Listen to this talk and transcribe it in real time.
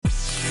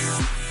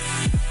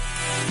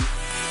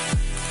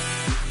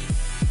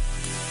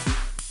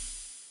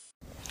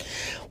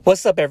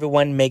What's up,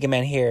 everyone? Mega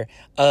Man here.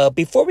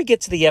 Before we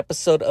get to the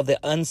episode of the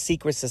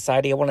UnSecret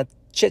Society, I want to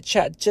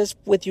chit-chat just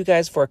with you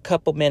guys for a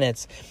couple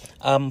minutes.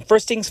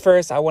 First things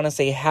first, I want to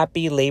say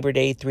happy Labor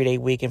Day 3-day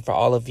weekend for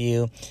all of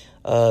you.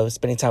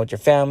 Spending time with your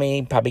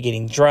family, probably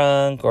getting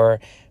drunk or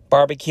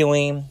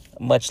barbecuing.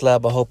 Much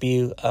love. I hope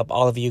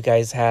all of you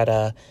guys had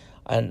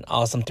an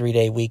awesome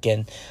 3-day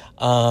weekend.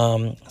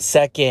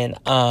 Second,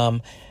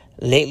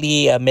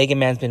 lately, Mega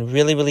Man's been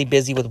really, really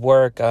busy with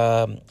work.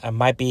 I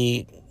might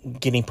be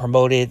getting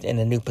promoted in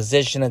a new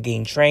position of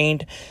getting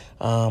trained.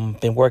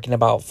 Been working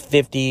about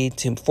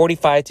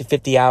 45 to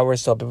 50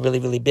 hours, so I've been really,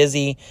 really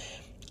busy.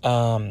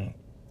 I'm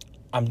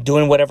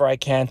doing whatever I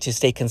can to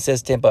stay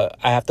consistent, but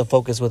I have to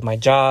focus with my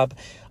job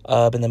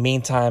in the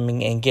meantime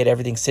and get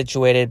everything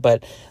situated.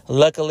 But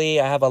luckily,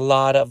 I have a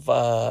lot of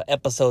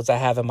episodes I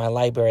have in my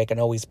library I can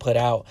always put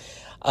out.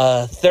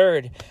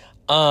 Third,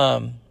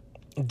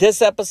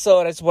 this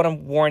episode, I just want to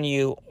warn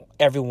you,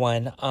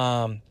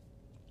 everyone,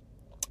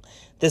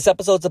 this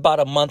episode's about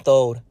a month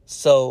old.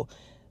 So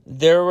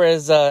there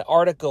was an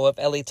article of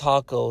LA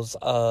Tacos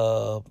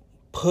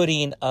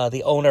putting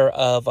the owner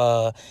of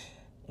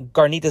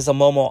Garnitas a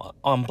Momo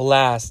on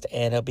blast,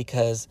 and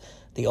because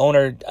the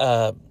owner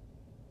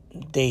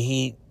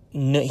he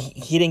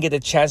didn't get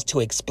a chance to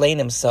explain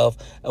himself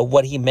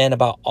what he meant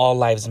about all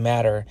lives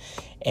matter.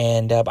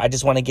 And I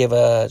just want to give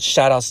a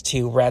shout outs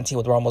to Ranting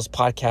with Ramos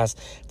podcast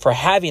for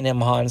having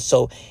him on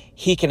so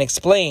he can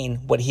explain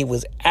what he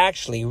was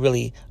actually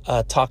really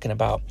talking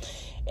about.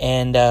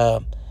 And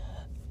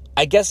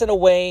I guess in a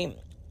way,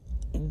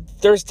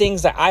 there's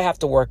things that I have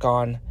to work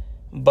on,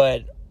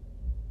 but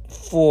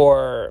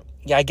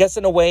I guess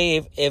in a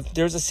way, if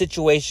there's a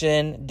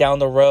situation down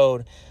the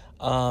road,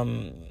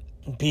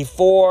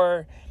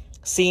 before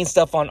seeing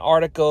stuff on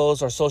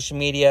articles or social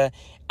media,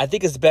 I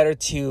think it's better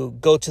to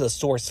go to the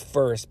source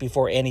first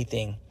before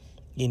anything,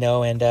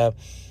 and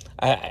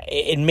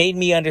it made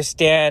me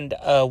understand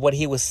what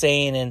he was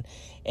saying,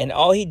 and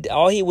all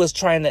he was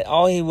trying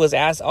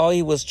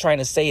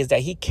to say is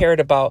that he cared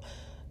about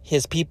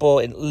his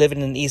people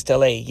living in East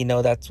LA.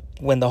 That's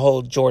when the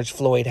whole George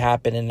Floyd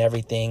happened and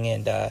everything,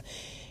 and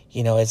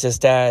it's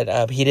just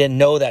that he didn't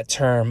know that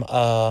term,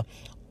 all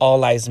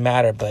lives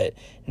matter, but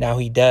now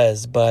he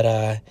does.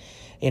 But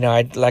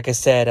like I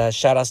said,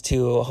 shout outs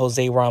to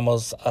Jose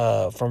Ramos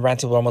from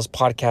Ranting with Ramos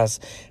podcast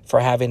for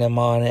having him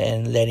on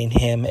and letting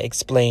him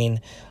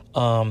explain,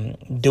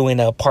 doing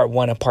a part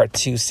 1 and part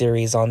 2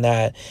 series on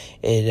that.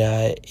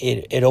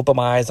 It opened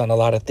my eyes on a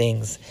lot of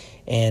things.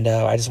 And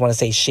I just want to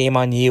say shame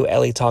on you,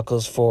 LA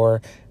Tacos,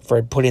 for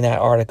putting that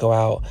article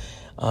out.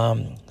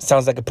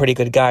 Sounds like a pretty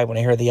good guy when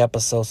I heard the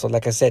episode. So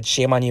like I said,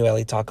 shame on you,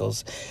 LA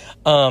Tacos.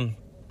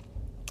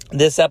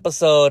 This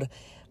episode,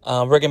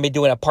 we're going to be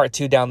doing a part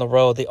 2 down the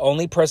road. The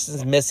only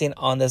person missing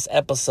on this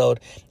episode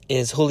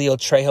is Julio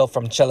Trejo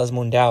from Chelas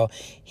Mundao.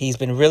 He's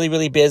been really,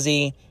 really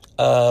busy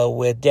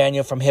with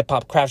Daniel from Hip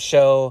Hop Craft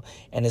Show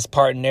and his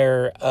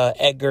partner,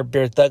 Edgar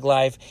Beer Thug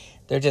Life.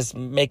 They're just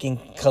making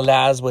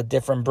collabs with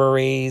different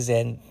breweries,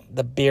 and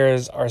the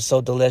beers are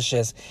so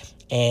delicious.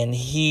 And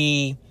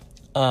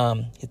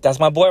that's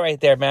my boy right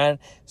there, man.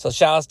 So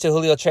shout outs to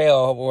Julio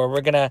Trejo.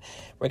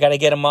 We're gonna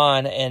get him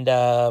on,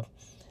 and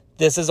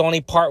this is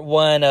only part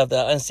 1 of the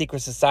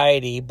UnSecret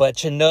Society, but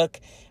Chinook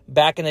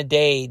back in the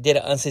day did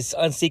an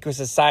UnSecret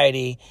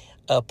Society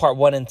part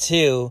 1 and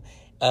 2.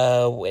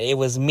 It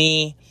was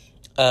me,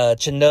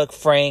 Chinook,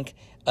 Frank,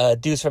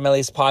 Deuce from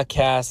LA's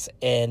podcast,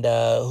 and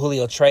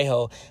Julio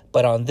Trejo.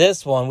 But on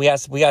this one, we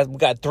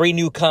got 3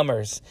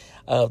 newcomers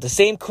of the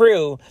same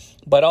crew,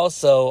 but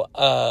also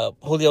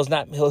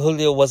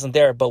Julio wasn't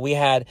there. But we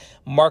had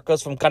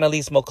Marcos from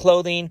Canalismo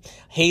Clothing,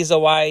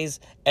 Hazel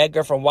Eyes,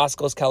 Edgar from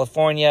Wascos,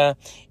 California,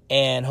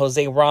 and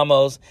Jose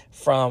Ramos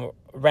from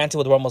Ranting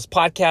with Ramos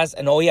podcast.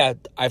 And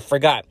I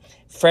forgot,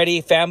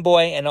 Freddie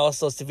Fanboy and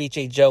also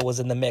Ceviche Joe was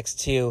in the mix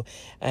too.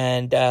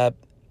 And I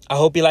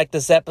hope you like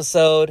this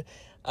episode.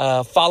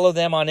 Follow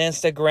them on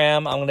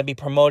Instagram. I'm going to be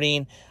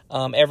promoting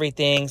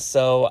everything.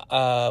 So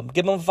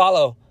give them a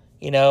follow,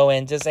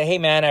 and just say, hey,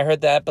 man, I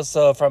heard the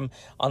episode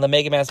on the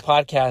Mega Man's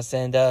podcast.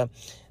 And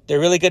they're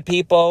really good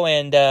people.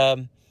 And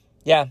I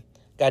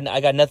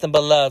got nothing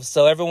but love.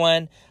 So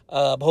everyone,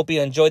 hope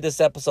you enjoyed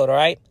this episode. All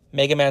right.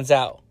 Mega Man's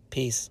out.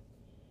 Peace.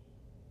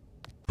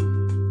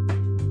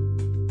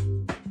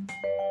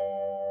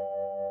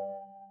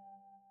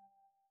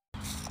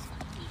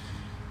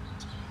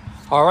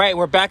 All right,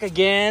 we're back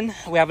again.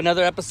 We have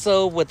another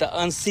episode with the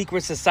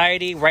UnSecret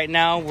Society. Right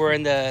now, we're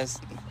in the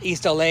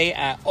East LA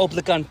at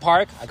Obligón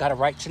Park. I got it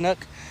right,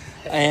 Chinook.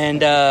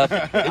 And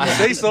if you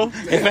say so.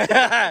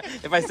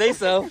 if I say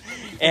so.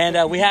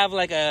 And we have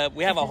a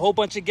whole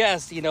bunch of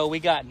guests. We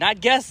got not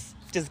guests,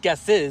 just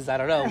guesses. I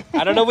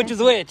don't know which is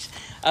which.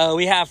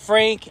 We have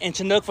Frank and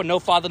Chinook for No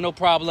Father, No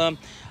Problem.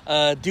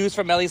 Deuce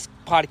from Ellie's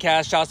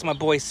podcast. Shout out to my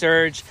boy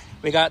Serge.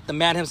 We got the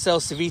man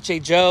himself,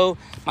 Ceviche Joe.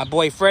 My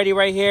boy Freddie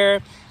right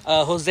here.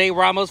 Jose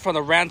Ramos from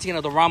the Ranting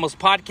of the Ramos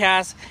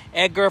podcast.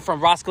 Edgar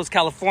from Roscoe's,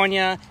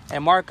 California.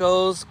 And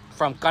Marcos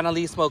from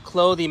Canalismo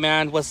Clothing,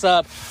 man. What's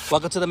up?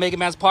 Welcome to the Mega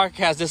Man's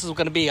podcast. This is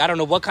going to be, I don't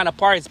know what kind of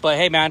parts, but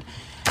hey, man,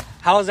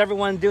 how's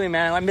everyone doing,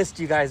 man? I missed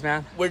you guys,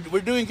 man. We're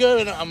doing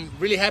good, and I'm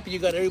really happy you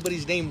got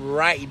everybody's name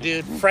right,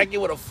 dude. Frankie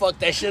would have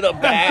fucked that shit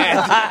up bad.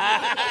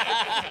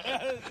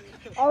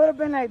 I would have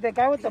been like the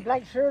guy with the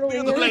black shirt over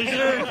here. The black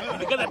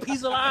shirt. The guy that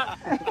pees a lot.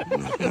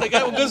 The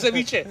guy with good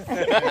ceviche.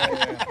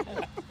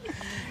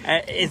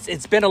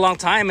 It's been a long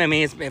time. I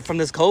mean, it's been from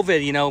this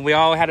COVID, you know, we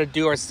all had to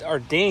do our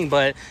thing,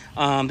 but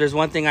there's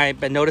one thing I've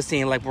been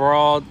noticing, like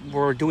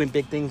we're doing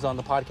big things on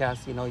the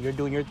podcast. You know, you're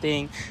doing your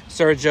thing,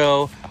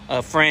 Sergio,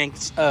 Frank,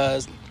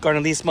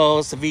 Garnalismo,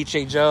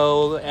 Ceviche,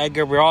 Joe,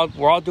 Edgar, we're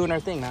all doing our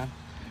thing, man.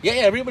 Yeah,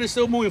 everybody's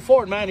still moving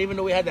forward, man, even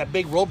though we had that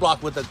big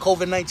roadblock with the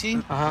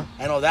COVID-19. I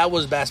know that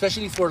was bad,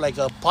 especially for like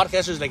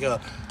podcasters like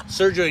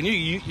Sergio and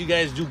you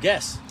guys do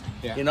guests.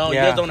 Yeah. You know, you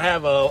guys don't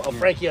have a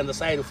Frankie on the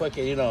side who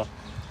fucking, you know,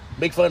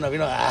 make fun of, you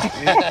know.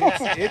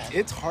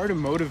 It's hard to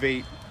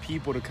motivate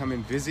people to come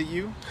and visit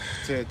you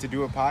to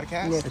do a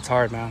podcast. It's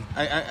hard, man.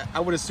 I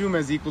would assume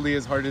as equally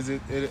as hard as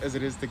it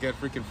is to get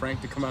freaking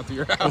Frank to come out to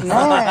your house.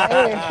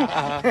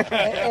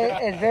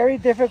 It's very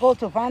difficult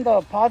to find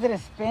a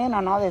positive spin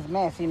on all this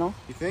mess, you know.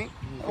 You think?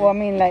 Well, I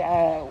mean, like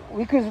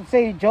we could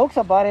say jokes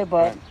about it,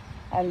 but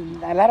a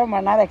lot of them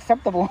are not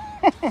acceptable.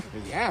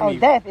 Yeah, I mean,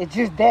 death. It's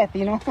just death,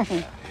 you know.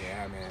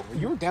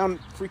 You were down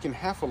freaking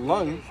half a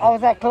lung. I was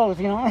that close,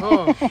 you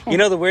know. You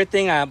know the weird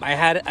thing, I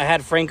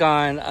had Frank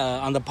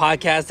on the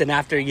podcast, and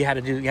after you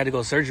had to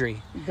go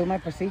surgery. Do my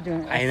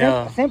procedure. I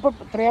know. Simple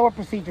 3-hour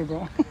procedure,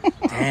 bro.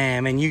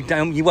 Damn, and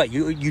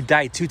you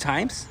died 2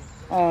 times?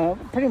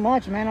 Pretty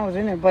much, man. I was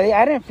in it, but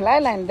I didn't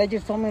flatline. They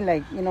just told me,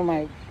 like, you know,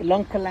 my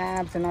lung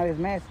collapse and all this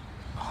mess.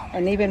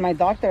 And even my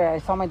doctor, I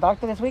saw my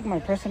doctor this week, my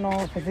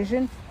personal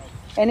physician,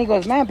 and he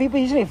goes, man, people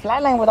usually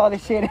flatline with all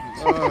this shit.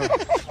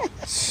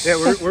 Yeah,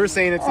 we're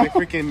saying it's like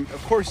freaking,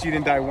 of course you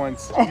didn't die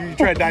once. You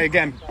try to die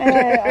again.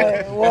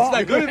 That's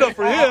not good enough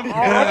for him.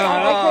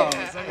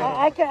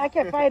 I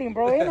kept fighting,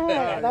 bro. You know,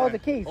 that was the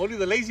case. Only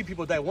the lazy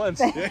people die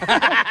once. I'm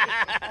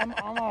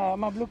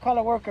a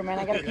blue-collar worker, man.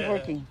 I got to keep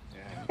working.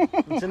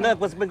 So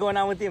look, what's been going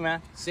on with you,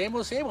 man? Same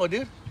old,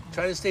 dude.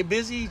 Trying to stay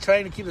busy,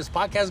 trying to keep this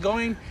podcast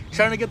going,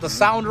 trying to get the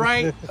sound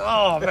right.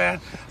 Oh, man.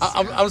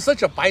 I'm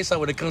such a paisa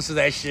when it comes to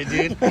that shit,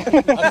 dude.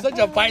 I'm such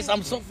a paisa.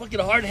 I'm so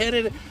fucking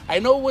hard-headed. I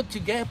know what to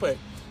get, but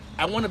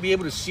I want to be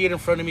able to see it in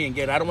front of me and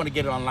get it. I don't want to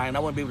get it online. I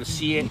want to be able to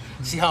see it,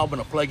 see how I'm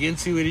going to plug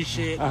into it and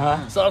shit.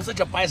 So I'm such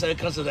a paisa when it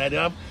comes to that,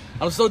 dude.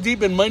 I'm so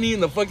deep in money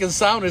and the fucking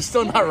sound is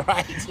still not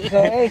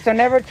right. So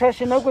never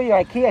trust your with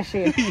your IKEA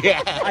shit.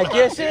 Yeah.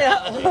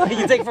 IKEA shit?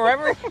 You take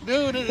forever?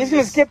 Dude, he's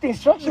going to skip the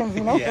instructions,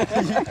 you know? Yeah.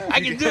 I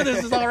can do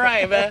this. It's all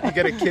right, man. You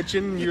get a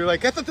kitchen, you're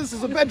like, I thought this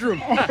was a bedroom.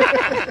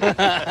 Damn.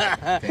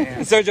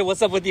 Sergio,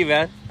 what's up with you,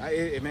 man?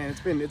 Man,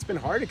 it's been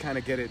hard to kind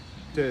of get it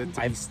to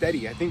be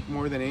steady. I think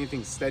more than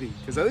anything steady.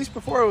 Because at least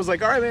before I was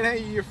like, all right, man,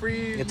 hey, you're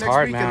free next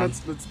week, man. And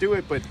let's do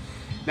it. But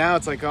now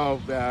it's like,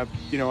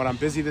 you know what, I'm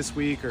busy this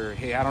week, or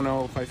hey, I don't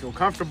know if I feel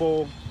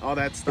comfortable, all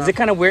that stuff. Is it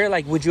kind of weird?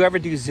 Like, would you ever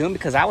do Zoom?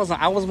 Because I was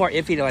more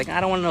iffy to, like,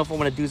 I don't want to know if I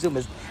want to do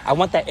Zoom. I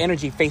want that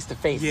energy face to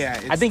face. Yeah,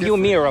 I think you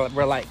and me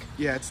we're like.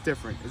 Yeah, it's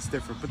different.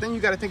 But then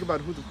you got to think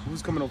about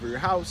who's coming over your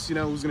house. You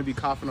know, who's going to be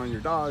coughing on your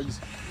dogs.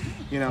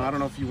 You know, I don't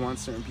know if you want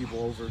certain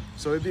people over.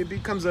 So it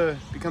becomes a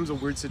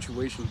weird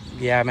situation.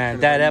 Yeah, man.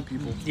 That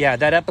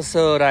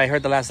episode, I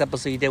heard the last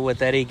episode you did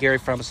with Eddie Gary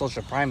from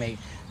Social Primate.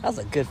 That was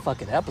a good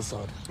fucking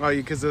episode. Oh,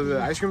 because of the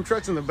ice cream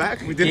trucks in the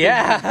back? We did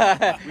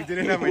we did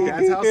it at my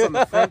dad's house on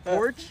the front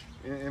porch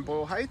in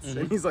Boyle Heights.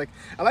 And he's like,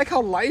 I like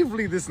how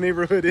lively this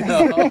neighborhood is.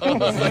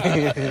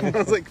 I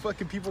was like,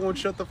 fucking people won't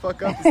shut the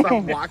fuck up and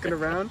stop walking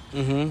around.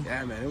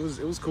 Yeah, man, it was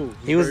cool.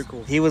 It was very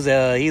cool.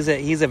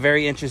 He's a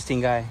very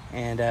interesting guy.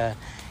 And,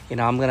 you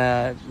know, I'm going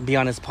to be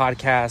on his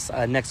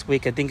podcast next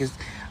week. I think we're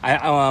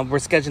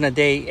scheduling a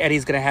day.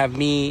 Eddie's going to have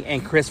me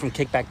and Chris from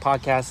Kickback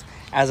Podcast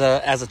as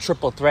a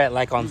triple threat,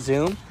 like on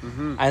Zoom.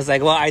 I was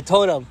like, well, I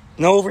told him,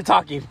 no over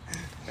talking.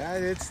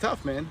 It's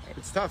tough, man.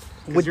 It's tough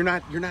because you're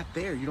not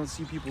there. You don't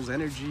see people's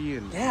energy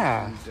and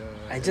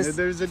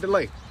there's a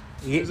delay.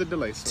 There's a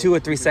delay. So 2 or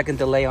 3 second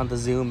delay on the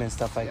Zoom and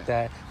stuff like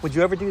that. Would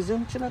you ever do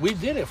Zoom, Chinook? We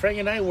did it. Frank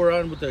and I were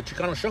on with the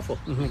Chicano Shuffle.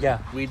 Yeah.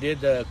 We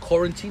did the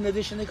quarantine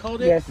edition, they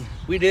called it. Yes.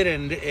 We did,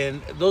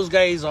 and those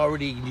guys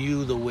already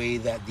knew the way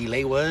that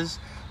delay was.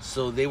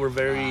 So they were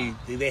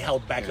they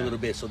held back a little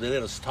bit. So they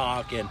let us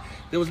talk, and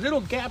there was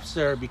little gaps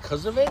there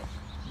because of it.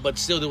 But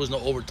still, there was no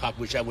over talk,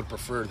 which I would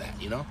prefer that,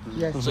 you know?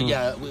 Yes. So,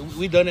 yeah,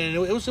 we done it,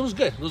 and it was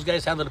good. Those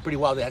guys handled it pretty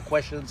well. They had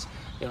questions.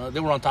 You know, they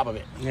were on top of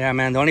it. Yeah,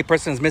 man. The only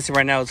person that's missing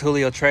right now is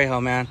Julio Trejo,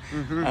 man.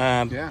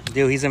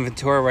 Dude, he's in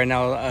Ventura right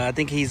now. I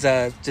think he's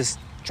just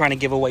trying to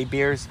give away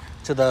beers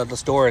to the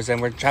stores,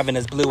 and we're having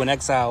this Blue in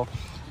Exile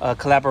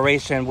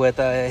collaboration with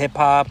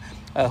hip-hop,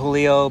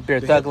 Julio, Beer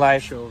Thug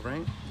Life. Show,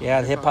 right?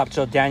 Yeah, the hip-hop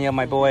show, Daniel,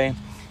 my boy.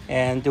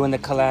 and doing the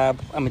collab.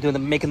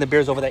 Making the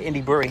beers over that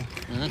indie brewery.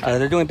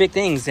 They're doing big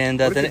things. And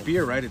what is the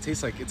beer, right? It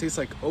tastes like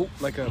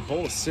like a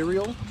bowl of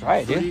cereal.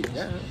 Right, dude.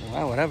 Yeah.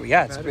 Well, whatever.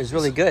 Yeah, it's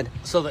really good.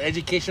 So the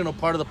educational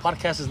part of the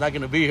podcast is not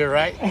going to be here,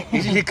 right?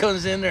 He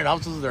comes in there and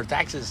helps us with our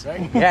taxes,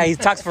 right? Yeah, he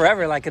talks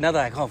forever. Like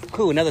another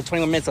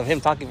 21 minutes of him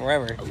talking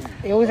forever.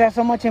 He always has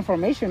so much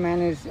information,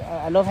 man.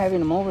 I love having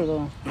him over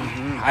though.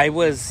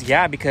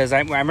 Because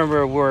I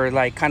remember we're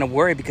like kind of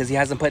worried because he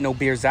hasn't put no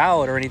beers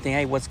out or anything.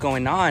 Hey, what's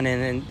going on?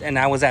 And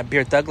I was at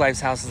Beer Thug Life's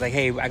house. It's like,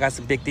 hey, I got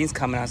some big things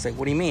coming. I was like,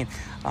 what do you mean?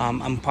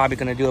 I'm probably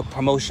gonna do a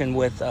promotion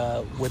with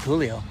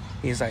Julio.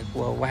 He's like,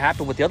 well, what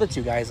happened with the other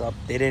two guys up?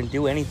 They didn't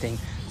do anything.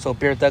 So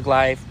Beer Thug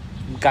Life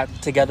got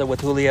together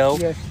with Julio,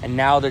 and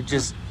now they're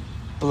just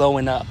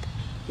blowing up.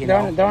 They're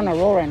on a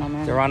roll right now,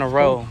 man. They're on a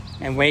roll,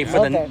 and wait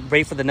for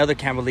the another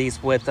can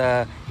release with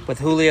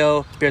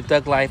Julio, Beer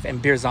Thug Life,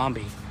 and Beer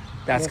Zombie.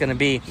 That's gonna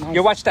be. Nice.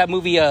 You watched that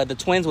movie, The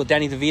Twins, with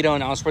Danny DeVito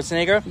and Arnold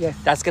Schwarzenegger? Yes.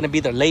 That's gonna be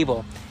their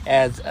label.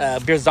 As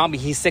Beer Zombie,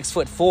 he's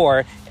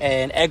 6'4",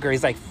 and Edgar,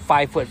 he's like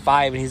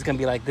 5'5", and he's gonna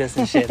be like this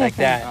and shit like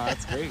that. Oh,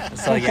 that's great.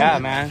 So yeah,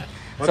 man.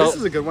 Well, this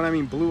is a good one. I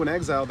mean, Blue and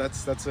Exile,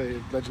 that's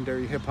a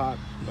legendary hip-hop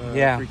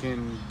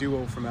freaking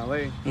duo from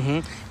L.A.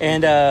 Mm-hmm.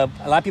 And a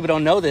lot of people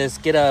don't know this.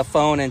 Get a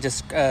phone and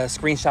just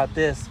screenshot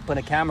this, put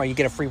a camera, you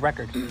get a free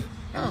record.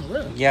 Oh,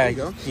 really? Yeah,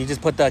 you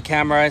just put the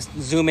camera,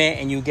 zoom in,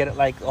 and you get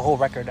like a whole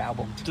record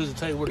album. Does it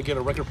tell you where to get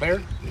a record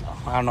player?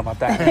 Oh, I don't know about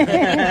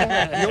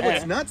that. You know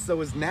what's nuts, though,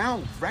 is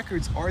now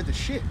records are the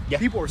shit. Yeah.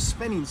 People are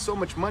spending so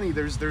much money.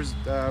 There's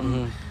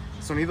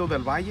Sonido del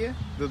Valle,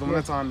 the one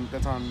that's on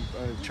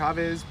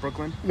Chavez,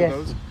 Brooklyn, for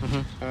those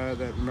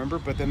that remember.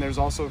 But then there's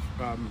also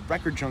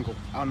Record Jungle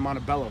out in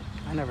Montebello.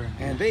 I never.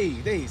 And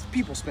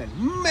people spend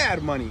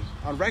mad money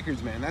on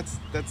records, man. That's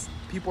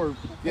people are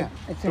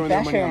it's in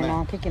fashion right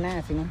now, kicking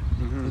ass, you know.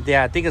 Mm-hmm.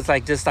 Yeah, I think it's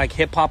like just like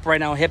hip hop right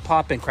now, hip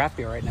hop and craft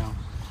beer right now.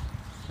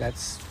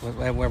 That's what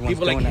everyone's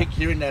people doing. People like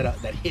hearing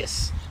that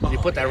hiss. When you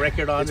put that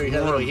record on there, you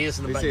have a little hiss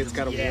in the back. They say it's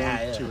got a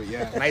warmth to it,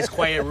 yeah. Nice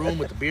quiet room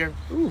with the beer.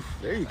 Oof,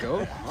 there you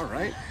go. All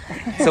right.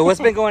 So what's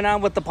been going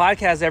on with the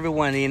podcast,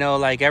 everyone?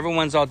 Like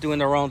everyone's all doing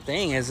their own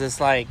thing. Is this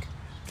like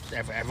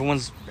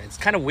it's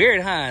kind of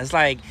weird, huh? It's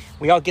like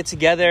we all get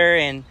together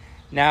and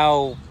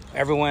now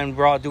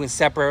we're all doing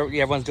separate.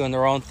 Everyone's doing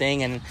their own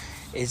thing, and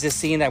it's just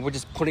seeing that we're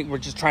just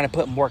trying to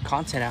put more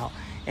content out.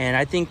 And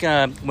I think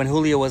when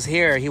Julio was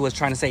here, he was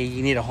trying to say,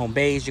 you need a home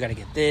base, you got to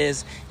get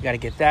this, you got to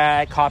get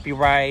that,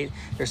 copyright.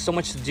 There's so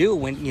much to do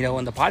when,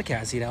 in the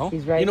podcast,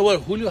 He's right. You know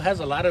what? Julio has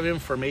a lot of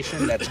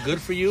information that's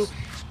good for you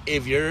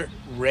if you're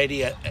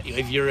ready,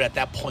 if you're at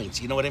that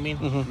point. You know what I mean?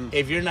 Mm-hmm.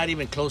 If you're not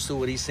even close to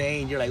what he's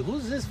saying, you're like,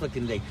 who's this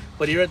fucking thing?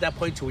 But you're at that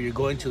point to where you're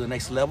going to the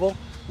next level.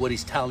 What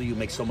he's telling you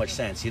makes so much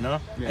sense, Yeah.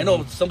 I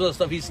know some of the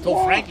stuff he's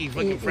told Frankie,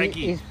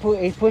 Frankie.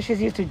 He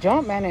pushes you to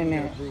jump, man.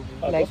 And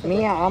like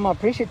me, I'm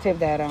appreciative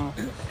that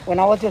when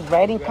I was just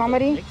writing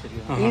comedy,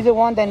 he's the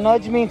one that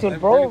nudged me to,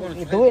 bro,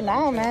 do it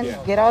now, man.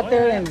 Get out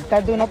there and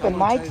start doing open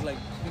mics.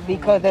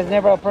 Because there's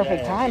never a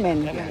perfect time,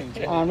 and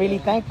I'm really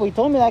thankful he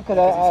told me that. Because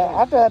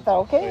after that, I thought,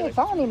 okay, it's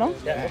on,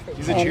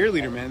 He's a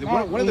cheerleader, man.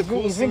 One of the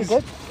coolest things.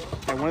 Really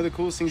and one of the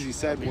coolest things he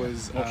said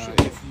was,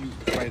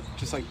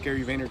 just like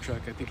Gary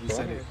Vaynerchuk, I think he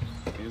said it.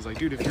 He was like,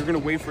 dude, if you're gonna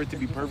wait for it to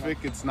be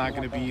perfect, it's not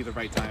gonna be the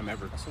right time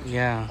ever.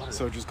 Yeah.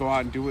 So just go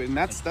out and do it, and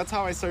that's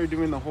how I started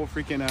doing the whole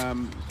freaking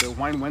the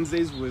Wine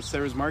Wednesdays with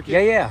Sarah's Market.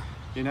 Yeah.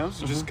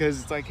 So just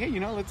because it's like, hey,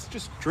 let's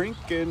just drink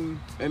and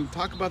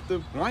talk about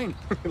the wine.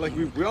 Like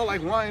we all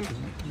like wine.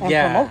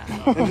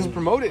 And just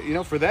promote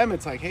it. For them,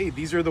 it's like, hey,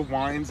 these are the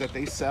wines that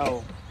they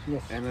sell.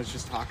 Yes. And let's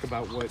just talk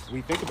about what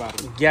we think about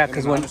them. Yeah,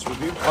 because when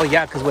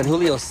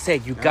Julio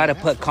said you gotta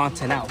put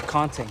content out,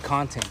 content.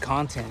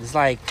 It's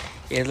like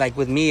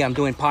with me, I'm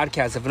doing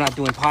podcasts. If I'm not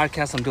doing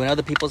podcasts, I'm doing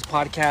other people's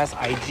podcasts.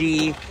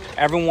 IG,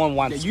 everyone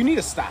wants. Yeah, you need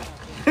to stop.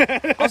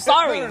 I'm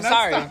sorry. I'm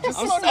sorry.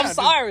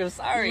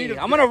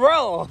 I'm on a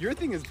roll. Your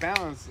thing is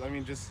balance. I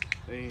mean, just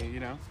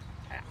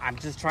I'm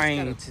just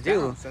trying to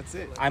do. Balance. That's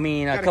it. I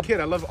mean, a kid.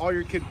 I love all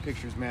your kid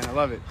pictures, man. I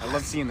love it. I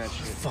love seeing that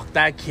shit. Fuck,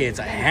 that kid's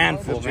a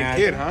handful, That's man.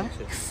 Your kid, huh?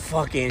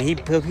 Fucking, he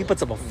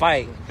puts up a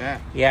fight. Yeah.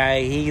 Yeah,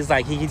 he's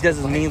like he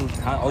doesn't mean.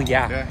 Oh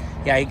yeah.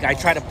 I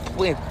try to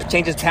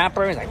change his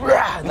pamper. He's like,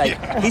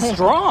 he's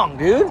strong,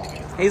 dude.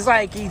 He's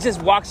like he just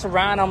walks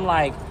around.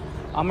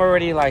 I'm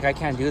already like, I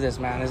can't do this,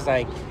 man. It's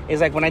like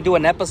when I do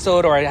an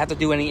episode or I have to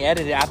do any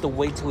edit, I have to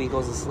wait till he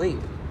goes to sleep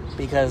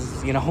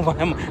because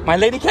my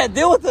lady can't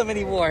deal with him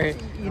anymore.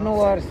 You know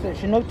what?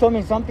 Chinook told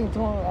me something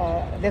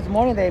this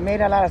morning that made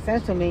a lot of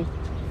sense to me.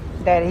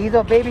 That he's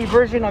a baby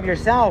version of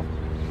yourself.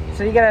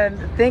 So you gotta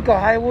think of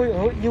how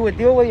you would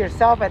deal with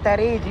yourself at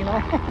that age,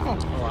 Wow,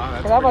 that's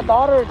Because I have a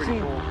daughter.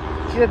 Cool.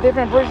 She's a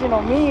different version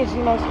of me. And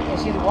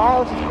she's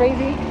wild. She's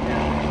crazy.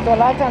 So a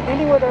lot of times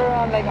dealing with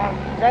her,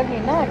 drives me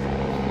nuts.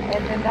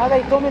 And then now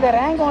that he told me that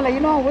angle, I'm like,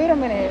 wait a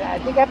minute. I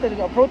think I have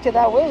to approach it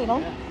that way,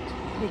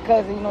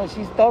 Because,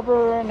 she's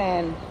stubborn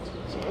and,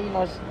 she's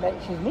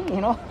me,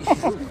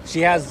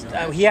 He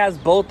has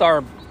both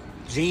our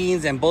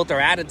genes and both our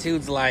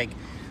attitudes. Like,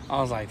 I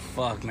was like,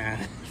 fuck,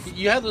 man.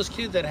 You have those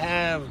kids that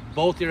have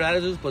both your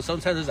attitudes, but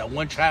sometimes there's that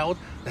one child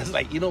that's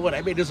like, you know what,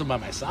 I made this one by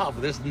myself.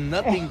 There's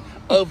nothing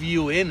of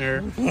you in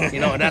her, you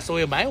know, and that's the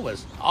way mine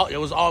was. It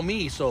was all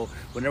me. So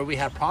whenever we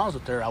had problems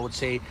with her, I would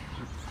say,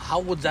 how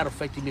was that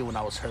affecting me when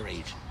I was her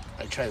age?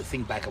 I try to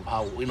think back of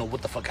how, you know,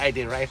 what the fuck I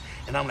did, right?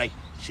 And I'm like,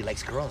 she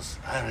likes girls.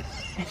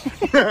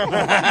 She's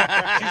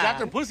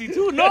after pussy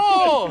too.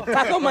 No!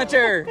 Taco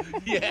muncher.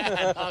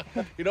 Yeah.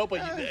 You know,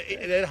 but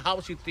it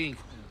helps you think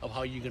of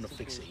how you're going to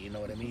fix it. You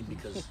know what I mean?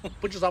 Because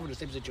put yourself in the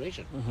same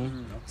situation. Mm-hmm. You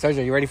know?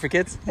 Sergio, you ready for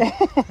kids?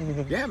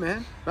 Yeah,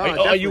 man. No,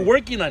 are you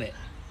working on it?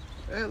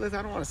 I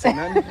don't want to say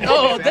nothing.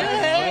 Oh,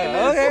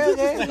 damn. Okay.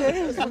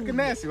 It's fucking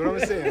nasty. What I'm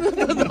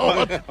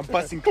saying? I'm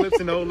busting clips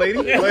in the old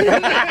lady. No.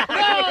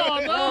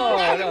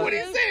 What are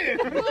you saying?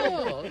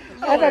 No.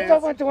 I got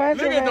someone to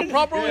answer. Look at the Man.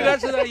 proper way to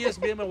answer that. Yes,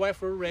 me and my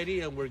wife are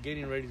ready, and we're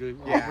getting ready to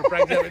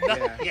practice.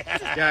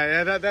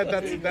 Yeah.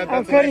 That's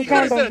I'm cutting You could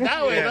have said condoms. it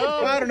that way, yeah.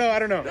 no? I don't know. I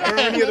don't know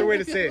any other way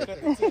to say it.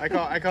 I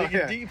call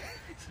yeah. Deep.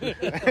 Give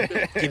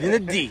the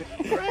D.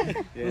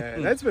 Yeah,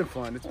 that's been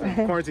fun.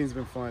 Quarantine's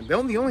been fun. The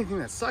only thing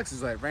that sucks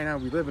is like right now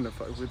we live in I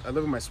live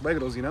with my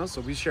suegros, you know,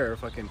 so we share a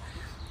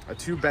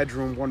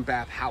 2-bedroom,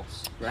 1-bath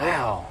house, right?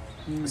 Wow.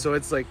 So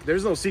it's like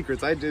there's no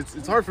secrets.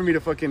 It's hard for me to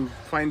fucking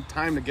find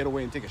time to get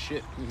away and take a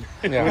shit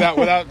Yeah.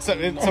 without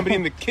somebody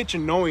in the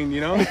kitchen knowing,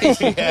 you know. So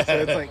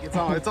it's like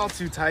it's all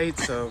too tight.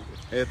 So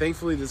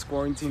thankfully this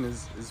quarantine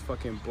is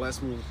fucking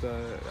blessed me with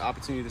the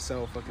opportunity to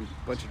sell a fucking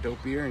bunch of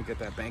dope beer and get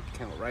that bank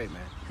account right,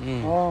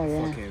 man. Oh,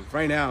 yeah. Fucking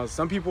right now,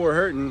 some people are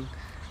hurting.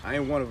 I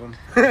ain't one of them.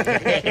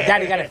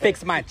 Daddy gotta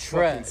fix my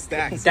truck. Fucking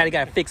stacks. Daddy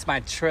gotta fix my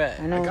truck.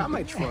 I know. I got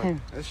my truck.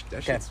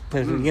 That shit's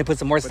You gonna put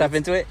some more stuff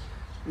into it?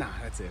 Nah,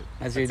 that's it.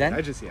 That's what you're done?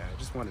 I just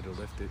wanted to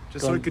lift it,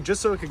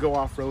 so it could go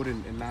off road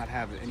and not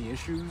have any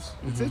issues.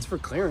 It's for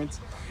clearance.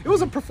 It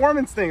was a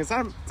performance thing. It's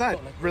not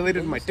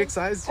related to my dick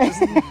size.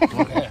 Just,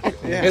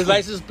 yeah. His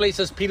license plate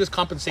says Peter's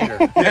Compensator.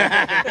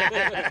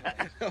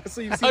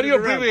 So How do you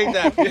abbreviate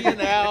that?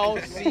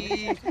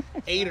 PNLC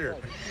Aider.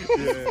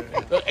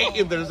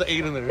 Yeah. There's an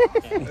 8 in there.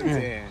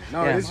 Yeah.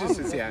 No, Yeah. it's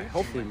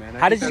hopefully, man.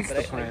 How did that's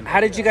the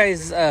plan. you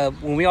guys,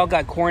 when we all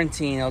got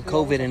quarantined,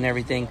 COVID and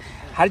everything,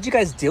 how did you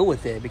guys deal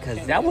with it?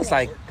 Because that was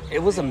like,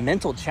 it was a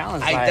mental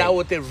challenge. I dealt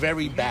with it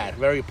very bad,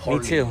 very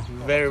poorly. Me too.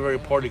 Very, very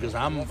poorly because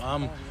I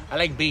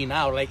like being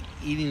out, I like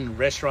eating in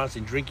restaurants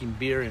and drinking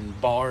beer in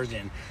bars.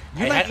 And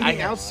You like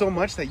eating out so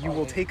much that you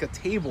will take a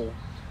table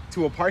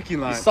to a parking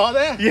lot. You saw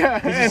that? Yeah.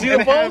 Did you see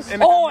the post?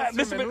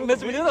 Mr.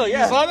 Menudo,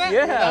 yeah. You saw that?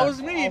 Yeah. That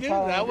was me, dude.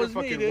 That was me,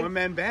 fucking dude.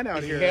 one-man band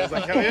out here. Yeah. I was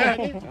like, hell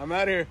yeah, I'm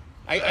out here.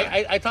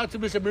 I talked to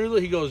Mr. Menudo.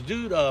 He goes,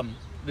 dude,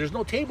 there's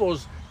no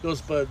tables. He goes,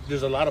 but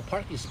there's a lot of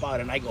parking spot.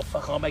 And I go,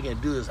 fuck, how am I going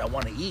to do this? I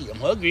want to eat. I'm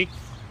hungry.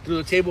 To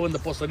the table in the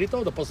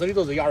Postorito. The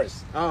Postorito's a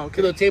Yaris. Oh, okay.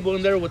 To the table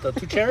in there with the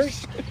 2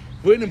 chairs.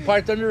 Went and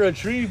parked under a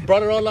tree.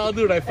 Brought it all out,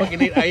 dude. I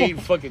ate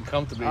fucking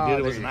comfortably, dude.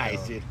 It was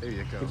nice, dude. There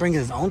you go. He brings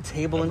his own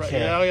table and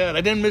chair. Yeah.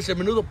 I didn't miss a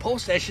Menudo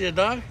post that shit,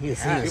 dog. Yeah,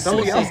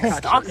 somebody else got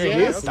stalker, you.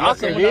 dude. Stalker,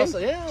 Someone dude. else,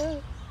 yeah.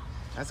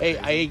 That's Hey,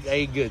 crazy. I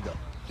ate good, though.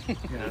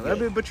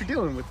 Yeah, but you're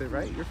dealing with it,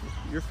 right?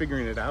 You're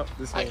figuring it out.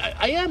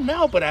 I am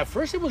now, but at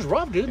first it was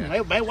rough, dude.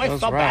 Yeah. My wife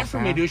felt bad for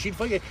me, dude. She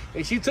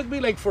took me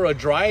like for a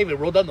drive and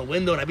rolled down the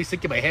window, and I'd be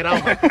sticking my head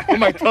out with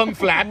my tongue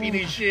flapping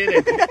and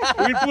shit.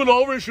 And we'd pull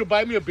over, she'll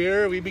buy me a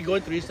beer. We'd be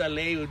going through East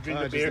LA, we'd drink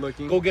a just beer,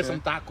 looking, go get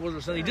some tacos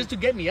or something, just to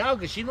get me out,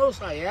 because she knows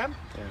how I am,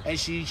 and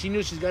she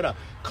knew she's gotta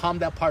calm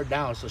that part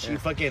down. So she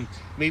fucking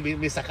maybe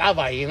me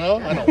sacaba, you know,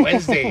 on a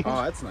Wednesday.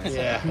 Oh, that's nice.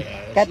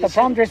 Yeah. Got the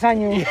prom dress on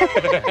you.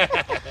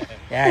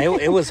 Yeah,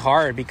 it was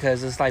hard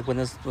because it's like when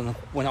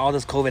all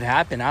this COVID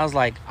happened, I was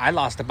like, I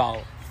lost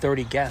about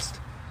 30 guests.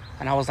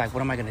 And I was like, what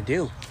am I going to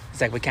do?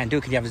 It's like, we can't do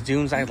it. Can you have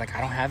Zooms? I was like,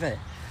 I don't have it.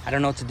 I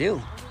don't know what to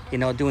do. You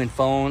know, doing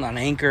phone on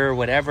Anchor,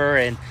 whatever.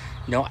 And,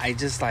 you know, I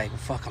just like,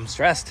 fuck, I'm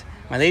stressed.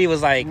 My lady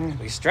was like,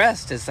 you're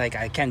stressed. It's like,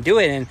 I can't do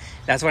it. And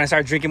that's when I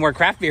started drinking more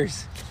craft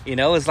beers. You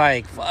know, it's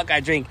like, fuck,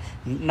 I drink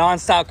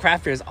nonstop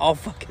craft beers all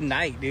fucking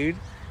night, dude.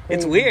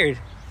 It's weird.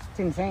 It's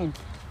insane.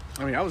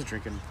 I mean, I was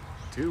drinking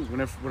too.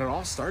 When it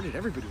all started,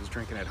 everybody was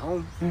drinking at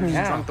home. Was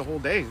Yeah. drunk the whole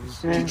day. It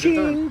was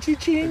Ching,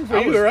 ching.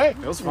 I You was were right.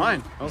 It was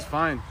fine. I was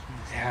fine.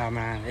 Yeah,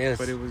 man.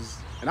 But it was,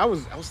 and I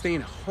was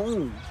staying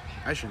home.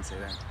 I shouldn't say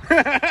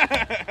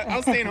that. I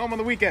was staying home on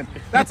the weekend.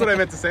 That's what I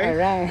meant to say. All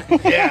right.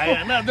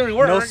 Yeah. No, during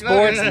work. No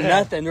sports,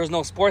 nothing. There was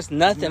no sports,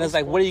 nothing. It's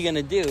like, what are you going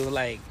to do?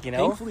 Like, you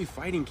know? Thankfully,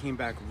 fighting came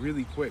back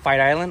really quick. Fight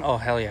Island? Oh,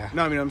 hell yeah.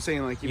 No, I mean, I'm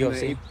saying like even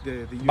UFC? the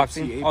UFC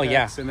Boxing? Apex, Oh,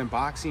 yeah. and then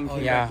boxing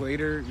came yeah. back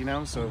later, you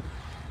know, so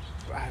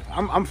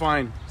I'm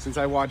fine since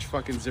I watch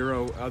fucking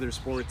zero other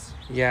sports.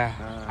 Yeah.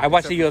 I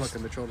watched the except for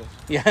UFC. fucking the Cholo.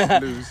 Yeah.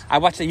 Lose. I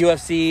watched the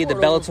UFC, the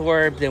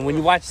Bellator. Then when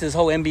you watch this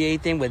whole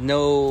NBA thing with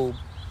no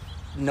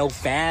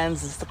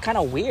fans, it's kind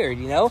of weird,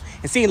 you know?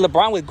 And seeing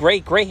LeBron with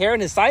great hair in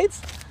his sights,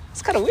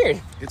 It's kind of weird.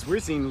 It's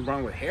weird seeing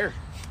wrong with hair.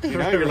 You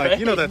know, you're like,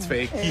 you know that's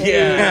fake.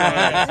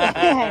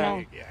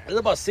 Yeah. There's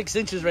about 6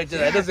 inches right there.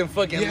 That doesn't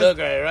fucking look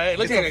right? It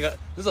looks like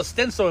there's a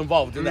stencil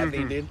involved in that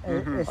thing, dude.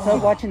 It's so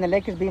watching the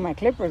Lakers be my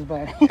Clippers,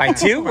 but... By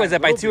 2? Was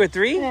that by 2 or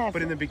 3? Yeah,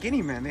 But in the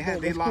beginning, man,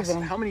 they lost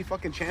how many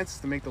fucking chances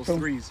to make those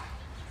threes?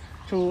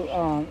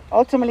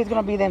 Ultimately, it's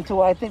going to be them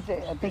two. I think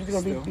it's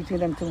going to be between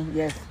them two,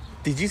 yes.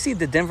 Did you see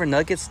the Denver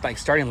Nuggets like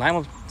starting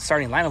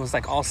lineup was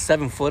like all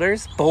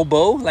 7-footers?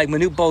 Bobo, like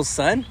Manute Bo's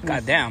son.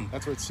 God damn.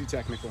 That's where it's too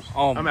technical.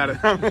 Oh, I'm at it.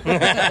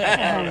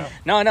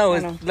 No,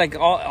 it's like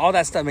all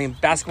that stuff. I mean,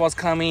 basketball's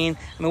coming.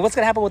 I mean, what's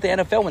gonna happen with the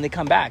NFL when they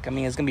come back? I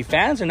mean, it's gonna be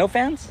fans or no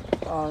fans?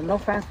 No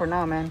fans for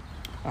now, man.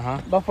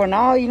 Uh-huh. But for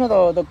now, you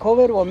know, the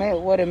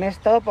COVID would have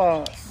messed up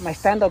my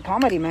stand-up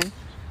comedy, man.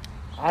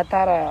 I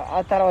thought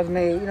I was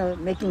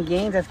making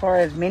gains as far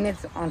as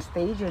minutes on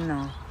stage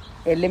and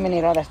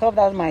eliminate all that stuff.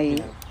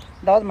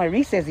 That was my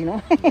recess, you know.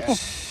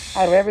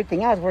 Out of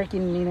everything else,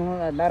 working, you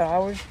know, a lot of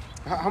hours.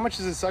 How much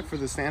does it suck for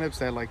the stand-ups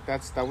that like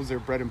that was their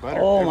bread and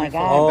butter? Oh my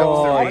God! That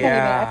was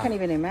their I can't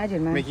even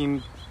imagine, man.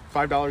 Making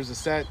 $5 a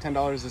set,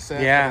 $10 a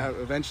set. Yeah.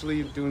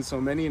 Eventually doing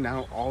so many,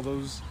 now all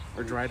those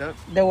are dried up.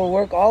 They will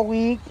work all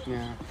week.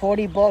 Yeah.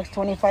 $40,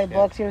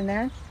 $25 here and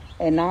there,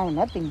 and now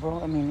nothing,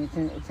 bro. I mean,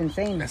 it's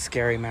insane. That's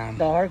scary, man.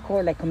 The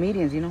hardcore, like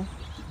comedians, you know.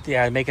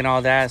 Yeah, making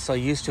all that, so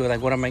used to it. Like,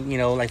 what am I,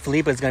 like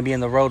Felipe is going to be in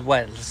the road,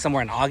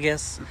 somewhere in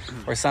August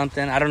or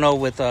something? I don't know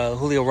with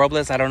Julio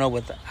Robles. I don't know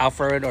with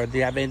Alfred, or do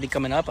you have anything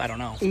coming up? I don't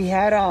know. He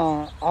had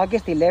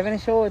August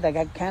 11th show that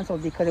got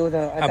canceled because it was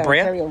at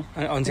Ontario.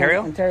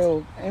 Ontario?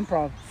 Ontario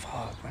Improv.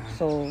 Fuck, man.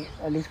 So,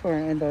 at least for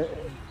in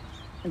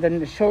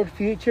the short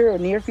future or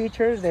near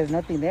future, there's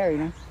nothing there, you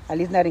know. At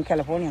least not in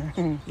California.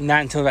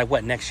 Not until, like,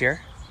 what, next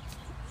year?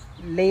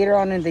 Later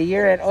on in the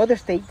year at other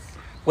states.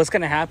 What's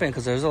going to happen?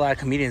 Because there's a lot of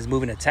comedians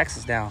moving to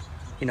Texas now.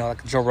 You know,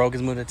 like Joe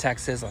Rogan's moving to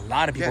Texas. A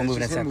lot of people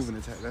moving to Texas.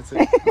 That's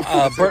it.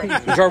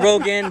 Joe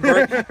Rogan,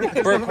 Bert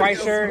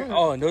Kreischer.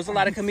 Oh, and there's a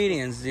lot of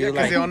comedians, dude.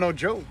 Because they all know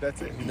Joe.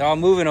 That's it. They're all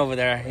moving over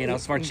there. You know,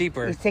 smart,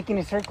 cheaper. He's taking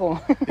a circle.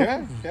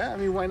 Yeah. I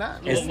mean, why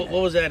not? What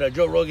was that?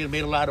 Joe Rogan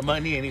made a lot of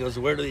money, and he goes,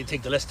 "Where do they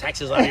take the less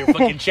taxes out of your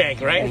fucking check?"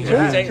 Right? True.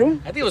 I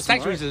think it was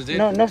tax reasons, dude.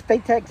 No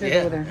state taxes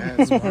over there. Yeah,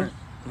 that's smart.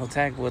 No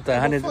tag with the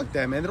 100. Fuck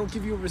that, man. They don't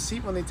give you a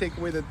receipt when they take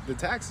away the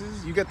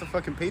taxes. You get the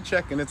fucking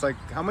paycheck, and it's like,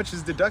 how much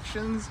is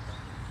deductions?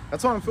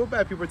 That's why I feel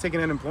bad. People are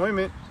taking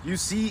unemployment. You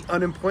see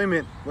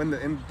unemployment when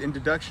in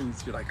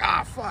deductions. You're like,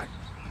 fuck.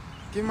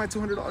 Give me my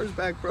 $200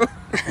 back, bro.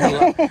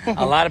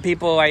 A lot of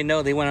people I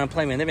know, they went on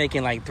unemployment. They're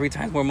making like 3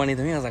 times more money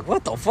than me. I was like,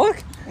 what the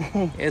fuck?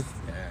 It's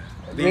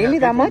really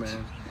that much?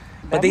 Man.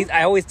 But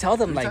I always tell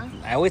them,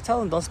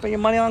 don't spend your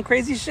money on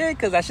crazy shit,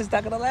 because that shit's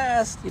not going to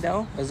last, you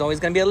know? There's always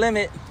going to be a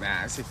limit.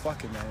 Nah, I say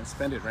fuck it, man.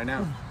 Spend it right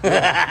now.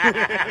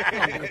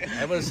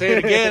 I'm going to say it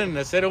again.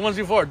 I said it once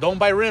before. Don't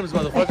buy rims,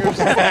 motherfuckers.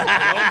 Don't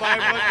buy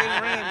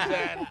fucking rims,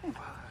 man.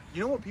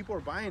 You know what people are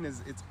buying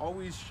is it's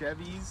always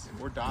Chevys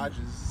or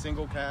Dodges,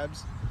 single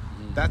cabs.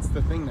 That's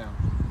the thing now.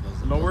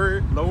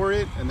 Lower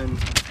it, and then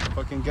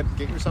fucking get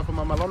yourself a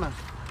Mamalona.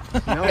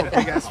 You know, a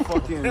big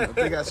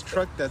ass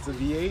truck that's a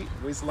V8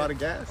 wastes a lot of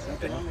gas.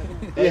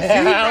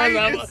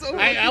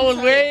 I was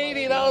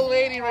waiting right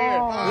here.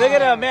 Look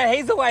at him, man.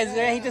 Hazelwise,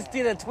 man. He just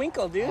did a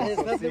twinkle, dude.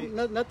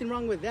 There's nothing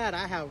wrong with that.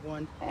 I have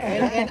one,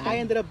 and I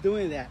ended up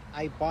doing that.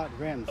 I bought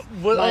rims.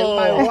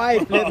 My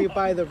wife let me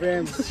buy the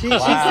rims. She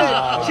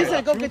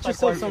said, go get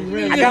yourself some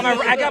rims.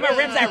 I got my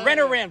rims at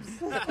Renter Rims.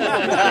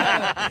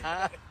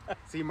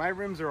 See, my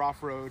rims are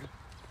off-road.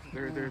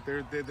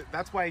 They're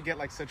that's why I get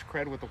like such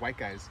cred with the white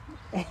guys.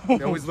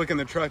 They always look in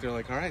the truck. They're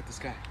like, all right, this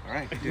guy, all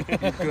right, he's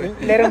good.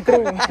 Let him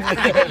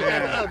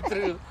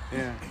through.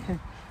 Yeah.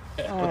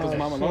 But those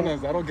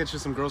mamalonas, that'll get you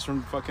some girls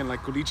from fucking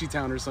like Culichi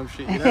Town or some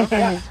shit, you know?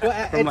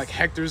 From like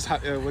Hector's,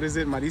 what is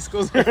it,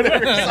 Mariscos or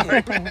whatever.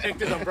 Sorry,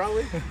 Hector's on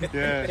Broadway.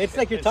 Yeah. It's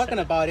like you're talking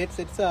about. It's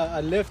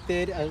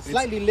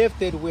slightly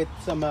lifted with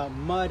some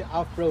mud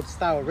off-road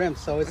style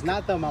rims. So it's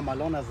not the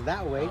mamalonas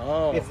that way.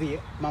 Oh. It's the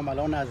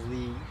mamalonas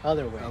the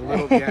other way. A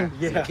little,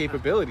 some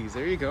capabilities.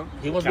 There you go.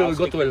 He wants to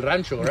go to El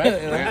Rancho,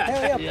 right?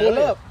 Hell yeah, pull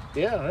up.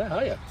 Yeah,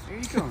 hell yeah. There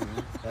you go,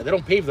 man. They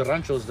don't pave the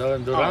ranchos though.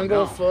 In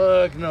Durango,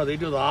 fuck no, they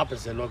do the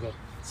opposite, loco.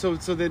 So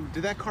then,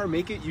 did that car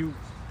make it? You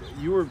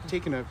were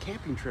taking a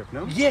camping trip,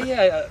 no?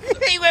 Yeah.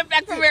 He went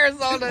back from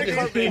Arizona.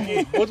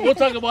 We'll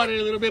talk about it in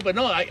a little bit, but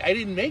no, I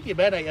didn't make it,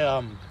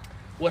 man.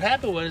 What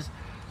happened was,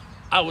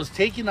 I was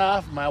taking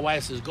off. My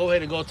wife says, "Go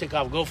ahead and go take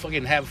off. Go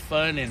fucking have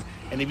fun. And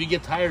if you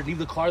get tired, leave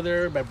the car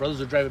there. My brothers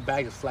will drive it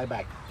back and fly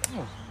back."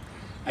 Oh.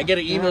 I get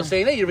an email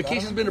saying, "Hey, your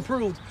vacation's been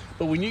approved,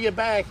 but when you get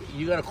back,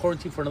 you got to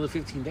quarantine for another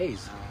 15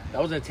 days."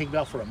 That was going to take me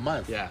out for a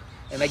month. Yeah.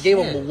 And I gave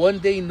them a 1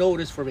 day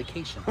notice for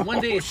vacation. 1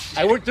 day.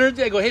 I worked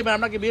Thursday. I go, "Hey, man,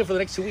 I'm not going to be here for the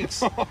next 2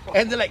 weeks."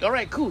 And they're like, "All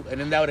right, cool." And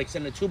then that would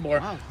extend it 2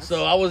 more. Wow,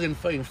 so I was in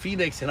fucking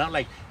Phoenix, and I'm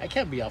like, I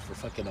can't be out for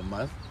fucking a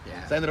month.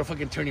 Yeah. So I ended up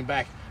fucking turning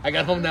back. I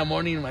got home that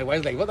morning, and my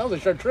wife's like, "Well, that was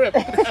a short trip."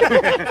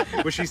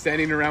 Was she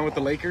standing around with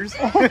the Lakers?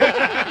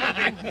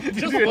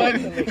 Just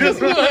one.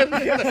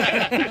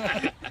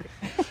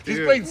 She's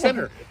playing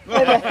center.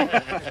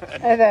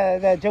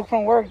 The joke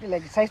from work,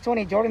 like size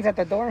 20 Jordans at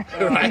the door.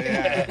 Right?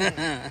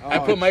 Yeah. I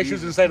put my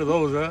shoes inside of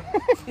those, huh?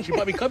 She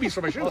bought me cubbies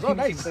for my shoes. Oh,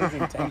 nice.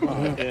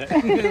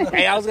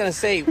 Hey, I was gonna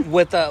say,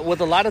 with a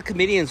lot of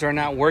comedians who are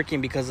not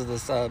working because of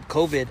this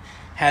COVID,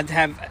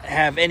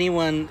 have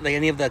anyone, like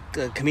any of the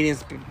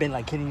comedians, been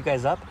like hitting you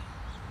guys up?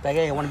 Like,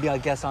 hey, I want to be a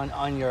guest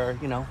on your,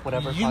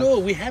 whatever.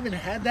 We haven't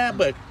had that,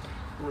 but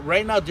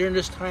right now during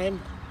this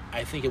time,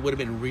 I think it would have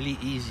been really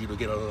easy to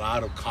get a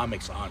lot of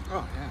comics on.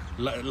 Oh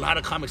yeah, a lot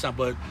of comics on.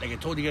 But like I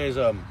told you guys,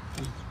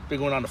 been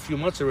going on a few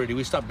months already.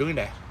 We stopped doing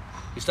that.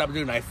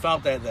 I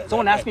felt that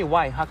someone asked me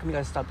why. How come you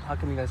guys stop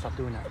doing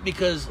that?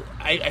 Because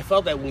I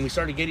felt that when we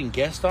started getting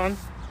guests on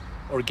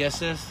or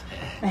guesses,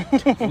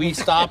 we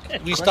stopped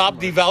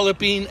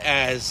developing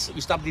as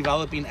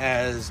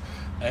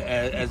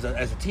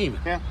a team.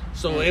 Yeah.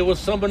 So it was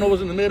someone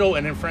was in the middle,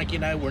 and then Frankie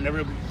and I were never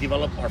able to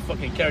develop our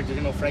fucking characters.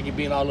 Frankie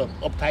being all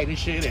uptight and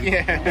shit,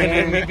 and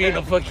then me being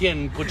a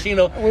fucking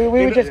cochino.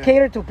 We would just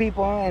cater to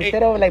people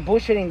instead of like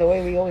bullshitting the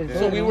way we always do.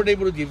 So we weren't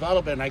able to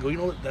develop it, and I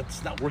go,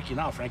 that's not working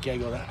out, Frankie. I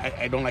go,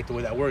 I don't like the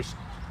way that works.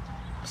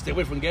 Stay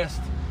away from guest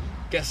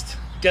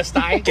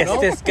I.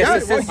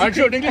 Aren't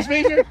you an English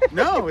major?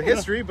 No,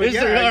 history, but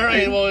history, all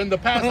right. Well, in the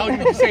past, how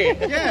did you say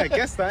it? Yeah,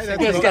 guest I.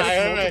 That's guest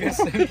I, all right.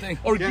 Same thing.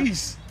 Or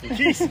geese. Yeah,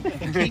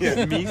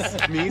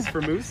 meese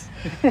for moose.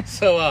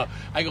 So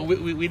I go,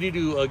 we need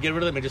to get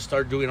rid of them and just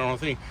start doing our own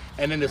thing.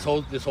 And then this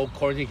whole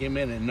quarantine came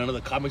in, and none of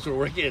the comics were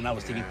working. And I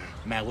was thinking,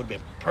 man, would have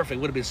been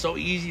perfect. Would have been so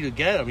easy to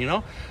get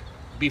them,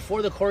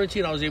 Before the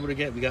quarantine, I was able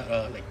to we got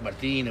like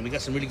Martin, and we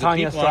got some really good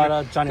Tanya people Estrada,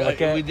 on. Johnny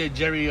Lequette. We did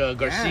Jerry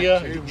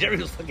Garcia. Yeah, Jerry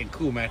was fucking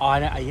cool, man.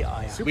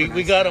 Yeah.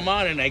 We got him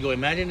on, and I go,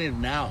 imagine if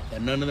now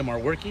that none of them are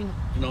working,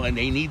 and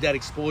they need that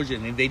exposure,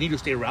 and if they need to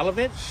stay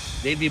relevant,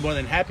 they'd be more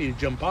than happy to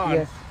jump on.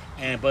 Yes.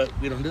 But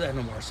we don't do that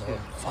no more. So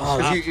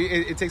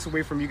it takes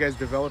away from you guys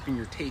developing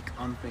your take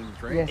on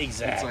things, right? Yes.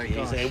 exactly.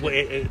 It's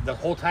like, The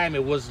whole time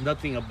it was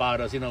nothing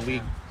about us.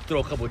 We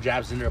throw a couple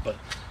jabs in there, but.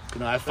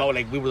 I felt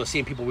like we were the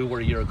same people we were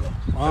a year ago.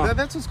 Wow.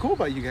 That's what's cool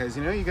about you guys.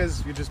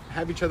 You just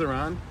have each other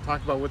on,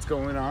 talk about what's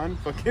going on.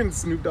 Fucking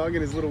Snoop Dogg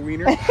and his little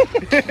wiener.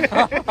 This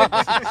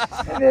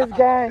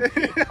guy.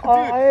 Dude,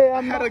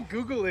 I had to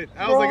Google it.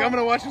 I was like, I'm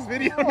gonna watch this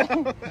video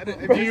now.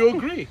 Do you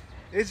agree?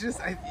 It's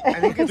just, I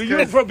think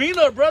it's for being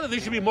our brother, there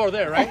should be more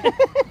there, right?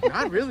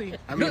 Not really.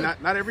 I mean,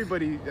 not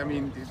everybody. I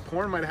mean,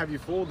 porn might have you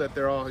fooled that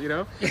they're all,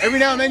 Every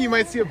now and then you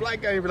might see a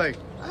black guy and you're like,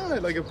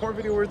 like a porn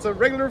video where it's a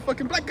regular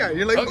fucking black guy.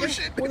 You're like, oh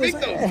shit.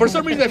 For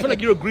some reason, I feel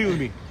like you agree with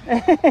me.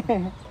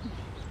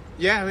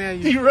 Yeah,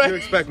 you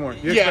expect more.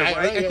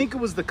 I think it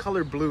was the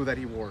color blue that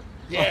he wore.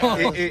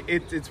 Yeah.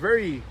 It's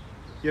very,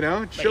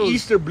 it shows. Like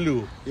Easter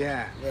blue.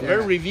 Yeah.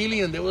 Very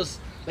revealing, and there was...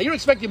 Like you're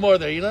expecting more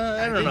there,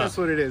 I don't know. That's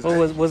what it is.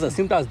 Well, was it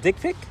Snoop Dogg's dick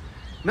pic?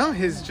 No,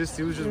 he was just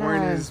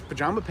wearing his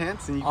pajama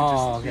pants, and you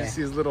could just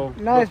see his little.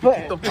 No, it's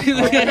and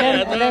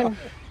then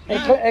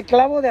el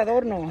clavo de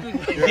adorno.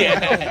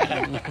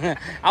 Yeah.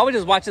 I was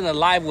just watching the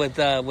live with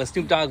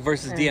Snoop Dogg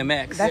versus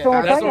DMX. That's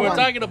what we're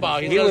talking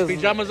about. He has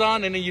pajamas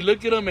on, and then you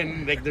look at him,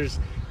 and like it's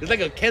like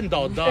a Ken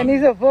doll, dog. And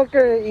he's a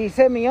fucker. He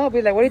set me up.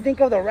 He's like, "What do you think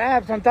of the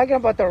raps?" I'm talking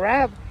about the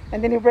rap.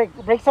 And then he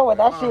breaks out with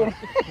that shit.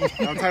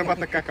 I'm talking about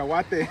the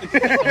cacahuate.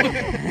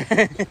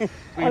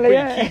 We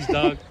bring keys,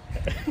 dog.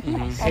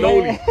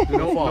 Slowly.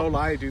 No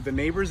lie, dude. The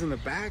neighbors in the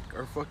back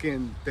are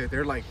fucking...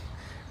 They're like...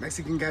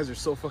 Mexican guys are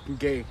so fucking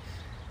gay.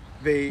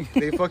 They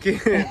fucking...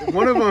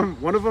 One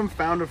of them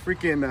found a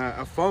freaking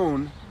a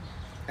phone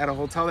at a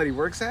hotel that he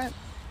works at.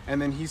 And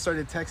then he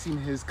started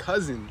texting his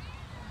cousin,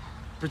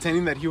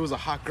 pretending that he was a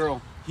hot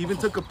girl. He even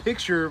took a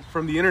picture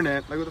from the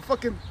internet, like with a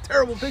fucking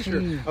terrible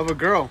picture of a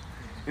girl.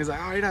 He's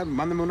like, mira,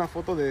 mándame una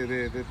foto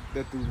de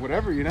tu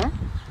whatever,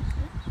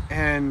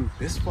 And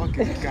this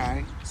fucking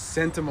guy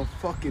sent him a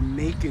fucking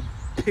naked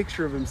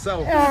picture of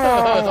himself.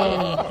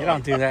 Oh. You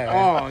don't do that,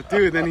 right? Oh,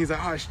 dude. Then he's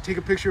like, I should take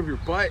a picture of your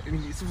butt. And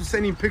he's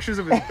sending pictures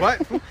of his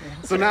butt.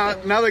 So now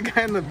the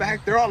guy in the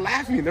back, they're all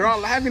laughing. They're all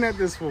laughing at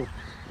this fool.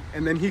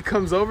 And then he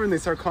comes over and they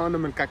start calling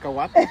him el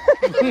cacahuate.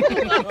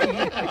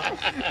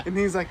 And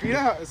he's like,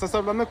 mira, estás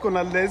hablando con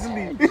la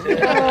Leslie.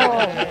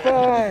 Oh,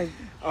 fuck.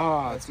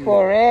 Oh, it's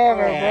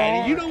forever,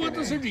 bro. You know what,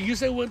 though, Sergio? You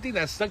said one thing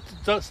that stuck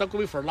with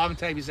me for a long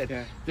time. You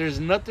said, there's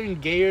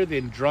nothing gayer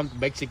than drunk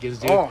Mexicans,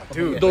 dude. Oh,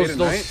 dude.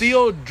 Those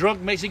still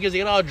drunk Mexicans, they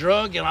get all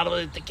drunk and all of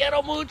the te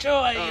quiero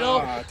mucho,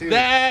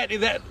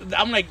 that.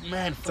 I'm like,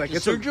 man, it's like,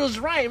 Sergio's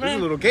right, man. It's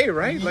a little gay,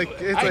 right? Like,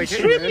 it's like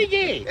extremely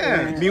gay.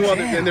 Yeah. Meanwhile,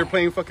 then they're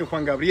playing fucking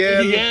Juan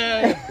Gabriel.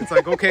 Yeah. It's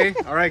like, okay,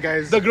 all right,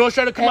 guys. The girls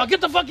try to come out.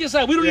 Get the fuck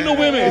inside. We don't need no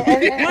women. We're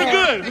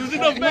good. There's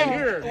enough men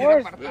here.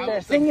 Worse,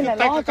 they're singing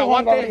along to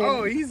Juan Gabriel.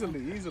 Oh,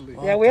 easily.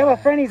 Yeah, we have a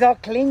friend, he's all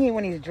clingy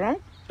when he's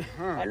drunk.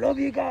 I love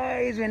you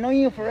guys. We know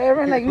you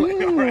forever. I'm like,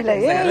 like,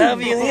 hey. I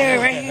love you here,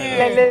 right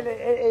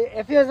here.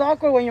 It feels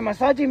awkward when you're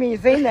massaging me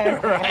and saying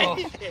that. Right.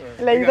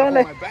 Like, you don't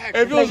like.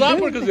 It feels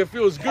awkward because it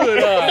feels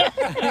good.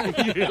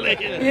 You're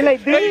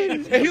like,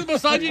 dude. And he's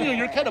massaging you.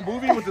 You're kind of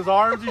moving with his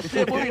arms and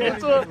shit. Moving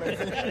into it.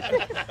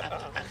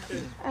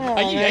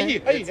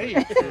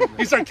 Hey.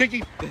 He start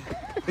kicking.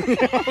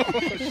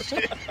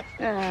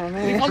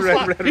 man.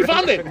 He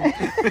found it.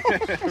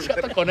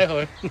 Shut the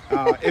conejo.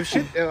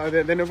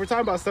 Then if we're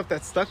talking about stuff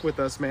that stuck with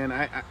us, man,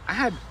 I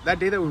had that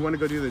day that we want to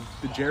go do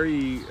the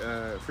Jerry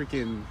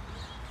freaking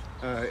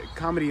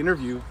comedy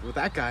interview with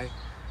that guy.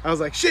 I was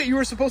like, shit, you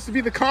were supposed to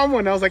be the calm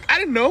one. I was like, I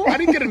didn't know. I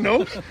didn't get a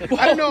note. I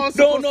didn't know I was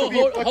supposed to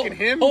be fucking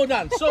him. Hold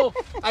on. So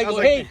I go,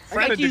 like, hey, I got a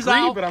Frankie's degree,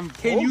 out. but I'm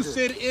Can you older.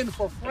 sit in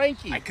for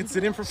Frankie? I could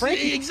sit in for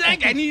Frankie.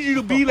 Exactly. I need you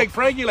to be like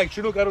Frankie. Like,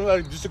 look, I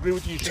don't disagree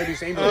with you. You shouldn't be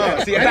saying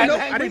those. See, I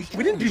didn't know.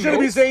 We didn't do You shouldn't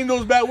be notes. saying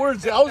those bad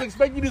words. I was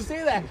expecting you to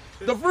say that.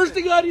 The first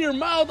thing out of your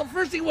mouth, the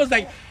first thing was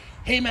like,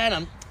 hey,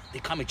 man, they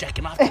caught me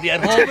jacking off today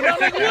at home. And I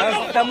was like,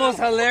 That's the most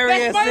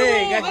hilarious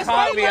thing. That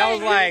caught me. I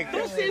was like,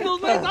 don't say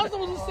those words. I was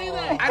supposed to say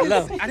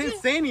that. I didn't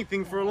say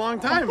anything for a long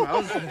time.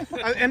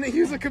 And he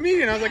was a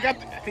comedian. I was like, I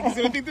think he's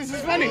gonna think this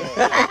is funny.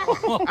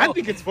 I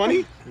think it's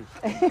funny.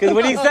 because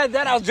when he said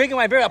that, I was drinking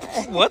my beer.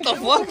 What the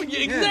fuck?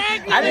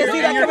 Exactly. I didn't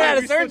see that coming out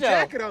of Your Sergio.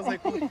 jacket, I was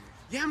like, well,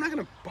 yeah, I'm not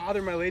gonna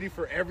bother my lady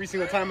for every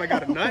single time I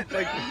got a nut.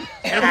 Like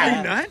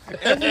every nut.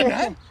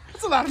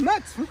 That's a lot of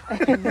nuts.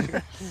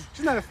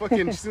 She's not a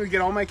fucking. She's gonna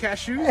get all my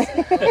cashews.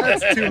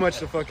 That's too much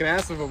to fucking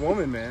ask of a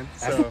woman, man.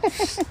 So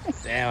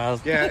Damn,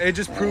 yeah, it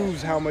just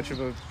proves how much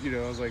of a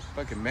I was like,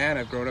 fucking man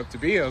I've grown up to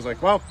be. I was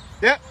like, well,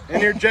 yeah, in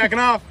here jacking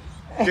off.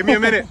 Give me a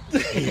minute.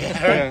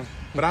 Yeah.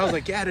 But I was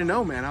like, yeah, I didn't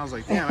know, man. I was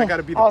like, damn, I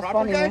gotta be the proper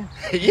funny, guy. man.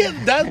 Yeah,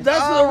 that's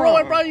the role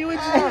I brought you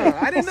into.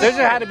 I didn't know.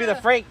 Sergio had to be the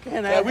Frank.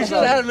 Yeah, we should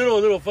have had a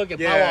little fucking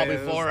Yeah, powwow yeah,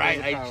 before. there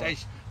was a powwow.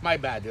 My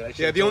bad, dude. I Yeah,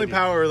 should've the only told you.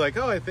 power, like,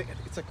 oh, I think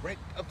it's like right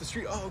up the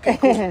street. Oh, okay,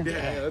 cool.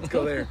 Yeah, let's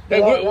go there. Hey,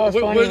 That was we're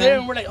funny, there man.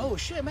 and we're like, oh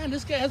shit, man,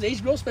 this guy has an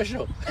HBO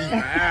special.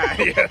 Yeah,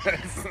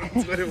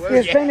 that's what it He was.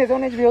 was playing his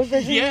own HBO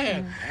station.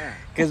 Yeah.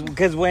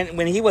 Because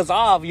when he was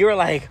off, you were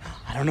like,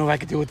 I don't know if I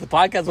could do with the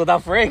podcast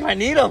without Frank. I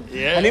need him.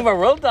 Yeah. I need my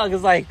road dog.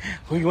 It's like,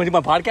 oh, you want to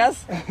do my podcast?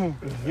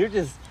 You're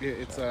just...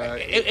 It's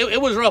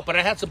It was rough, but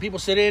I had some people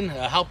sit in,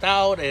 helped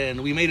out,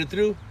 and we made it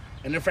through.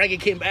 And then Frankie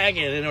came back,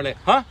 and then they're like,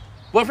 huh?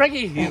 What,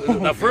 Frankie?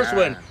 The first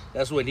one,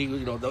 that's when he,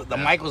 the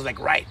mic was like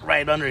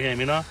right under him,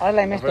 you know? I was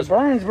like, The Mr. first-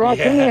 Burns, bro. I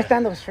couldn't Yeah. even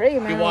stand up straight,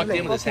 man. He I was walked like,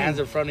 in with his fucking- hands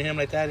in front of him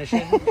like that and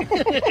shit.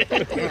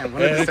 damn,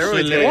 one of the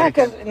steroids. Yeah,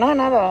 because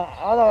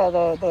all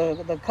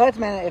the cuts,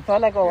 man, it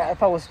felt like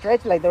if I was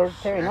stretched, like they were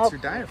tearing That's up.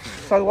 your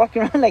diaphragm. So I was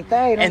walking around like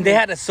that. You know? And they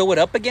had to sew it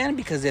up again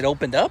because it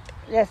opened up?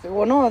 Yes,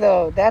 well,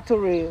 no, they had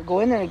to go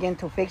in there again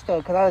to fix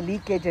because all the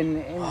leakage and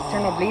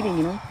internal bleeding,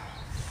 you know.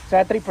 So I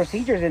had 3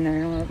 procedures in there,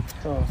 you know.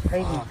 So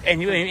crazy.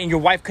 And your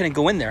wife couldn't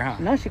go in there, huh?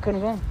 No, she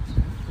couldn't go.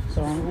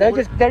 So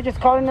they're just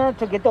calling her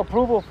to get the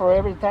approval for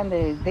every time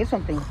they did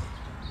something.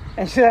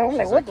 And I'm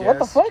like, what the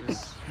yes, fuck?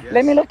 yes.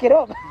 Let me look it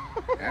up.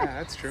 Yeah,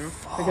 that's true.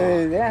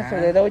 Because,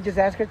 so they would just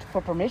ask her for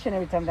permission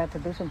every time they had to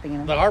do something, you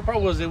know. The hard part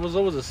was it was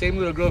always the same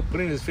little girl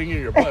putting his finger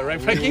in your butt, right,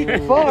 Frankie?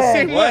 Fuck. The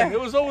same one. It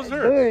was always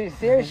her. Dude,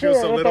 seriously,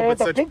 Feels so little, with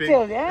but the such big,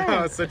 pigtails,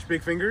 yeah. such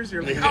big fingers.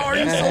 You're like, how are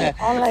you so?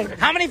 I'm like,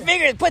 How many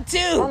fingers? Put 2.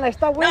 I'm like,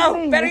 stop No,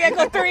 wiggling. better yet,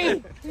 go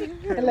 3.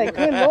 And like,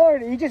 good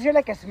lord, you just hear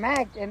like a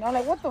smack, and I'm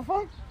like, what the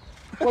fuck?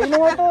 Well, you know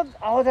what though?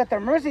 I was at their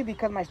mercy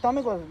because my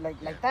stomach was like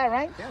that,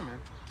 right? Yeah, man.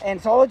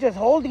 And so I was just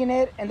holding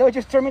it, and they would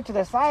just turn me to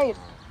the side,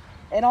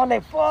 and I was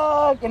like,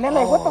 fuck, and they're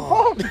like, what the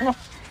fuck? You know?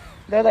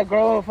 They're like,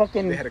 girl,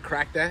 fucking. They had to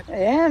crack that.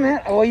 Yeah,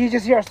 man. Well, you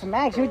just hear a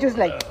smack. You just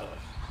like,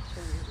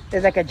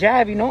 it's like a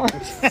jab, you know?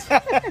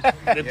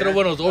 They throw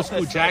one of those old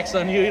school jacks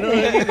on you, you know what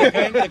I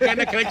mean? The kind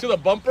that connect to the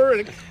bumper.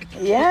 And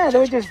Yeah,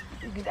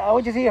 I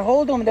would just hear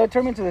hold them, and they would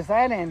turn me to the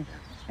side, and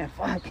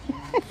fuck.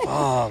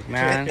 Oh,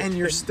 man. And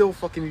you're still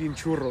fucking eating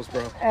churros,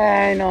 bro.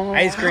 I know.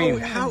 Ice cream.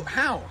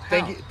 How?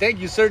 thank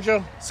you,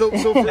 Sergio. So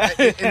for,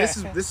 and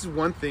this is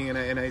one thing, and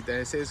I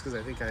say this because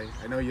I think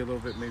I know you a little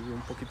bit, maybe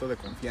un poquito de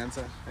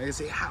confianza. I can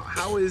say,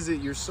 how is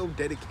it you're so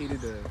dedicated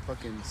to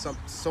fucking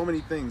so many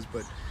things,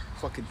 but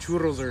fucking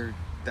churros are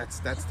that's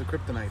the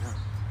kryptonite, huh?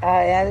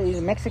 Yeah, it's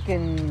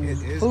Mexican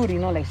It is. food, you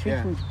know, like street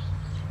Yeah. food.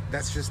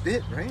 That's just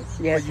it, right?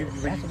 Yes,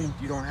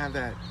 But you don't have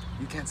that.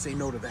 You can't say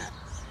no to that.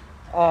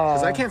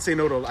 Because I can't say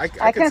no to. I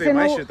can't can say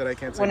my no shit that I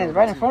can't say when no it's to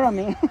right in too. front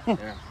of me.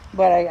 Yeah.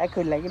 But I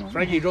could, like, you know.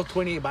 Frankie, you drove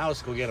 28 miles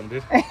to go get him,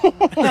 dude.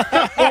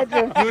 I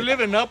drove- You live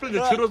in Upland, the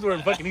churros were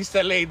in fucking East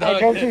LA, I dog.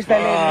 drove to East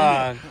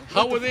LA.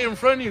 How were they in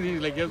front of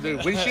you? Like, you have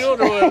the windshield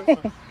or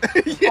what?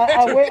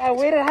 I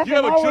waited half You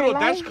have an a hour in churro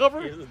line. dash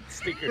cover?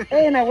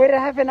 Hey, and I waited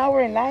half an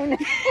hour in line.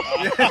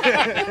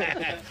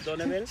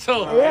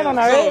 So, Yeah, no,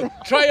 no.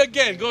 try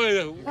again. Go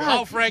ahead.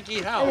 How,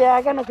 Frankie? How? Yeah,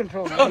 I got no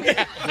control, man.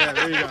 Yeah,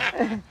 there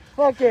you go.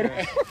 Fuck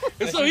it.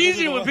 It's so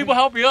easy when people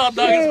help you out,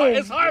 dog.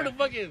 It's hard to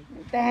fucking...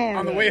 Damn.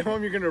 On the way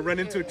home, you're gonna run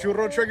into a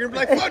churro truck and be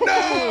like, "Fuck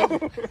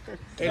no!"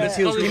 Hey, let's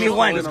Give call this me show-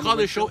 one. Let's call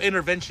this show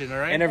Intervention, all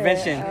right?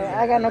 Intervention.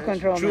 I got no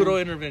control, man.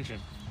 Churro Intervention.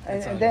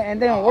 And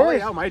then I'll lay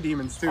worse. out my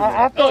demons too.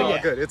 After- Man. It's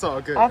all good. It's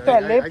all good. After I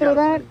lived through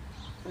got that,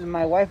 plenty.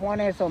 my wife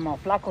wanted some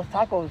flacos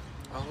tacos.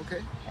 Oh,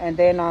 okay. And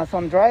then so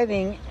I'm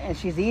driving, and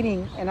she's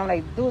eating, and I'm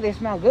like, dude, they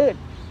smell good.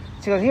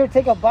 She goes, here,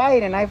 take a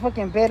bite, and I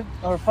fucking bit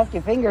her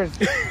fucking fingers.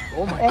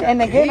 Oh my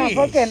And again,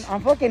 Jeez.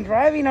 I'm fucking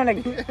driving. I'm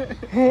like,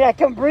 I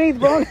can't breathe,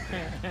 bro.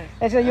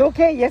 I said, "You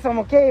okay?" "Yes, I'm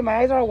okay. My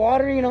eyes are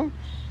watery, you know."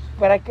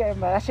 But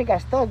that shit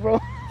got stuck, bro.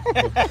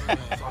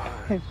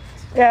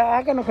 Yeah,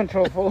 I got no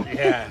control, fool.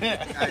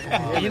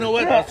 Yeah. You know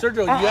what,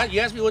 Sergio? You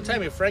asked me one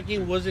time if Frankie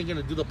wasn't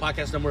gonna do the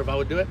podcast number, if I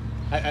would do it.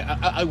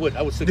 I would.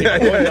 I would sit there.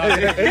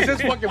 It's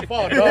his fucking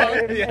fault, dog.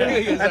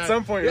 At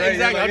some point, right?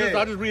 Exactly.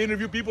 I'll just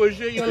re-interview people and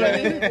shit. You know what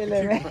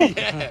I mean?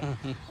 Yeah.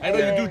 I know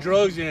you do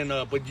drugs,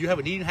 but do you have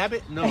an eating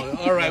habit? No.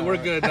 All right, we're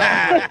good. All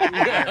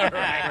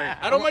right.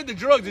 I don't mind the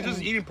drugs. It's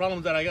just eating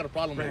problems that I got a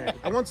problem with.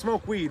 I won't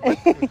smoke weed, but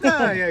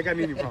I got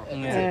an eating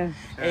problem.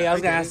 Hey, I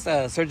was gonna ask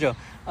Sergio.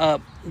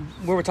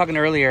 We were talking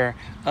earlier.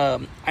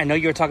 I know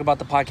you were talking about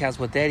the podcast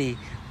with Eddie.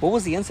 What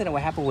was the incident?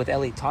 What happened with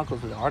LA Tacos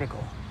with the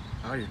article?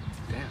 Oh, damn.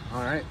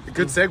 All right.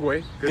 Good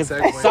segue.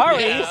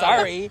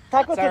 Sorry.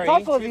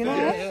 Tacos, you know?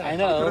 Yeah. I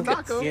know.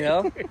 Taco. You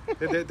know?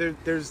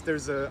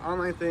 There's an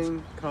online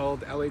thing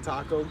called LA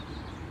Taco,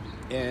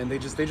 and they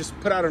just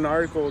put out an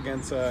article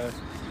against, and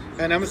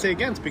I'm gonna say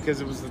against because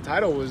the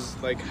title was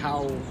like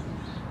how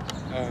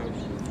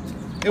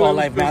All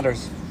Life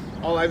Matters.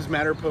 All Lives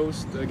Matter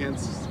post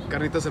against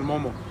Carnitas El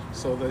Momo.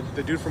 So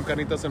the dude from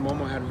Carnitas El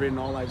Momo had written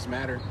All Lives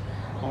Matter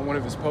on one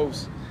of his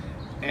posts.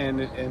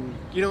 And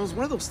you know, it's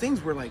one of those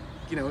things where, like,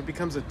 you know, it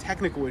becomes a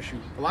technical issue.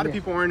 A lot of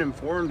people aren't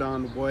informed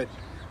on what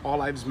All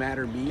Lives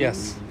Matter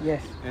means.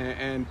 Yes.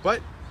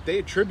 But they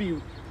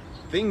attribute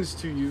things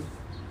to you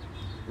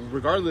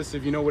regardless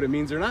if you know what it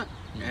means or not.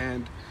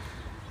 And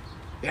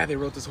yeah, they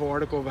wrote this whole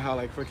article about how,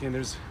 like,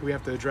 freaking we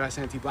have to address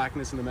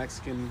anti-blackness in the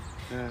Mexican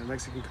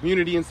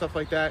community and stuff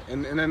like that.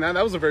 And then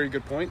that was a very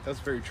good point. That's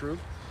very true.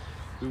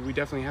 We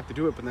definitely have to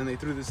do it. But then they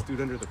threw this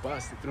dude under the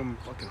bus. They threw him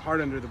fucking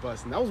hard under the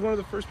bus. And that was one of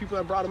the first people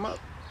that brought him up.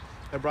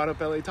 That brought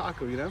up LA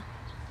Taco, you know?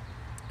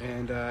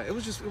 And it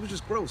was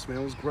just gross, man.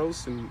 It was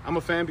gross. And I'm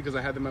a fan because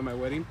I had them at my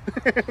wedding.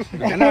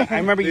 I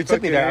remember you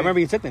took me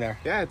there.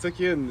 Yeah, I took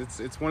you, and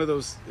it's one of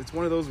those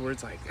where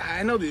it's like,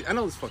 I know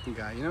this fucking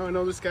guy, you know? I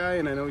know this guy,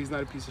 and I know he's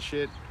not a piece of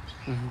shit.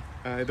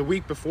 Mm-hmm. The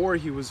week before,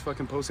 he was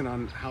fucking posting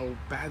on how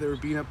bad they were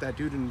beating up that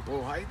dude in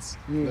Boyle Heights.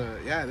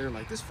 They're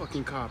like, this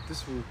fucking cop,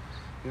 this fool,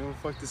 you know,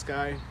 fuck this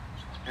guy.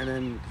 And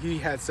then he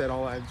had said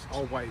all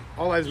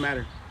lives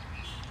matter.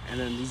 And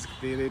then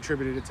they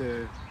attributed it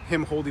to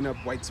him holding up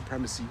white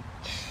supremacy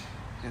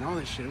and all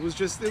that shit. It was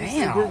just,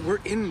 we're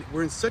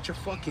in such a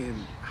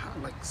fucking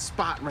like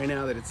spot right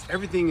now that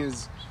everything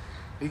is,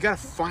 you gotta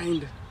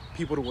find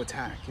people to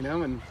attack, you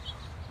know, and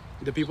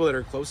the people that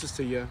are closest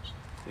to you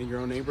in your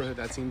own neighborhood,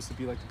 that seems to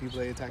be like the people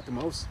they attack the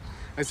most.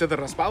 I said the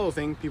Raspado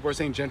thing, people are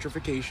saying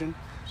gentrification,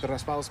 the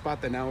Raspado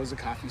spot that now is a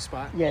coffee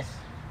spot. Yes.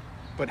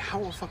 But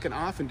how fucking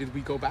often did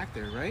we go back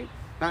there, right?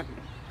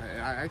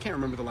 I can't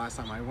remember the last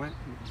time I went.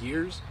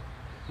 Years.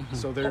 Mm-hmm.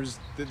 So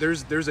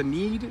there's a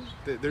need.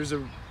 There's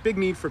a big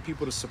need for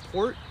people to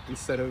support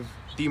instead of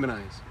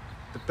demonize.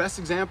 The best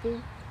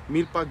example,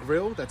 Milpa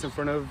Grill, that's in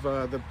front of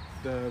the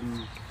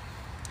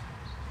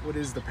what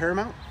is the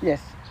Paramount?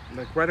 Yes.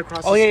 Like right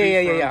across the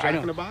street from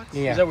Jack in the Box.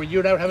 Yeah. Is that where you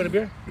were out having a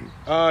beer?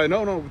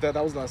 No, that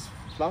was Las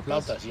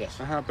Flautas. Yes.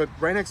 But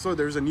right next door,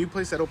 there's a new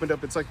place that opened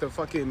up. It's like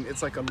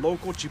it's like a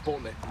local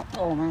Chipotle.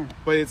 Oh man.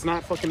 But it's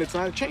not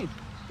a chain.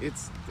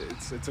 It's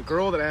a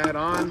girl that I had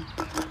on.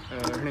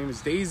 Her name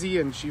is Daisy,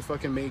 and she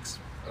fucking makes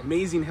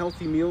amazing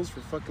healthy meals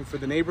for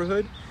the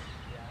neighborhood.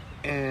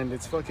 And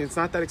it's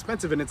not that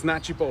expensive, and it's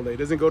not Chipotle. It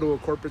doesn't go to a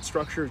corporate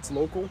structure. It's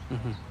local.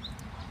 Mm-hmm.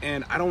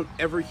 And I don't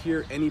ever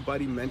hear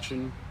anybody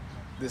mention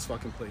this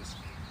fucking place.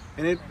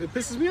 And it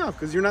pisses me off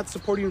because you're not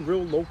supporting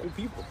real local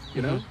people.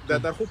 You know,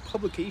 that whole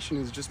publication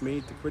is just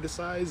made to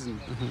criticize and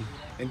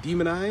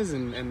demonize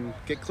and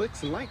get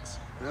clicks and likes.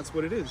 And that's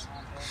what it is.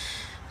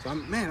 So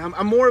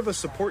I'm more of a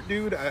support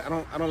dude. I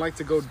don't like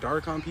to go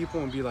dark on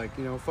people and be like,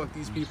 you know, fuck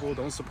these people,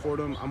 don't support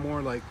them. I'm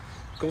more like,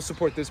 go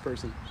support this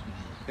person.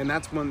 And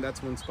that's one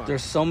spot.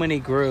 There's so many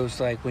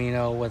groups, like, you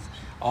know, with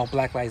all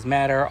Black Lives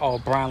Matter, all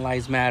Brown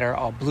Lives Matter,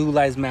 all Blue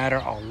Lives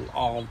Matter,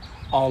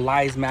 all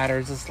lives matter.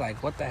 It's just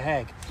like, what the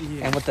heck?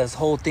 Yeah. And with this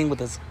whole thing with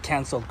this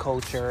cancel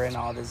culture and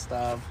all this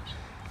stuff,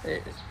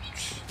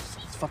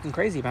 it's fucking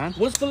crazy, man.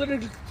 What's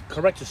politically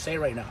correct to say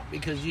right now?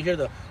 Because you hear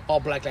the all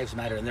Black Lives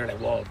Matter, and they're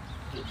like, well,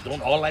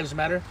 don't all lives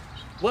matter?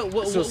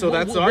 So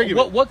that's the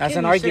argument. What that's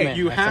can an argument.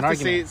 You have to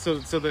say so.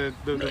 The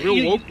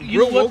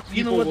real woke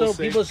people will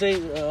say.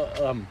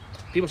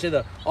 People say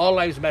the all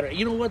lives matter.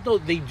 You know what though?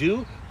 They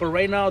do. But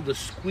right now the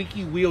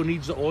squeaky wheel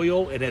needs the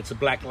oil, and it's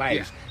Black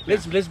lives. Yeah.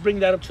 Let's bring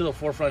that up to the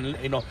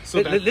forefront. You know,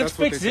 so let's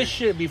fix this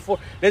shit before.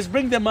 Let's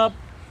bring them up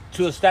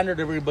to a standard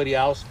of everybody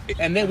else,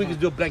 and then we can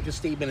do a blanket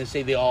statement and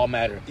say they all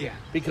matter. Yeah,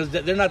 because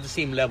they're not the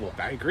same level.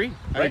 I agree.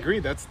 Right? I agree.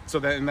 That's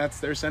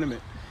their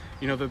sentiment.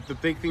 You know, the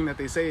big thing that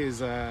they say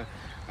is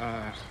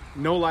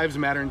no lives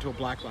matter until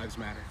Black lives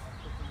matter.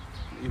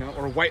 You know,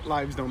 or white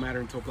lives don't matter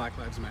until Black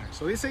lives matter.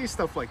 So they say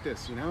stuff like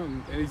this, you know,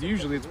 and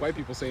usually it's white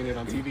people saying it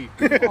on TV.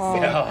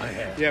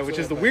 Yeah, which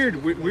is the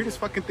weirdest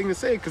fucking thing to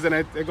say, because then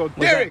I go,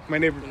 Derek, my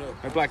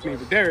black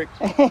neighbor, Derek.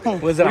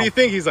 What do you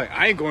think? He's like,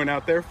 I ain't going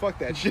out there. Fuck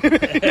that shit.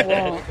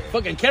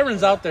 Fucking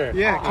Karen's out there.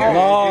 Yeah, Karen.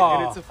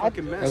 And it's a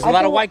fucking mess. There's a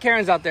lot of white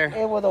Karens out there.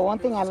 Well, the one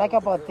thing I like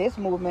about this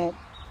movement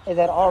is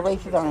that all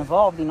races are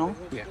involved, you know?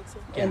 Yeah.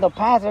 In the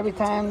past, every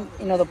time,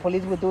 you know, the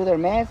police would do their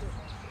mass,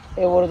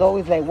 it was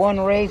always like one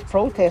race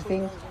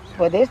protesting.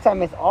 But this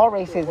time it's all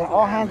races,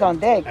 all hands on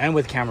deck. And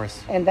with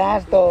cameras. And I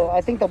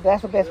think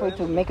that's the best way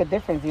to make a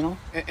difference, you know?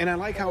 And I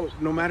like how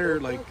no matter,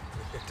 like,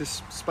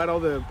 despite all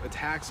the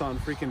attacks on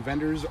freaking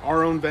vendors,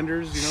 our own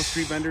vendors, you know,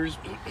 street vendors,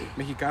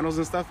 Mexicanos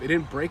and stuff, it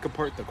didn't break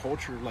apart the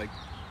culture. Like,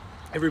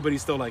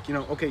 everybody's still like, you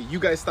know, okay, you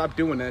guys stop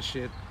doing that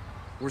shit.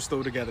 We're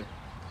still together.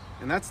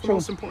 And that's the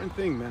most important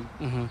thing, man.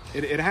 Mm-hmm.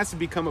 It has to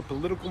become a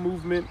political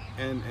movement,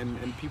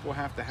 and people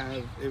have to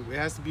have, it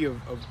has to be a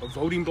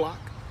voting block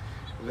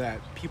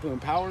that people in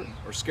power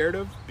are scared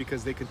of,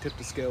 because they can tip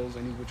the scales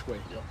any which way.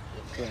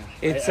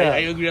 Yeah. I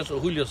agree. That's what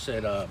Julio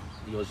said.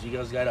 He goes, you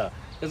guys gotta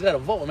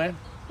vote, man.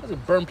 You guys can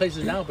burn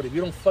places now, but if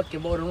you don't fucking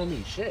vote, it don't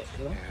mean shit,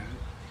 you know?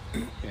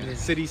 Yeah.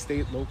 City,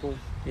 state, local.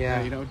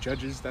 Yeah. You know,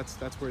 judges. That's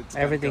where it's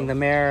everything. The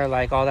mayor,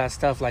 like all that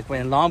stuff. Like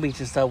when in Long Beach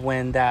and stuff,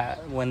 when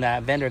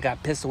that vendor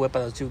got pistol whipped by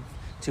those two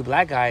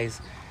black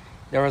guys,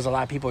 there was a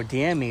lot of people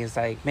DM me. It's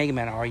like, Mega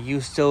Man, are you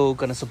still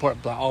gonna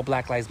support all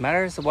Black Lives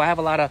Matter? So I have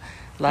a lot of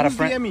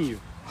friends. DMing you?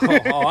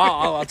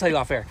 I'll tell you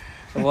off air.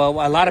 Well,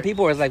 a lot of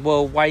people are like,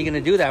 well, why are you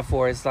going to do that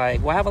for? It's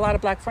like, well, I have a lot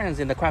of black friends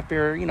in the craft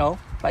beer, you know,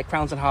 like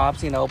Crowns and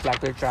Hops, you know,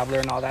 Black Beer Traveler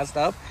and all that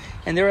stuff.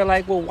 And they were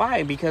like, well,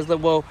 why? Because,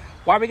 well,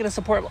 why are we going to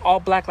support all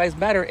Black Lives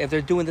Matter if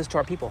they're doing this to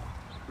our people?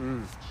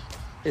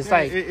 It's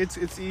like...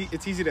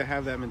 It's easy to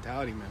have that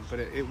mentality, man. But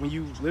when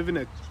you live in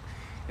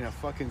a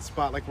fucking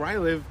spot like where I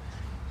live,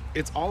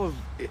 it's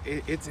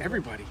it's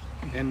everybody.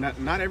 And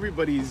not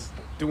everybody's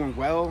doing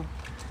well.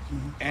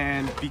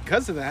 And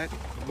because of that,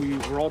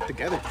 we're all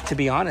together. To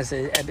be honest,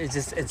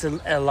 it's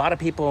a lot of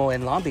people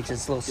in Long Beach.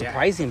 It's a little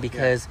surprising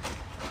because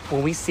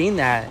when we seen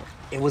that,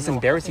 it was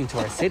embarrassing to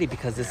our city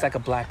because it's like a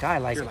black guy.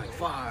 Like,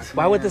 fuck,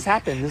 why would this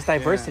happen? This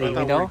diversity,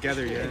 you know?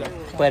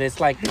 But it's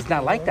like, it's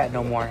not like that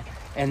no more.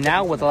 And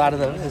now with a lot of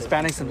the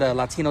Hispanics and the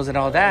Latinos and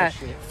all that,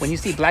 when you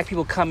see black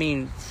people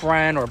coming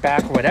front or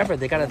back or whatever,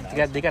 they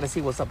gotta see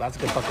what's up. That's a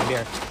good fucking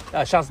beer.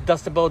 Shouts to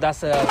Dustin Bow.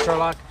 That's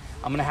Sherlock.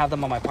 I'm going to have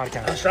them on my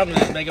podcast. I'm struggling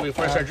to make it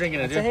before I start drinking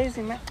it, dude. It's a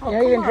hazy, man. You're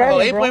not even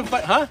driving, bro.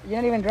 8.5, huh? You're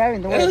not even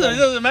driving. It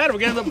doesn't matter. We're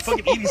going to end up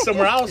fucking eating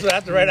somewhere else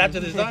right after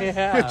this done.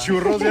 Yeah.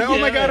 Churros. Yeah. Oh,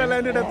 my God. I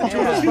landed at the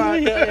churros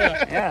spot.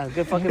 Yeah,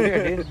 good fucking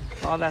beer, dude.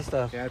 All that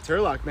stuff. Yeah,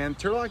 Turlock, man.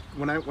 Turlock,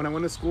 when I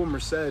went to school in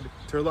Merced,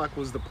 Turlock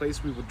was the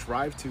place we would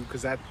drive to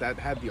because that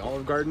had the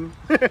Olive Garden.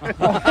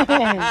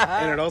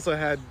 And it also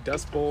had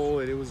Dust Bowl.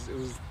 It was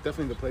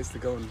definitely the place to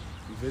go and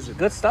visit.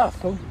 Good stuff.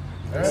 Cool.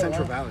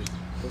 Central Valley.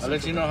 I'll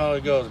let you know how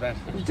it goes, man.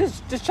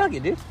 Just chug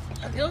it, dude.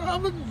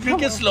 I'm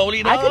drinking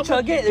slowly. I can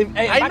chug it.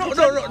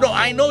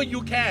 I know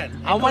you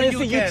can. I want to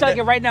see you chug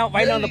it right now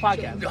on the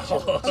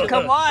podcast.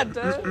 Come on,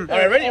 dude. All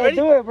right, ready?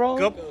 Do it,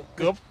 bro.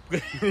 Go.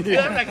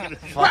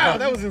 Wow,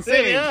 that was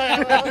insane.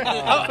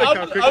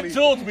 I'm too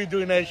old to be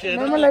doing that shit.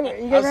 Remember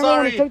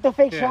when we took the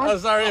fake shot? I'm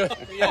sorry.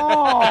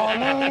 Oh,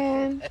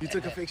 man. You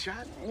took a fake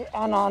shot?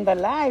 On the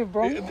live,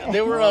 bro. They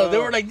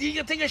were like, you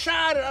can take a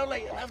shot. And I'm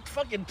like, I'm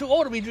fucking too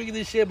old to be drinking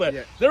this shit. But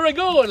there I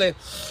go. And like,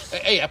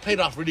 hey, I played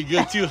off really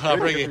good too. Huh,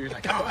 bring it.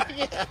 Like, come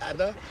on.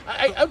 No,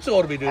 I'm too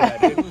old to be doing that,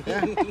 dude.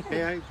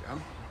 Hey, I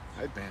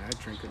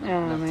drink it.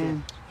 Oh,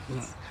 man.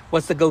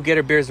 What's the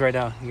go-getter beers right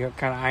now you're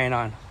kind of eyeing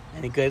on?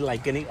 Any good,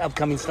 like, any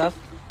upcoming stuff?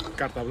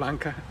 Carta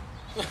Blanca.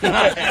 Of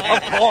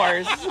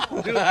course.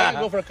 Dude, I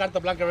can go for a Carta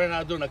Blanca right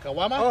now doing a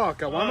Caguama. Oh,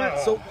 Caguama.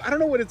 So, I don't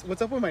know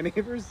what's up with my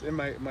neighbors and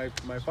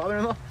my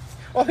father-in-law.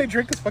 All they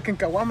drink is fucking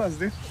Caguamas,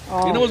 dude.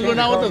 Oh, you know what's going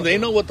on with them? They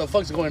know what the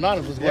fuck's going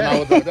on. What's going on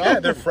with them. Yeah,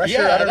 they're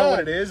fresher. I don't know what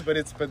it is, but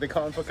they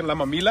call it fucking La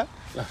Mamila.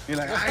 You're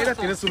like, mira,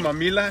 tienes su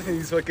mamila. And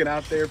he's fucking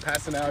out there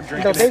passing out,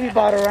 drinking. The baby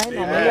bottle, right?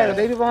 Yeah. The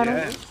baby bottle.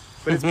 Yeah.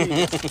 But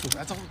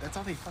that's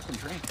all they fucking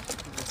drink.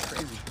 It's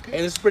crazy.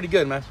 Hey, this is pretty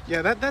good, man.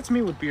 Yeah, that's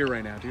me with beer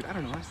right now, dude. I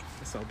don't know.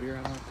 I sell beer.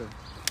 I don't have to.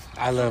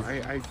 I love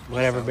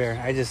whatever beer.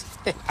 I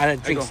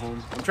don't drink. I go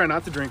home. I'm trying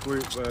not to drink.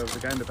 The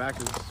guy in the back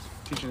is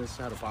teaching us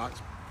how to box,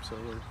 so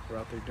we're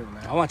out there doing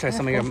that. I want to try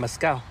some of your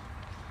mezcal.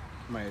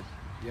 I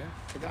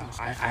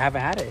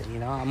haven't had it. You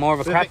know, I'm more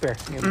of a craft beer,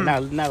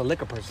 not a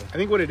liquor person. I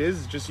think what it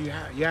is just you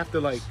have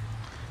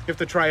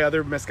to try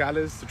other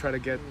mezcales to try to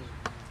get.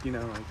 You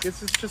know, like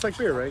it's just like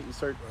beer, right? You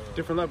start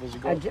different levels.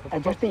 You go. I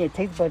just think it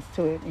taste buds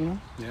to it, you know.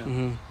 Yeah.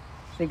 Mm-hmm.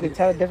 So you could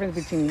tell the difference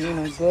between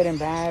good and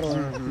bad.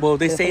 Or well,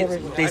 they say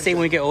when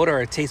we get older,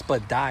 our taste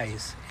bud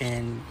dies,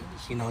 and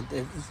you know,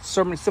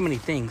 so many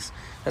things.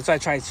 That's why I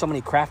tried so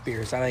many craft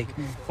beers. I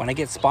when I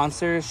get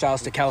sponsors.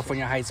 Shouts to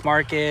California Heights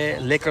Market,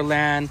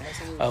 Liquorland.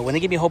 When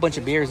they give me a whole bunch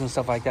of beers and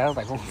stuff like that, I was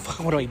like, well,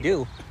 fuck, what do I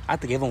do? I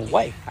have to give them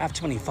away. I have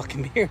too many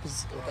fucking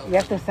beers. You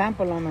have to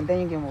sample them and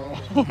then you give them away.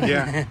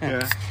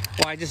 Yeah.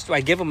 Well, I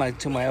give them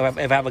if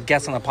I have a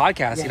guest on the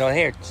podcast, you know,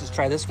 hey, just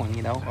try this one,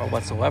 you know, or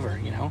whatsoever,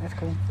 you know. That's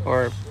cool.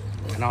 Or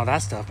and all that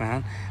stuff,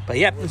 man. But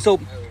yeah, so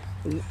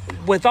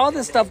with all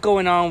this stuff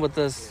going on with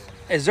this,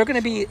 is there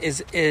going to be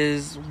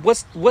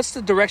what's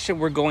the direction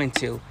we're going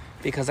to?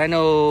 Because I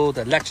know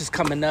the election's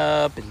coming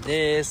up and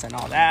this and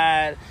all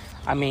that.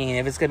 I mean,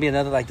 if it's going to be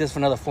another like this for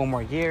another 4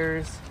 more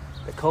years,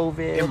 the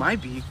COVID. It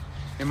might be.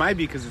 It might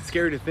be because it's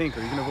scary to think,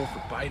 are you going to vote for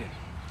Biden?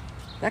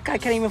 That guy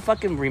can't even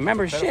fucking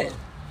remember shit.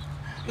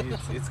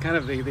 It's kind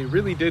of, they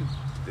really did.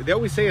 They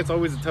always say it's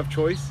always a tough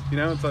choice. You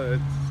know, it's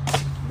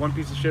one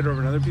piece of shit over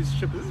another piece of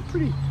shit. But this is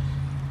pretty.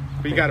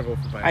 But you got to vote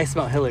for Biden. I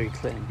smell Hillary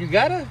Clinton. You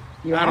gotta?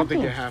 I don't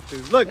think you have to.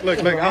 Look.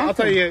 I'll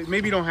tell you.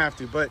 Maybe you don't have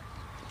to, but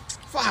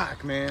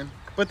fuck, man.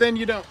 But then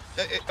you don't.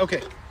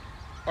 Okay.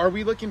 Are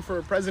we looking for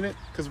a president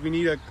because we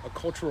need a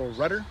cultural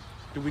rudder?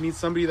 Do we need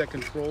somebody that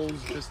controls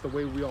just the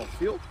way we all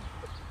feel?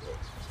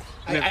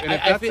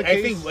 I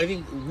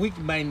think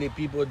weak-minded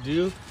people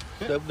do.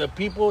 The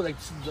people, like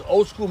the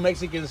old school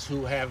Mexicans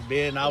who have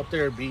been out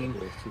there being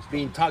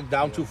talked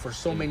down to for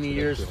so many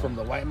years from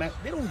the white man,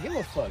 they don't give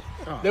a fuck.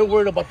 They're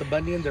worried about the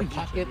money in their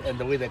pocket and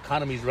the way the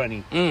economy's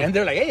running. And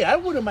they're like, hey, I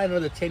wouldn't mind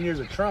another 10 years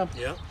of Trump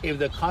if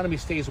the economy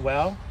stays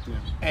well.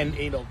 And,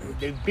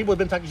 people have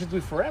been talking shit to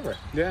me forever.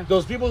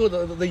 Those people,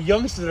 the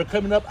youngsters that are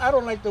coming up, I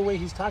don't like the way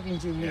he's talking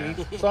to me,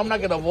 so I'm not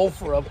going to vote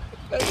for him.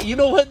 You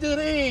know what, dude?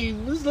 Hey,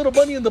 there's little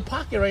money in the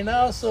pocket right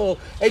now, so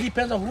it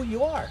depends on who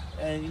you are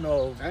and,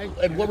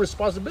 and what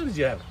responsibilities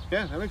you have.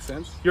 Yeah, that makes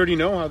sense. You already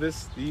know how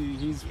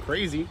he's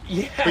crazy.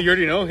 Yeah. But you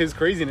already know his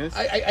craziness.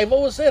 I've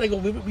always said,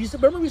 we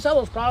saw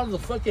those problems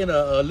of fucking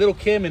Little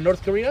Kim in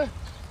North Korea?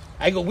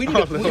 I go, we need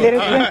to...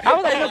 How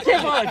was that Little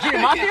Kim from Junior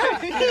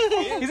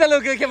Mafia? He's a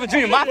little good kid from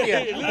Junior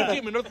Mafia. Little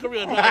Kim in North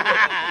Korea.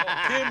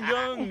 Kim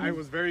Jong. I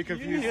was very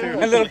confused too.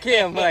 A Little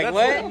Kim, like, that's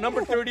what?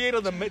 Number 38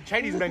 on the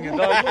Chinese menu, dog.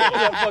 Look at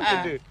that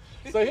fucking dude.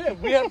 So yeah,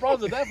 we had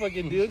problems with that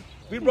fucking dude.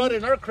 We brought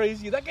in our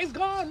crazy. That guy's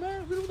gone,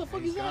 man. We don't know what the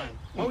fuck he's gone.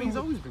 Oh, he's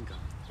always been gone.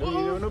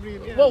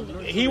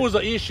 He was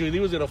an issue. He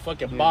was in a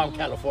fucking bomb,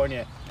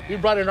 California. We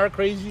brought in our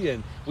crazy,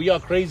 and we all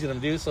crazy them,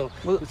 dude. So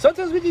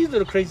sometimes we can use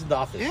the crazy in the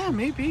office. Yeah,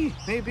 maybe.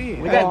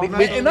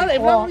 And not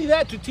only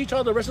that, to teach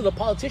all the rest of the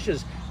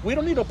politicians. We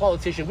don't need a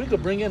politician. We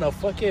could bring in a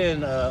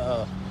fucking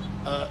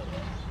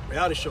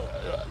reality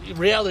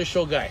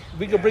show guy.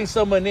 We could bring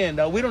someone in.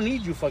 We don't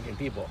need you fucking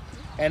people.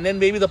 And then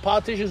maybe the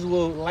politicians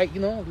will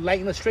lighten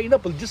us, straighten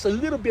up just a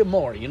little bit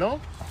more, on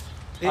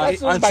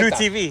True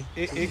TV.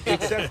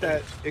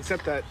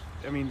 Except that,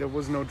 I mean, there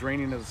was no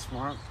draining of the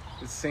swamp.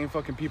 It's the same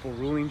fucking people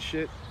ruling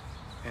shit.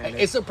 And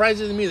it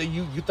surprises me that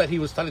you thought he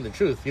was telling the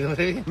truth. You know what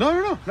I mean?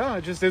 No.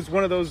 It's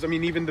one of those. I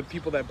mean, even the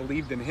people that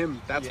believed in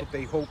him, that's what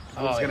they hoped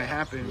was going to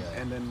happen.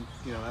 Yeah. And then,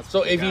 that's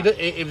so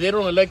if they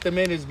don't elect him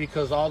in, it's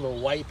because all the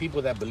white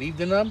people that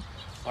believed in him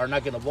are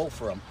not going to vote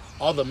for him.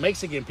 All the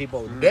Mexican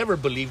people never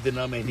believed in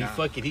him, and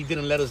he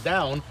didn't let us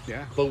down.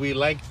 Yeah. But we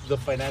liked the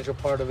financial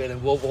part of it,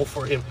 and we'll vote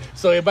for him.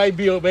 So it might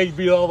be all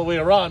the way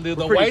around. Dude.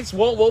 The whites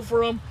won't vote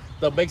for him.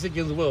 The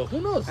Mexicans will. Who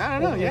knows? I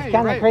don't know. Yeah, it's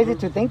kind of crazy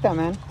to think that,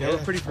 man. Yeah, we're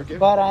pretty forgiving.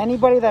 But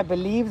anybody that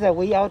believes that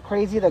we out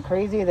crazy the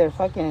crazy, they're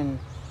fucking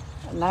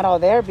not out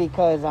there,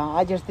 because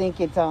I just think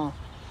it's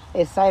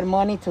side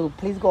money to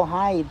please go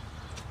hide,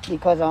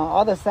 because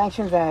all the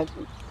sanctions that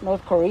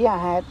North Korea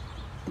had,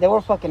 they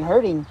were fucking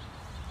hurting.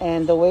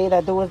 And the way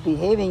that dude was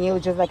behaving, it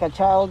was just like a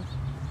child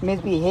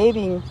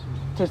misbehaving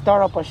to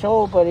start up a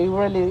show, but he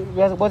really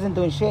wasn't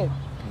doing shit.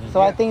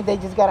 So I think they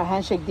just got a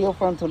handshake deal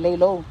for him to lay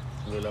low.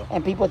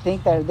 And people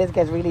think that this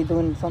guy's really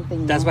doing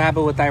something. That's what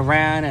happened with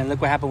Iran, and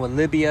look what happened with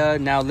Libya.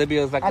 Now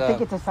Libya is like I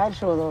think it's a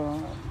sideshow,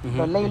 though.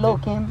 The lay low,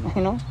 Kim,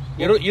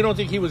 You don't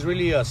think he was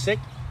really sick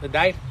that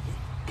died?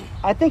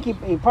 I think he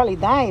probably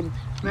died.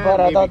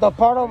 But the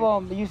part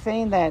of you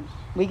saying that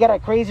we got a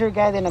crazier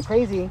guy than a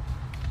crazy,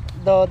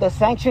 the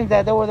sanctions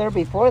that they were there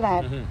before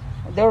that,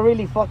 they were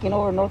really fucking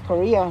over North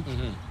Korea.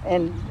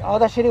 And all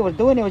that shit he was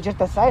doing, it was just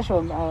a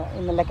sideshow,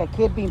 like a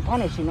kid being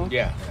punished,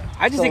 Yeah.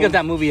 I just think of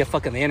that movie,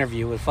 The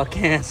Interview, with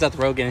fucking Seth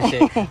Rogen and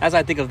shit. That's how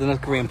I think of the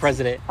North Korean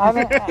president. I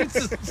mean,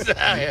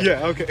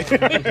 yeah, okay.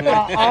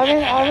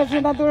 I haven't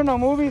seen that during no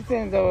movie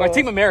since... or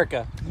Team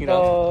America,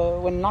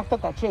 when knocked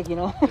up that chick,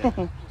 Yeah.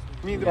 I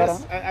mean, the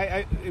best...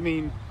 I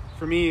mean,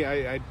 for me,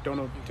 I don't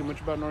know too much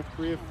about North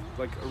Korea.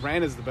 Like,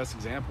 Iran is the best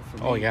example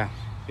for me. Oh, yeah.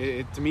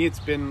 To me, it's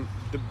been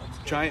the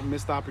giant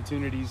missed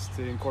opportunities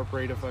to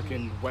incorporate a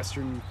fucking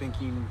Western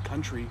thinking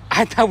country.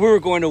 I thought we were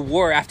going to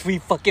war after we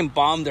fucking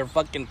bombed their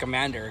fucking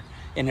commander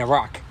in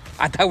Iraq.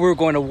 I thought we were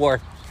going to war.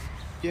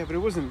 Yeah, but it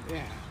wasn't.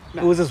 Yeah,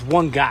 no. It was just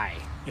one guy,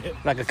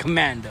 like a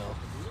commando.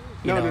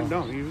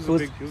 No. He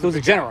was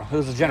a general. He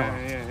was a general.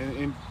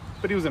 Yeah.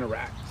 But he was in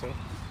Iraq, so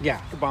yeah,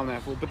 to bomb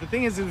that fool. But the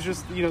thing is, it was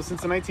just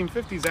since the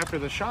 1950s, after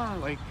the Shah,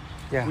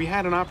 we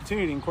had an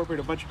opportunity to incorporate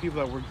a bunch of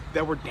people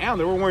that were down.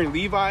 They were wearing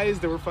Levi's.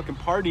 They were fucking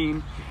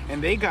partying,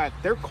 and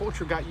their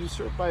culture got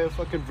usurped by a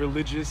fucking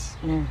religious.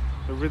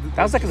 That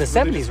was like in the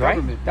 70s, right?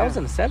 Government. That was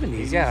in the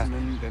 70s, yeah.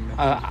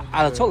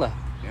 Ayatollah.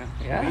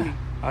 Yeah.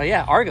 Oh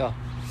yeah, Argo.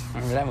 I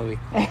remember that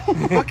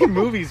movie. Fucking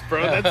movies,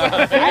 bro.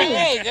 That's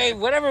hey,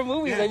 whatever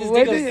movies. I just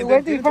where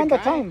did you find the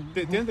time?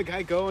 Didn't the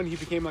guy go and he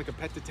became like a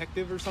pet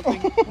detective or something?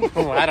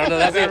 I don't know.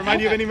 Does that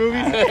remind you of any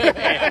movies?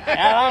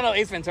 I don't know.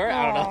 Ace Ventura.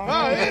 I don't know.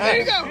 Oh, there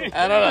you go.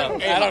 I don't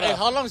know. I don't know.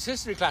 How long is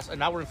history class?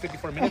 An hour and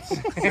 54 minutes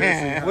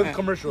with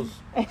commercials.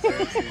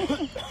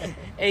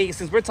 Hey,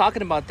 since we're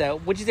talking about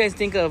that, what do you guys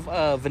think of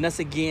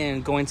Vanessa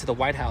Guillen going to the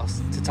White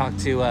House to talk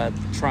to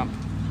Trump?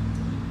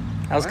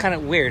 That was kind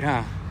of weird,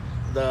 huh?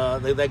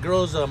 That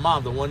girl's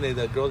mom,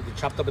 the girl that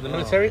chopped up in the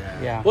military.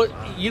 Yeah. Well,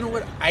 you know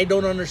what? I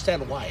don't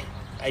understand why.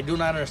 I do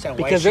not understand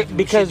why.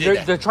 Because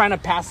they're trying to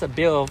pass a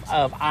bill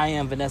of I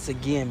Am Vanessa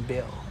Guillen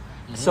bill.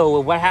 Mm-hmm. So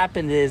what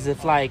happened is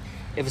if a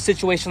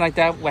situation like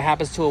that, what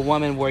happens to a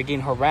woman where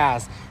getting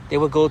harassed, they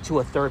would go to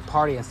a third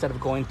party instead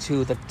of going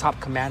to the top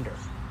commander.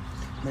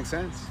 Makes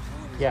sense.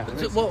 Yeah.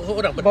 Well,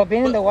 hold on. But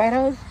being in the White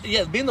House?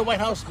 Yeah, being in the White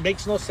House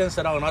makes no sense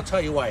at all, and I'll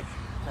tell you why.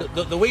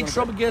 The way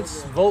Trump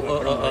gets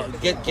voted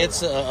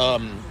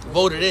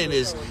in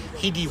is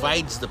he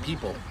divides the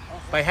people.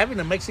 By having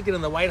a Mexican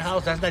in the White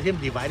House, that's not him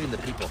dividing the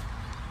people.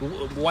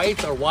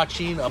 Whites are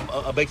watching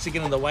a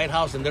Mexican in the White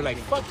House, and they're like,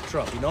 fuck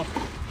Trump, you know?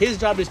 His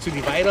job is to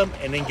divide them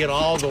and then get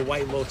all the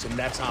white votes, and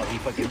that's how he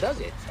fucking does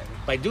it.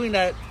 By doing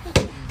that,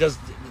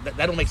 that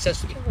don't make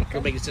sense to me. It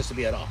don't make sense to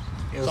me at all.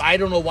 So I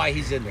don't know why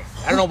he's in there.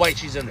 I don't know why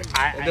she's in there.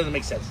 It doesn't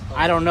make sense.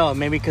 I don't know.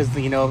 Maybe because,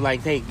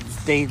 like, they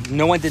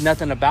no one did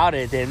nothing about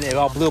it. And it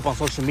all blew up on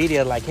social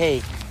media like,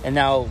 hey, and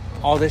now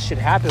all this shit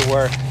happened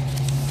where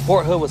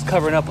Fort Hood was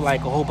covering up like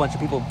a whole bunch of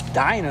people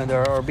dying in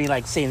there or being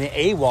like saying the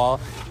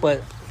AWOL,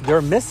 but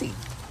they're missing.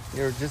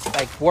 They're just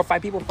like 4 or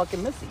 5 people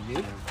fucking missing,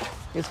 dude.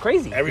 It's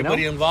crazy.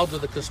 Everybody involved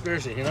with the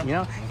conspiracy, you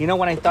know? You know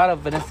when I thought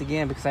of Vanessa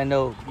Guillen, because I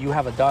know you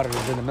have a daughter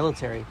who's in the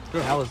military,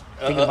 and I was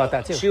thinking about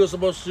that too. She was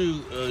supposed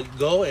to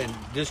go and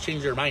just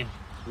change her mind.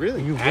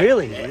 Really?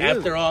 Really?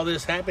 After all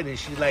this happened, and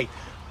she's like,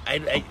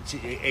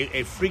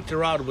 it freaked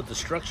her out with the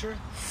structure.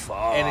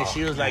 Fuck, and then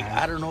she was like,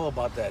 I don't know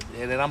about that.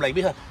 And then I'm like,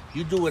 Mija,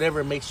 you do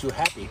whatever makes you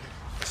happy.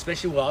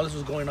 Especially while all this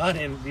was going on.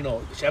 And,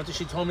 after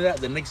she told me that,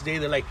 the next day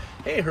they're like,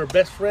 hey, her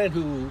best friend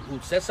who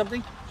said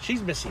something,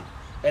 she's missing.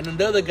 And then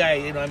the other guy,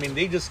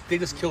 they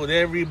just killed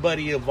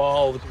everybody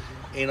involved,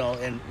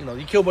 and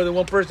you kill more than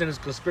one person, it's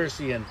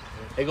conspiracy, and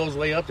it goes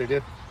way up there,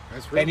 dude.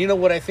 That's real. And you know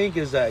what I think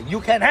is you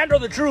can't handle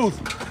the truth,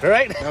 all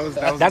right?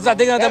 That's the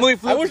thing of that movie.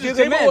 I wish the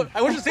table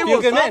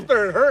was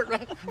softer and hurt.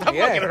 I'm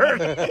fucking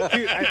hurt.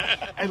 Dude,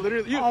 I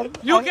literally...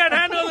 You can't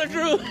handle the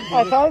truth.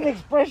 I saw the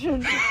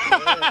expression.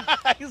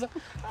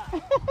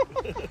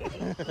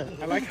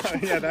 I like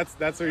how,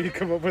 that's where you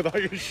come up with all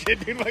your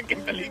shit, dude.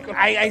 Fucking película.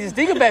 I just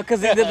think about it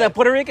because the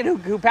Puerto Rican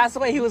who passed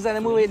away, he was in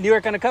the movie New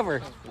York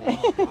Undercover.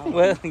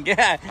 Well,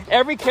 yeah,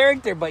 every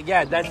character, but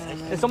yeah,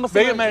 it's almost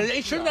like... Man,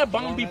 shouldn't that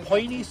bomb be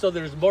pointy so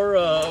there's more...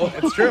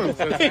 It's true.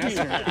 So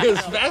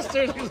it's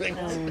faster. It's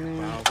faster.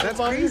 Wow. That's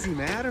crazy,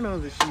 man. I don't know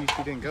that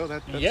she didn't go.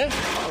 That's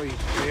probably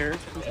fair.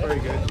 That's very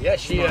good. Yeah,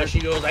 she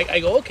goes, I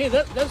go, okay,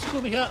 that's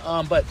cool,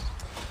 but...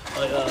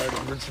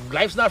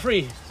 life's not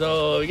free,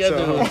 so you got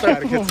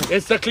to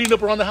it's to clean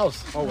up around the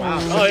house. Oh wow!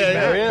 Oh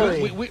yeah.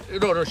 Really?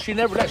 No, she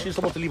never left. She's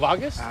supposed to leave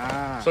August.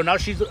 So now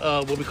she's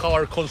what we call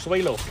our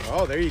Consuelo.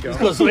 Oh, there you go.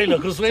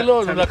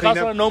 Consuelo. La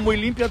casa no muy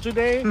limpia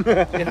today.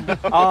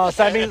 Oh,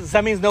 so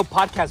that means no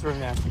podcast room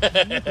now.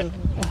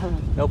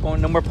 No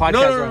more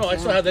podcast room. No. I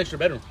still have the extra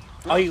bedroom.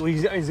 Oh,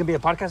 he's gonna be a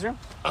podcast room?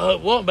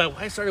 Well, my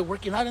wife started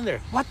working out in there.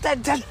 What?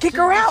 Kick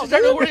her out.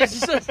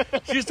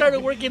 She started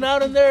working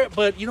out in there,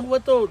 but you know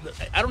what though?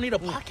 I don't need a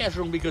podcast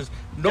room because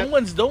no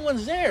one's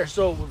there.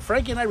 So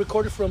Frankie and I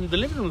recorded from the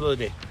living room the other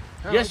day.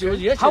 Yes.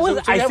 How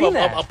was I seen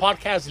that? A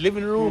podcast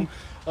living room.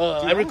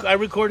 I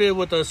recorded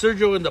with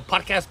Sergio in the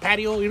podcast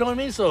patio. You know what I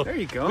mean? So there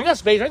you go. We got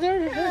space right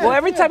there. Well,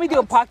 every time we do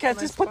a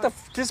podcast, just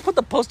put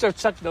the poster of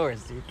Chuck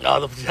Norris, dude.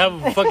 Just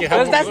put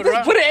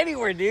it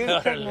anywhere, dude.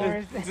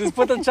 Just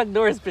put the Chuck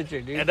Norris picture,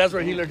 dude. And that's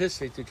where he learned his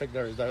faith to Chuck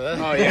Norris.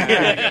 Oh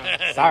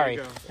yeah. Sorry,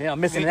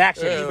 missing in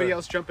action. Anybody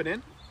else jumping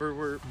in?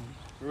 We're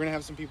gonna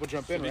have some people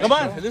jump in. Right? Come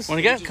on,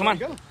 wanna get? Come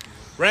on.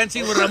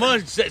 Ranting with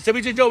Ramon,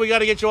 Ceviche Joe, we got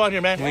to get you on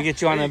here, man. Let me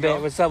get you on a bit.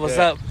 What's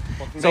up?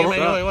 So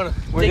we're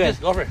good.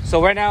 Go for it.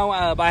 So right now,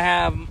 I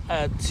have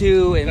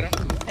 2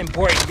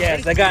 important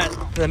guests. I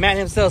got the man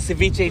himself,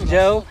 Ceviche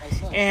Joe,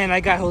 and I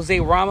got Jose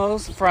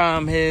Ramos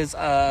from his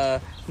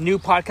new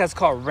podcast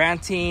called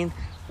Ranting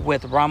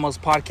with Ramos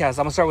Podcast.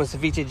 I'm gonna start with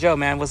Ceviche Joe,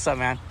 man. What's up,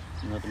 man?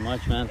 Nothing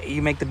much, man.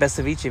 You make the best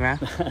ceviche, man.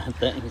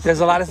 Thanks.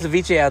 There's a lot of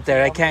ceviche out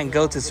there. I can't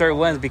go to certain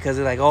ones because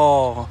they're like,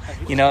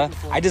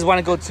 I just want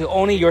to go to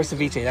only your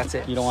ceviche. That's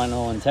it. You don't want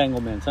no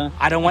entanglements, huh?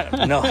 I don't want,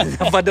 no,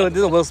 if I don't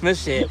do the Will Smith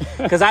shit.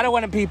 Because I don't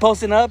want to be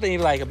posting up and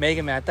you're like,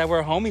 Megan, man, I thought we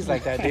were homies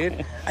like that,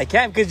 dude. I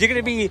can't because you're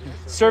going to be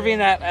serving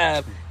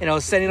that,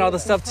 sending all the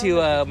stuff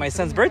to my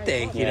son's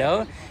birthday, you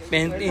know?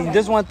 And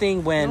there's one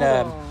thing when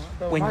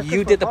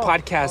you did the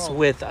podcast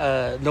with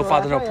No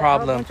Father, No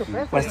Problem,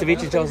 when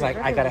Ceviche Joe was like,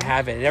 I gotta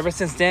have it. And ever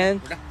since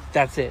then,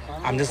 that's it.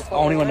 I'm just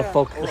only want to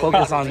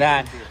focus on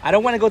that. I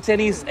don't want to go to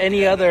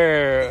any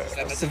other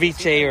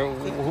ceviche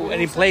or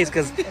any place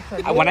because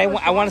I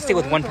want to stay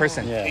with one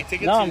person. Yeah.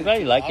 No, I'm glad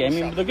you like it. I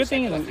mean, the good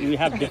thing is we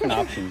have different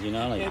options, you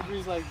know? Like,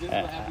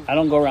 I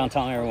don't go around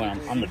telling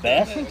everyone I'm the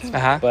best,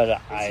 but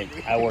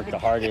I work the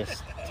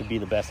hardest to be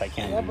the best I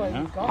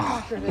can.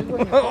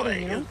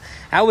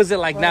 How is it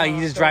like now? You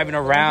just driving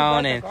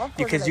around and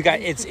because you got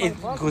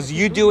because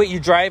you do it, you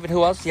drive, and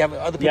who else? You have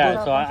other people.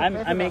 Yeah, so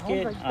I make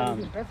it.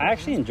 I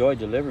actually enjoy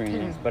delivering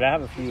it, but I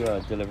have a few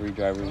delivery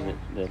drivers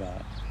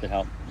that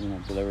help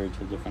deliver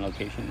to different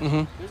locations.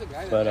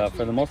 Mm-hmm. But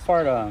for the most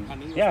part, I'm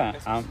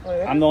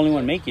the only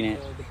one making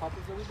it.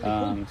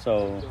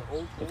 So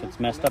if it's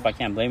messed up, I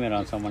can't blame it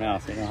on someone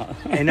else.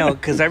 I know,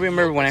 because I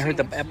remember when I heard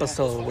the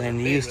episode when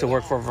you used to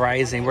work for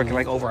Verizon, working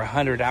like over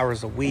 100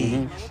 hours a week,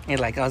 mm-hmm. and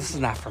like, oh, this is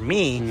not for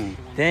me.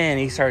 Mm-hmm. Then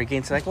he started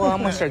getting to like, well, I'm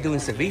gonna start doing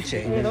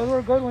ceviche,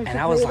 and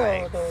I was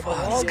like,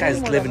 this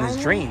guy's living his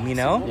dream,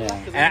 Yeah.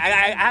 And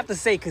I have to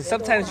say, because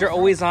sometimes you're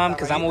always on,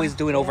 because I'm always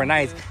doing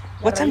overnights.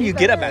 What time do you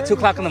get up at? 2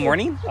 o'clock in the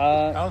morning?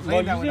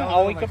 Usually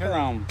I'll wake up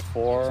around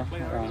 4.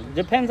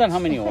 Depends on how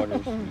many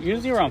orders.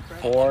 Usually around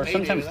 4,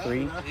 sometimes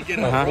 3, 4,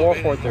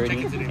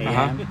 4:30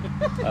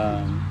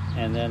 a.m.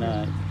 And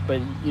then, but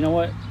you know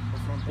what?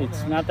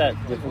 It's not that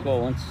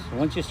difficult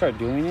once you start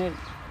doing it.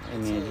 I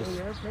mean,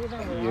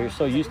 you're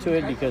so used to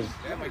it because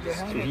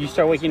if you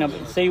start waking up,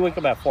 say you wake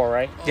up at 4,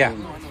 right? Yeah.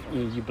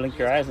 You blink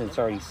your eyes and it's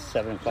already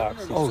 7 o'clock,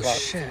 6 o'clock. Oh,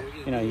 shit.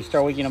 You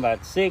start waking up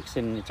at 6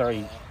 and it's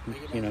already,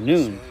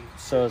 noon.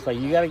 So it's like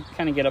you got to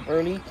kind of get up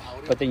early,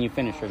 but then you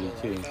finish early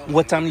too.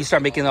 What time do you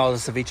start making all the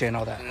ceviche and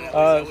all that?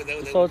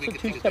 So it's a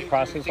 2-step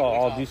process.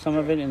 I'll do some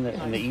of it in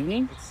the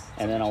evening,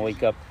 and then I'll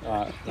wake up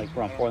like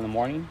around 4 in the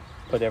morning,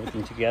 put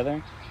everything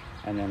together.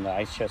 And then the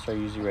ice chests are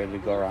usually ready to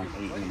go around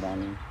 8 in the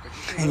morning.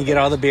 And you get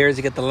all the beers,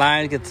 you get the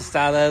lime, you get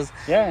tostadas,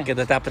 yeah, get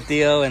the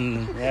tapatio,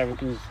 and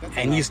everything's.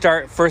 And you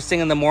start first thing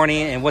in the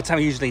morning. And what time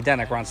are you usually done?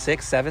 Like around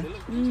 6, 7?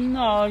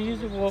 No,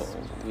 usually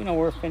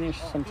we're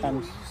finished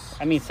sometimes.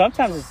 I mean,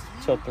 sometimes it's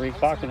till 3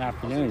 o'clock in the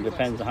afternoon.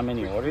 Depends on how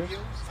many orders.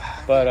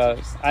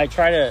 But I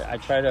try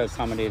to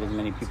accommodate as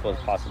many people as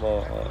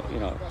possible.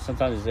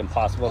 Sometimes it's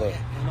impossible to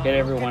get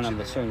everyone on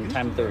the certain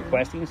time that they're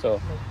requesting. So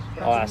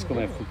I'll ask them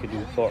if we could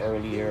go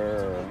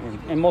earlier.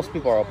 And most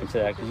people are open to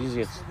that because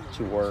usually it's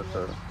to work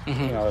or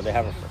or they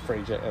have a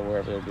fridge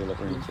wherever they're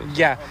delivering to.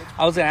 Yeah,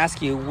 I was gonna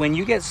ask you, when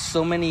you get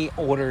so many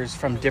orders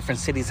from different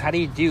cities, how do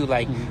you do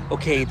like,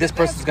 okay, this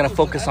person's gonna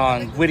focus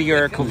on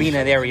Whittier,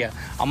 Covina area.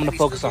 I'm gonna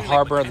focus on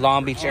Harbor,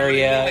 Long Beach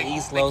area,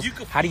 East Los.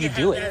 How do you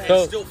do it?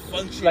 So,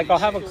 like, I'll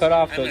have a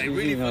cutoff that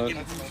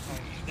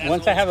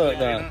once I have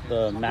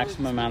the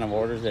maximum amount of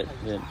orders that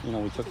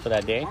we took for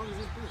that day,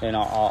 then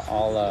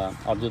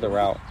I'll do the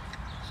route.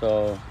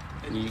 So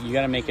you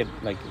got to make it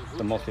like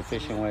the most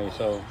efficient way.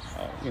 So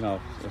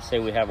let's say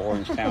we have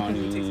Orange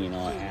County,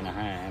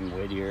 Anaheim,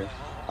 Whittier.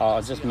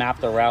 I'll just map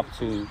the route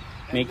to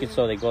make it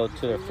so they go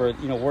to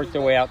their work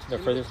their way out to their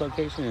furthest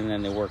location, and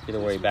then they work their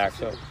way back.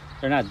 So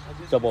they're not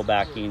double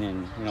backing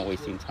and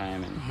wasting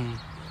time. And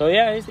so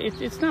yeah,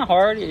 it's not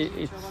hard.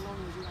 It's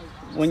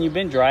when you've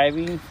been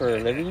driving for a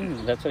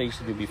living, that's what I used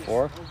to do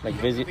before, like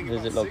visit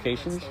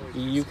locations.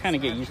 You kind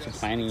of get used to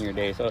planning your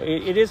day. So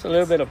it is a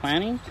little bit of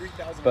planning,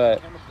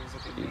 but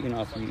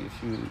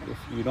if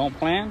you don't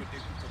plan,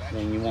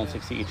 then you won't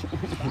succeed.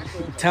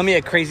 Tell me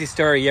a crazy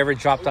story. You ever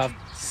dropped off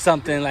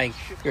something like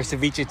your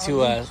ceviche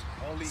to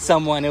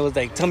someone? It was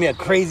like, tell me a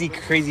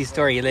crazy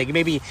story. Like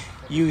maybe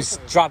you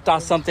dropped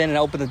off something and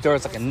opened the door,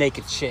 it's like a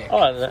naked chick.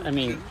 Oh, I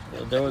mean,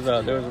 there was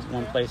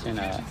one place in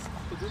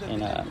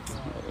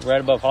right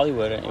above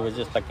Hollywood. It was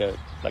just like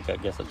I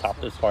guess a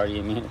topless party.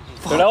 I mean,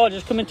 they're like,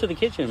 just come into the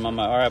kitchen. I'm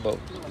like, all right, but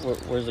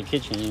where's the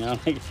kitchen?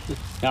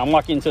 I'm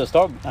walking into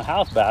a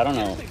house, but I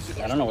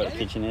don't know where the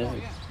kitchen is.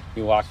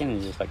 You walk in and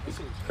it's just like this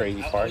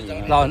crazy party.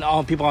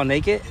 All people all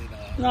naked?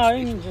 No,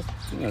 I mean just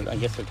I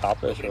guess they're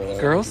topless or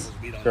whatever. Girls,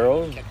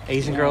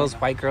 Asian girls,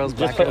 white girls,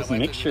 black just girls. A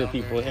mixture of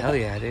people. Hell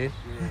yeah, dude.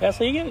 Yeah,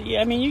 so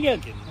you get.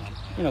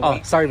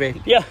 Oh, sorry,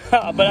 babe. Yeah,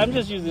 but I'm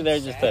just usually there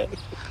just to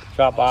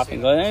drop off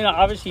and go. And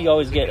obviously, you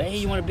always get, hey,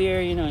 you want a beer?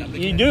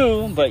 You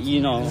do, but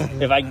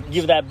if I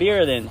give that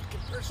beer, then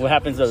what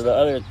happens to the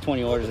other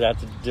 20 orders I have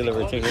to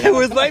deliver to?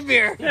 Where's my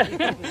beer?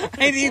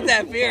 I need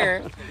that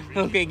beer.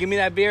 Okay, give me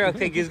that beer.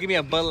 Okay, just give me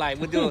a Bud Light.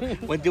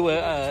 We'll do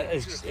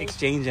a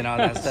exchange and all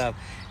that stuff.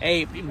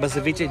 Hey, but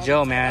Ceviche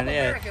Joe, man,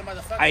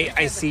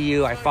 I see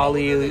you, I follow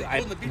you.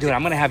 Dude,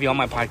 I'm gonna have you on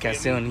my podcast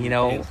soon.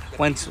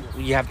 Once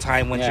you have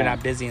time, once you're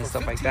not busy and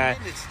stuff like that.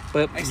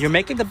 But you're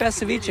making the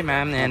best ceviche,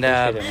 man, and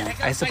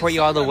I support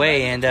you all the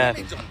way. And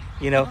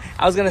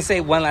I was gonna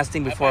say one last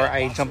thing before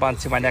I jump on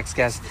to my next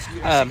guest.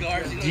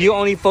 Do you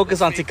only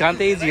focus on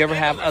Tecantes? Do you ever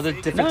have other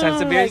different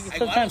types of beers? Like,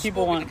 sometimes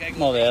people want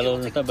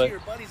modelos and stuff, but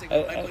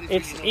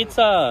it's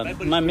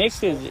my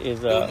mix is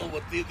it's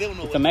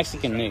a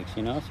Mexican mix,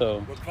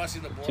 So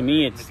to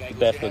me, it's the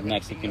best with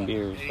Mexican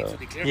beers. So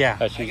yeah,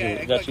 that's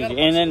usually.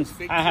 And then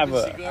I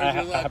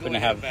happen to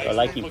have a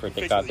liking for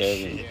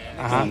Tecates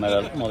and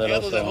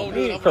modelos,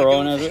 so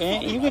Coronas.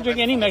 And you can drink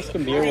any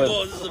Mexican beer with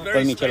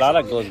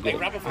michelada goes good.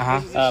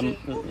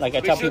 Like I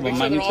tell people,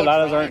 my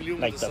micheladas aren't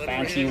like the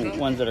fancy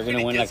ones that are going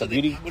to win like a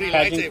beauty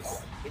pageant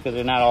because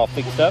they're not all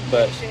fixed up.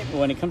 But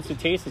when it comes to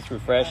taste, it's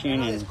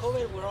refreshing, and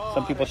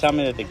some people tell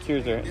me that it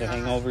cures their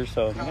hangovers.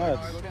 So yeah,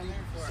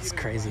 That's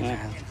crazy,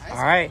 man.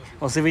 All right.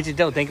 Well, Ceviche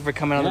Doe, thank you for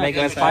coming on the Make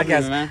It Last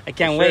podcast. Man. I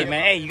can't wait,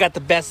 man. Hey, you got the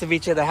best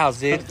ceviche of the house,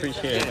 dude.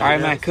 Appreciate it. All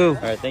right, man. Cool.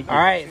 All right, thank you. All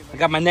right. I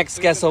got my next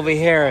guest over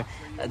here,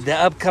 the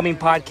upcoming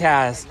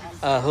podcast,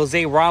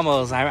 Jose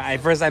Ramos.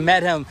 I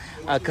met him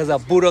because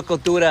of Puro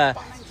Cultura.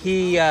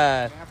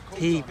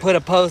 He put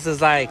a post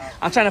as like,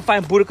 I'm trying to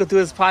find Buddha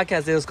Cultura's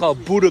podcast. It was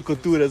called Buddha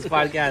Cultura's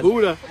podcast.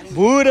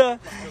 Buddha.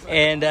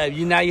 And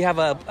now you have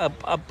a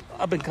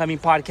up and coming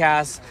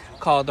podcast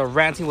called the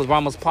Ranting with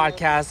Ramos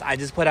podcast. I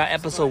just put out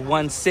episode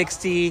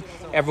 160.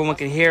 Everyone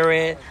can hear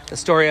it. The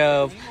story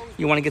of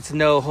you want to get to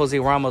know Jose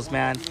Ramos,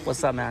 man.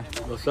 What's up, man?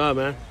 What's up,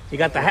 man? You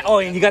got the hat. Oh,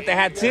 and you got the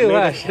hat too.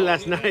 I made that shit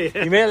last night.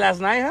 You made it last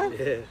night, huh?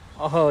 Yeah.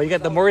 Oh, you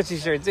got the Morrissey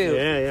shirt too.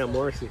 Yeah,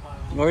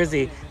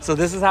 Morrissey. So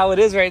this is how it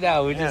is right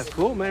now. It's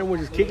cool, man. We're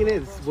just kicking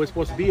it. It's what's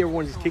supposed to be.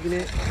 Everyone's just kicking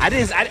it. I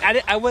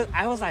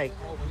was like,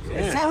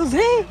 is that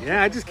Jose?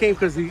 Yeah, I just came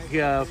because the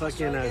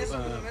fucking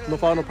No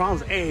Follow No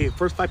Problems. Hey,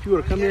 first 5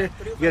 people to come here,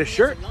 you get a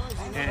shirt.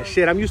 And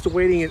shit, I'm used to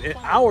waiting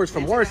hours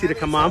for Morrissey to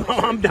come on.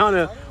 I'm down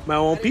to my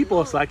own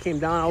people, so I came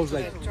down. I was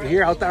like,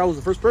 here, I thought I was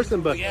the first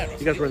person, but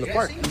you guys were in the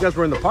park. You guys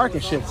were in the park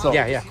and shit. So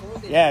Yeah,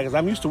 because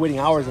I'm used to waiting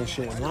hours and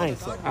shit in line.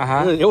 So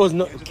it was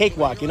no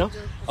cakewalk, you know.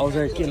 I was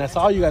there and I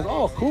saw you guys.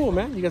 Oh, cool,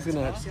 man. You guys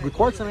gonna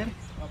record something?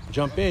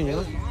 Jump in, you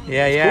know.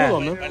 Yeah. Cool,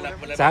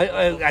 man.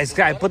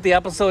 So I put the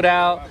episode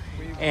out,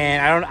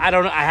 and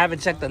I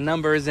haven't checked the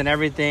numbers and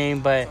everything,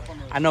 but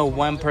I know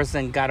one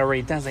person got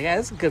already done. It's like, yeah,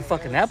 this is a good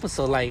fucking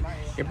episode. Like,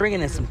 you're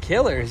bringing in some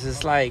killers.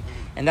 It's like,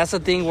 and that's the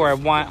thing where I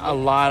want a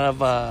lot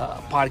of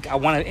I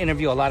want to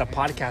interview a lot of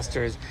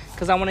podcasters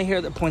because I want to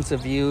hear the points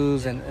of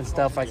views and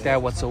stuff like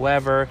that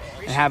whatsoever.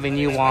 And having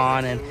you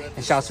on and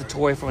shouts to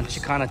Tori from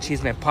Chicana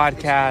Cheeseman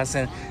podcast.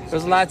 And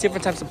there's a lot of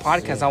different types of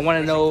podcasts. I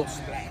want to know.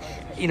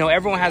 You know,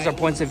 everyone has their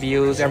points of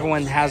views.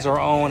 Everyone has their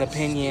own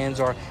opinions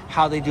or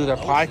how they do their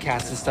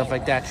podcasts and stuff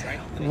like that.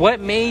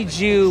 What made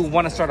you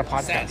want to start a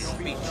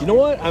podcast? You know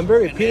what? I'm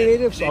very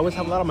opinionative, so I always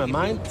have a lot on my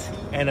mind,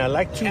 and I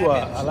like to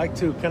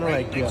kind of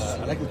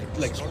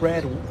like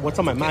spread what's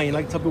on my mind. I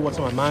like to tell people what's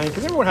on my mind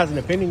because everyone has an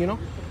opinion, you know.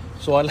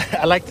 So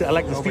I like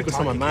to speak what's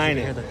on my mind,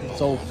 and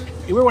so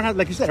everyone has,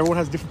 like you said, everyone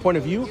has a different point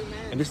of view,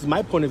 and this is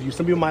my point of view.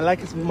 Some people might like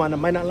it, some people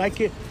might not like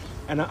it.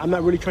 And I'm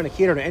not really trying to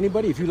cater to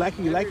anybody. If you like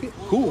it, you like it.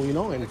 Cool, you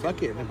know, and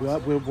fuck it.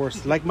 We're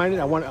like-minded.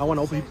 I want to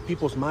open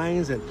people's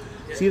minds and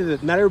see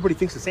that not everybody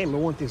thinks the same.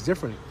 Everyone thinks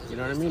different. You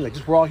know what I mean? Like,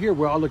 just we're all here.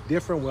 We all look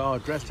different. We all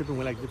dress different.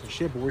 We like different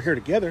shit. But we're here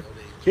together,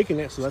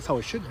 kicking it. So that's how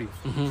it should be.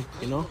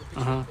 You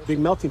know? Big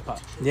melting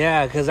pot.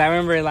 Yeah, because I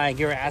remember, like,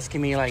 you were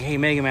asking me, like, hey,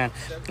 Mega Man,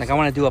 like, I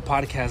want to do a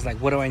podcast. Like,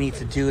 what do I need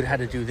to do? How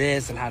to do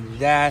this and how to do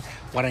that?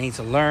 What I need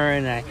to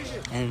learn?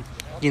 And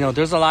you know,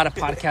 there's a lot of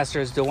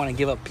podcasters that want to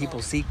give up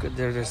people's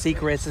their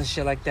secrets and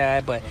shit like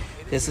that, but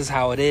this is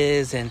how it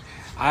is. And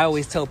I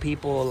always tell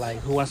people, like,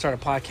 who want to start a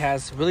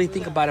podcast, really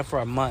think about it for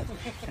a month.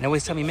 And they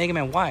always tell me, Mega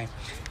Man, why?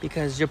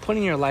 Because you're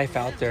putting your life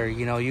out there.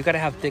 You know, you got to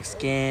have thick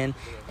skin,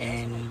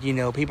 and, you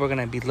know, people are going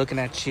to be looking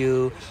at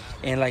you.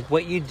 And, like,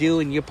 what you do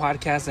in your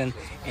podcast,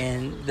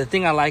 and the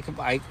thing I like,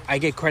 I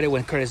get credit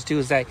when credit's due,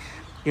 is that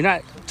you're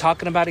not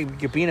talking about it,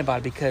 you're being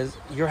about it, because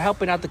you're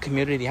helping out the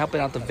community,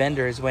 helping out the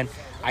vendors. When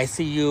I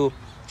see you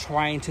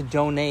trying to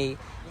donate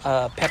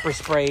pepper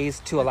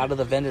sprays to a lot of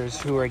the vendors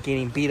who are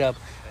getting beat up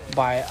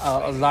by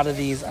a lot of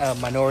these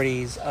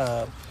minorities,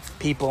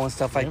 people and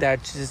stuff like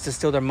that, just to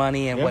steal their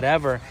money and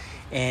whatever.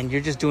 And you're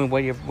just doing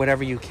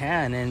whatever you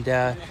can.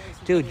 And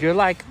dude, you're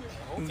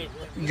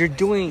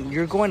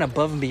going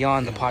above and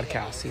beyond the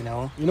podcast, you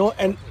know? You know,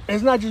 and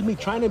it's not just me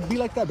trying to be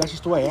like that. That's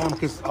just the way I am,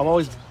 because I've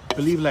always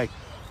believed, like,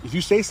 if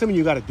you say something,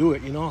 you got to do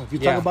it, you know? If you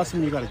talk about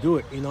something, you got to do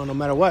it, you know, no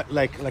matter what.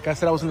 Like I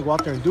said, I was going to go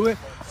out there and do it.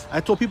 I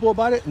told people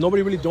about it.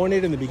 Nobody really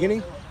donated in the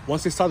beginning.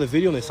 Once they saw the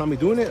video and they saw me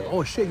doing it,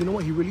 oh, shit, you know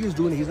what? He really is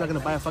doing it. He's not going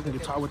to buy a fucking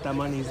guitar with that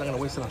money. He's not going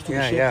to waste it on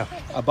stupid shit. Yeah.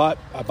 I bought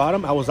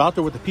him. I was out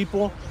there with the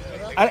people.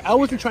 I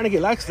wasn't trying to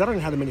get likes because I don't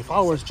even have that many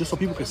followers, just so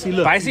people could see,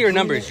 look. But I see your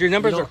numbers. Your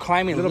numbers are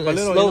climbing little by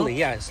little, slowly.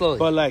 You know? Slowly.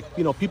 But, like,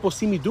 you know, people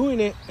see me doing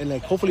it, and,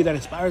 like, hopefully that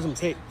inspires them to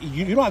say,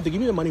 you don't have to give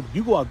me the money, but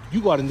you go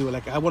out and do it.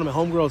 Like, I have one of my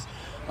homegirls,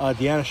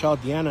 Deanna, shout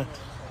out Deanna.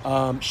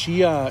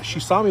 She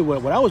saw me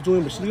what I was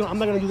doing, but she, you know, I'm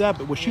not gonna do that.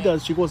 But what she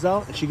does, she goes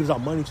out and she gives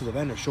out money to the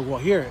vendors. She'll go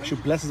out here, she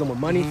blesses them with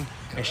money,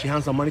 and she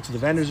hands out money to the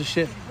vendors and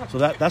shit. So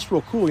that's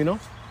real cool, you know.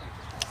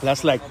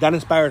 That's like, that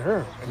inspired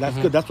her, and that's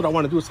good. That's what I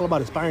want to do. It's all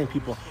about inspiring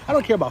people. I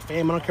don't care about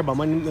fame. I don't care about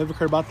money. Never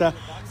care about that,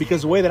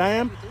 because the way that I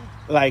am,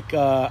 like,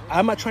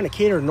 I'm not trying to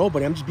cater to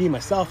nobody. I'm just being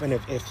myself. And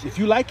if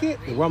you like it,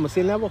 and we're on the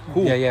same level,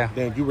 cool. Yeah.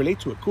 Then you relate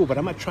to it, cool. But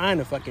I'm not trying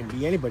to fucking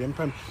be anybody. I'm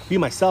trying to be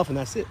myself, and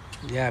that's it.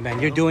 Yeah, man.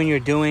 You're doing,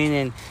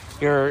 and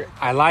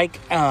I like,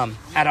 out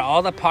of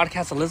all the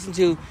podcasts I listen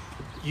to,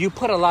 you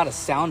put a lot of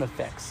sound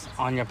effects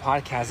on your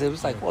podcast. It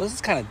was like, well, this is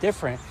kind of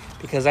different,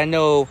 because I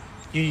know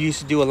you used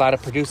to do a lot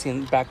of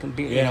producing back,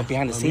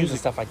 behind the scenes and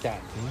stuff like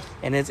that,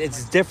 and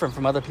it's different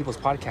from other people's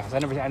podcasts. I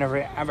never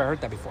ever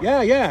heard that before.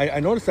 Yeah, I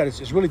noticed that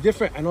it's really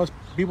different. I know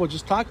people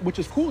just talk, which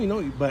is cool,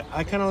 but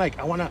I kind of like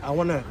I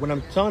wanna when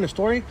I'm telling a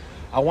story,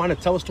 I want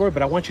to tell a story,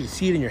 but I want you to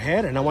see it in your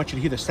head, and I want you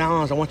to hear the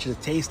sounds, I want you to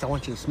taste, I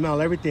want you to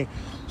smell everything.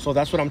 So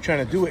that's what I'm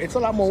trying to do. It's a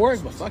lot more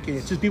work, but fuck it,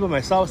 it's just be by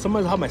myself.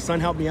 Sometimes how my son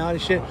helped me out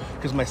and shit,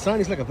 because my son,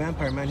 he's like a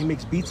vampire, man. He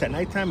makes beats at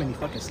nighttime and he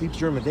fucking sleeps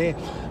during the day.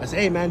 I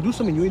say, hey man, do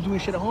something. You ain't doing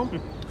shit at home.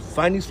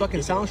 Find these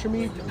fucking sounds for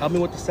me. Help me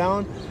with the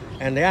sound.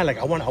 And yeah, like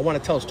I want to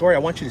tell a story. I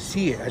want you to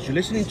see it as you're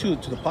listening to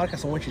the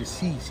podcast. I want you to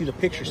see the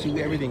picture, see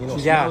everything,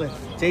 smell it,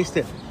 taste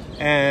it.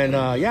 And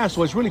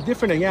so it's really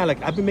different. And yeah,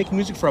 like I've been making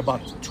music for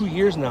about 2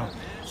 years now.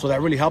 So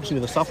that really helps me.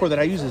 The software that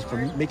I use is for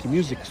making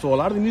music. So a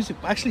lot of the music,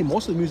 actually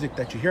most of the music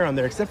that you hear on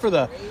there, except for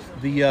the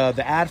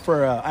ad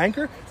for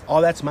Anchor, all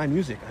that's my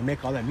music. I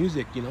make all that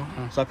music,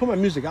 So I put my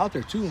music out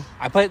there too.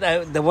 I put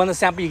the one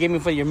sample you gave me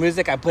for your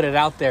music. I put it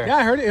out there. Yeah,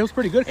 I heard it. It was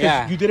pretty good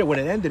because you did it when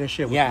it ended and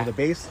shit with the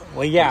bass,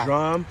 the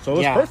drum. So it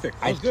was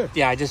perfect. It was good.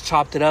 Yeah, I just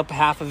chopped it up,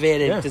 half of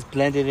it, and just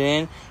blended it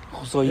in,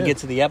 so you get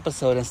to the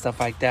episode and stuff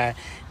like that.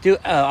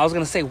 Dude, I was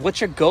gonna say, what's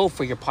your goal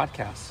for your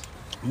podcast?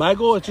 My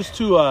goal is just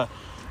to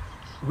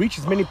reach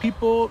as many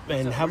people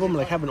and have them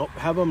like have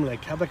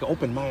like an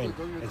open mind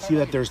and see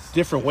that there's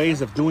different ways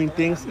of doing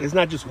things. It's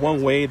not just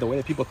one way, the way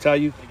that people tell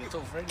you.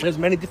 There's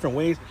many different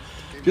ways.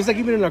 Just like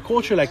even in our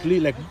culture, like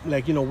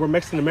we're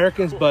Mexican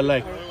Americans, but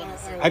like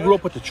I grew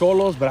up with the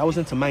cholos, but I was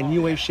into my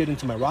new wave shit,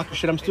 into my rocker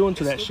shit. I'm still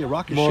into that shit,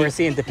 rocker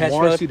Morrissey shit.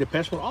 Morrissey,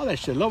 Depeche Mode, all that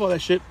shit. Love all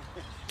that shit.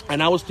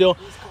 And I was still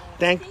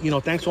thanks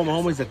to all my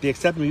homies that they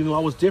accepted me. Even though I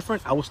was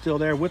different, I was still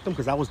there with them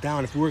because I was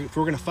down. If we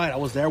were gonna fight, I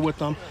was there with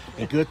them.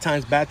 In good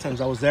times, bad times,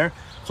 I was there.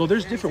 So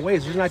there's different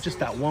ways. There's not just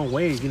that one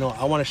way.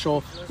 I want to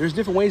show there's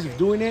different ways of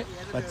doing it,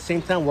 but at the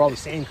same time, we're all the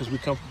same because we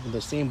come from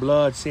the same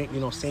blood, same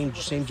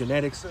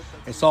genetics.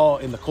 It's all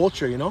in the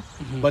culture,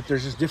 But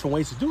there's just different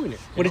ways of doing it.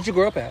 Where did you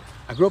grow up at?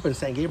 I grew up in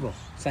San Gabriel.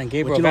 San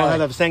Gabriel Valley. I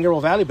have San Gabriel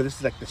Valley, but this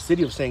is like the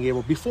city of San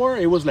Gabriel. Before,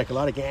 it was like a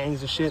lot of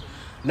gangs and shit.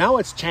 Now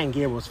it's Chan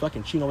Gabriel. It's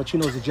fucking Chino. But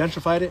Chinos have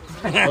gentrified it.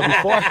 But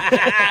before,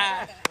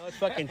 it's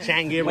fucking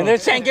Chan Gabriel. When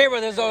there's Chan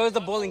Gabriel, there's always the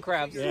bowling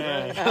crabs.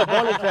 Yeah,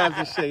 bowling crabs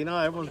and shit.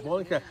 Everyone's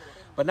bowling crabs.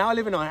 But now I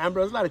live in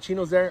Alhambra. There's a lot of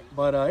Chinos there,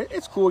 but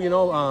it's cool,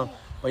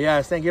 But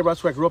yeah, San Gabriel,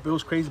 that's where I grew up. It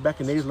was crazy back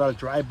in the days. A lot of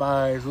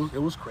drive-bys.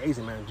 It was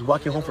crazy, man. Just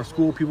walking home from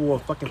school, people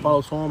would fucking follow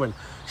us home and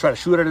try to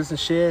shoot at us and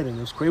shit. And it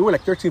was crazy. We were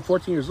like 13,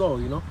 14 years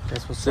old,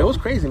 That's what's so it was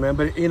crazy, man.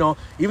 But, even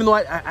though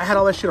I had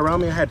all that shit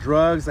around me, I had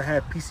drugs, I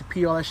had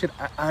PCP, all that shit,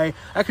 I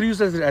could use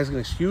it as an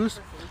excuse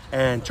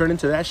and turn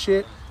into that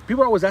shit.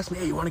 People are always asking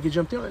me, hey, you want to get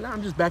jumped in? I'm like, nah,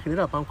 I'm just backing it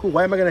up. I'm cool.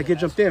 Why am I going to get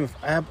jumped in? If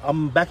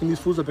I'm backing these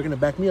fools up, they're going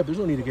to back me up. There's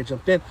no need to get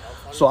jumped in.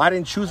 So I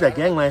didn't choose that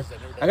gang life.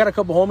 I got a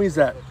couple homies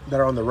that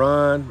are on the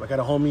run. I got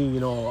a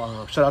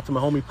homie, shout out to my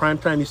homie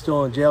Primetime. He's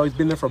still in jail. He's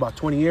been there for about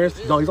 20 years.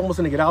 He's almost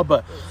going to get out,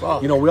 but,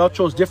 we all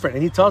chose different.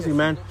 And he tells me,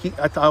 man,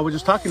 I was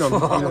just talking to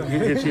him.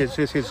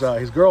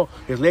 His girl,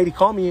 his lady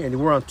called me, and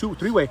we're on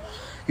three-way.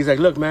 He's like,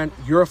 look, man,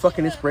 you're a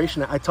fucking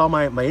inspiration. I tell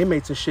my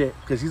inmates and shit,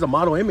 because he's a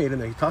model inmate in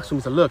there. He talks to me.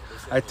 He said, look,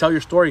 I tell your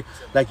story.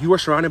 Like, you were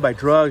surrounded by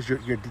drugs. Your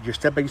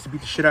stepdad used to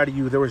beat the shit out of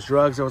you. There was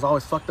drugs. There was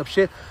always fucked up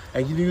shit.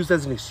 And you used it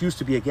as an excuse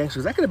to be a gangster.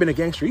 Because I could have been a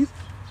gangster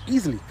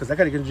easily, because I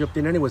got to get jumped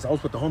in anyways. I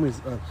was with the homies.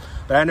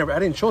 But I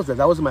didn't choose that.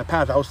 That wasn't my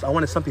path. I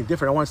wanted something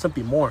different. I wanted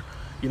something more.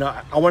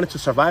 I wanted to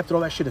survive through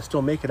all that shit and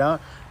still make it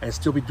out and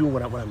still be doing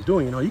what I'm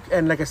doing,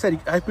 and like I said,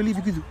 I believe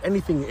you can do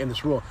anything in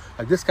this world.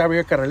 Like this guy right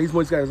here,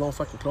 Carnalismo, he's got his own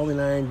fucking clothing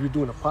line. You're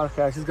doing a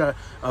podcast. He's got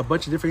a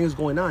bunch of different things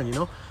going on,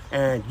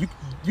 And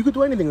you could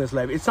do anything in this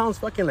life. It sounds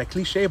fucking like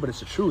cliche, but it's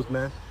the truth,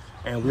 man.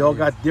 And we all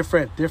got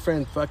different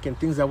fucking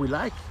things that we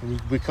like, and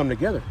we come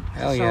together.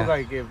 Hell yeah. Sounds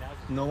like if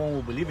no one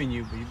will believe in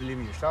you, but you believe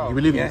in yourself. You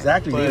believe in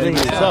exactly. You believe in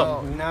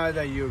yourself. Now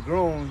that you're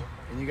grown,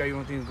 and you got your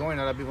own things going,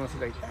 a lot of people say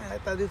like, I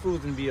thought this fool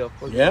was gonna be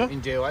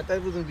in jail. I thought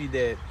he was gonna be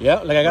dead. Yeah,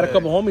 like I got a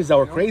couple homies that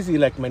were crazy,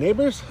 like my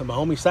neighbors. My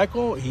homie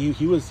Psycho,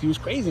 he was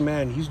crazy,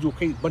 man. He used to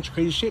do a bunch of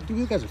crazy shit. Dude,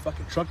 these guys are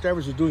fucking truck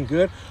drivers. Are doing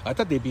good. I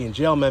thought they'd be in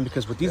jail, man,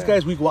 because with these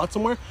guys, we go out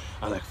somewhere.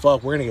 I'm like,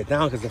 fuck, we're gonna get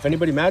down, because if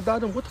anybody mad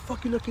dog them, what the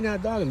fuck you looking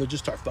at, dog? And they'll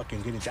just start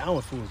fucking getting down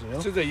with fools,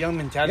 This is a young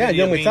mentality. Yeah,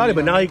 young mentality.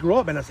 But now he grew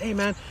up, and I said, hey,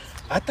 man,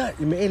 I thought,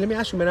 hey, let me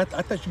ask you, man. I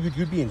thought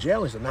you'd be in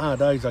jail. He said, nah,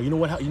 dog. He's like, you know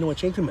what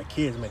changed me? My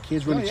kids. My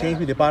kids really changed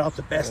me. They brought out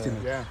the best in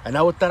me. Yeah. And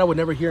I thought I would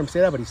never hear him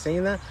say that, but he's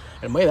saying that.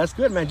 And man, that's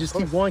good, man. Just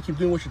keep going, keep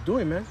doing what you're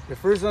doing, man. Your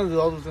first son is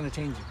always going to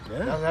change you.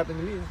 Yeah. That's what happened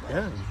to me.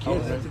 Yeah, I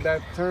was into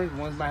that turn.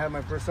 Once I had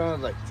my first son, I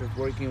was like just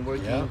working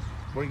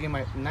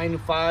my 9 to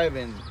 5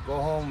 and go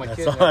home. My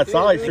kids. That's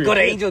all I feel. Go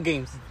to Angel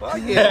games. Fuck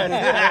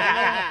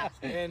yeah.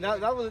 And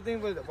that was the thing.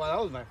 That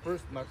was my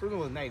first one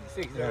was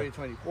 96. He's already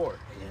 24.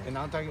 Yeah. And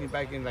I'm talking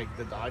back in like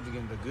the Dodge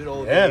again, the good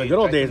old days. Yeah, the good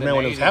old days, man,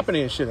 when it was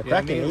happening and shit.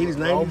 Back in the 80s,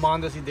 90s.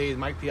 Mondesi days,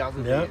 Mike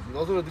Piazza days.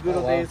 Those were the good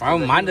old days.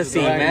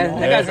 Mondesi, man.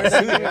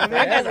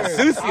 That guy's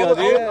a sucio,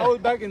 dude. I was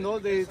back in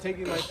those days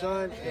taking my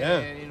son,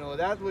 and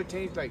that's what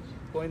changed. Like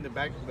going the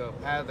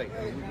path. Like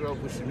we grew up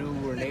with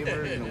Shanu, we were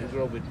neighbors. You know, we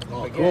grew up with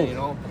again. Cool. You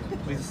know,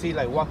 we used to see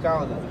like walk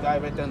out and the guy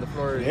right there on the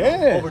floor.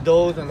 Yeah.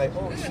 Overdose and like,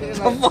 oh shit.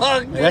 Like,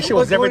 Fuck. That shit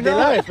was everyday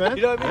life, man.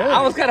 You know what I mean?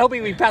 I was kind of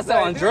hoping we passed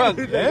out on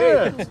drugs.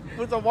 Yeah.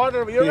 Put some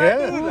water over your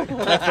Yeah. Like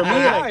for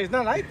me, it's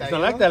not like that. it's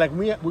not like that. Like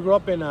we grew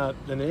up in the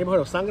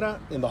neighborhood of Sangra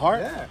in the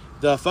heart. Yeah.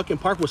 The fucking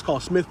park was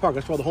called Smith Park.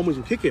 That's where all the homies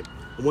would kick it.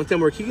 And one time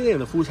we were kicking it,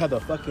 and the fools had the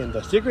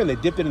sticker, and they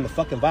dipped it in the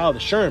fucking vial, the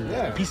Sherm,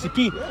 Yeah. the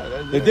PCP.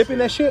 Yeah, They dipped in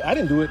that shit. I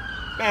didn't do it.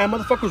 Man,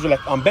 motherfuckers were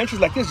like on benches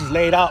like this, just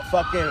laid out,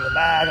 fucking in the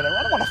bag. Like,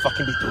 I don't want to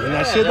fucking be doing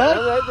that shit, dog.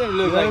 That thing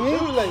look You know what I like, mean?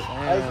 dude, like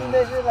I seen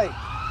that shit like,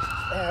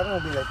 man, I don't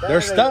want to be like that. They're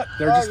like, stuck.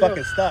 They're just you know,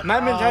 fucking stuck. My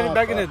mentality Oh,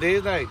 back in fuck. the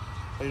days, like,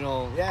 you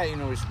know, yeah, you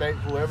know, respect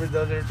whoever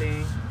does their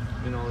thing.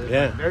 You know, it's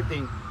Yeah. like their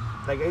thing.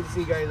 Like I used to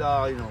see guys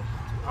all, you know,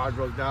 all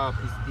drugged out,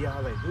 PCD,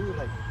 all like, dude,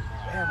 like,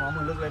 damn, I'm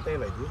gonna look like they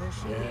like do that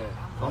shit. Yeah.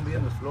 I'm gonna be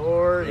on the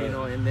floor, you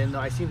know, and then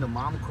I seen the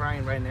mom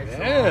crying right next to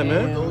Yeah, me.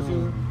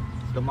 man.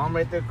 The mom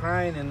right there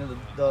crying, and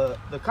the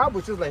cop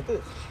was just like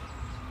this,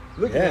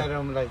 looking Yeah. at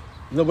him like,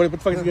 Nobody, what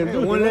the fuck is he gonna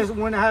do?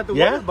 one I had to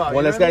worry Yeah, about.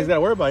 one you less know what I guys mean? got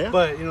to worry about. Yeah,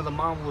 But you know, the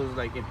mom was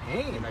like in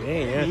pain. Like,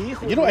 yeah.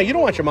 hijo, You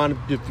don't want your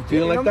mom to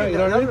feel like that. You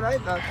know what I mean? That's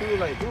what I thought too.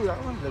 Like, dude, I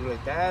don't want to look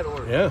like that.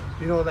 Or Yeah.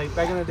 you know, like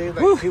back in the days,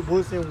 like Pete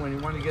Wilson when he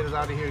wanted to get us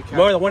out of here.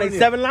 Remember the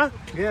 187 law?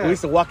 Yeah. We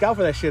used to walk out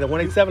for that shit. The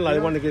 187 law, You they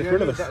know, wanted to get you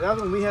rid know, of us.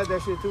 That's when we had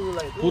that shit too.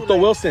 Like, dude, Puto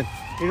like, Wilson.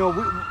 You know,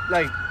 we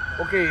like,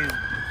 okay,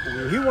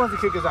 he wants to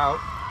kick us out.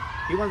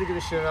 He wants to get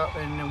his shit out,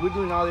 and then we're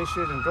doing all this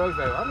shit and drugs.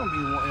 Like, I'm gonna be,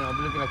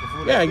 be looking like a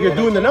fool. Yeah, like, you're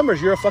doing the like,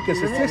 numbers. You're a fucking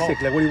You know what I mean?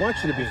 statistic. Like, what do you want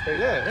you to be?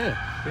 Yeah.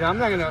 You know, I'm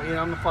not gonna, I'm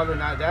gonna follow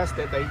that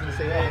step that he's gonna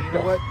say, hey, you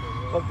know what?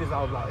 Fuck this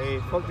outlaw. Hey,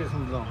 fuck this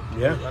hoodlum.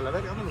 Yeah.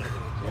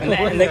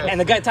 And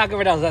the guy talking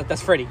right now,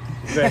 that's Freddie.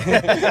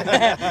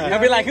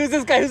 I'll be like, who's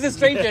this guy? Who's this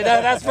stranger?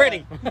 That's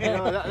Freddie. You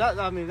know,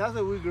 I mean, that's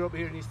what we grew up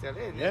here in East LA.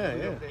 Yeah.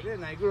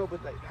 And I grew up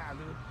with like,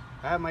 dude.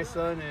 I had my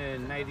son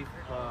in 95.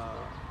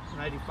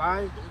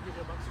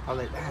 I was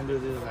like, damn,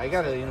 dude, I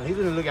gotta, he's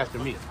gonna look after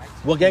me.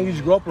 What gang did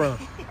you grow up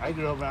around? I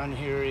grew up around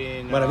here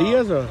in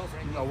Maravillas or?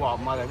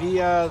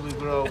 Maravillas. We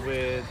grew up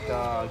with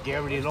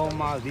Gary de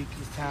Loma,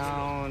 Vicky's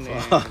Town,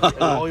 and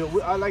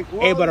I like.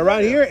 Hey, but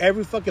around here,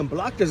 every fucking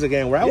block there's a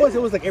gang. Where I was,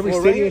 it was like every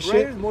city and shit.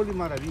 Right, it's mostly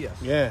Maravillas.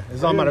 Yeah,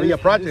 it's all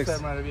Maravilla projects.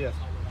 Maravillas.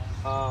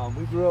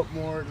 We grew up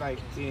more like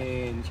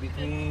in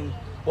between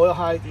Boyle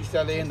Heights, East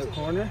LA, in the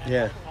corner.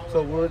 Yeah.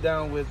 So we're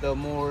down with the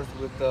Moors,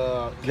 with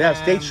the. They have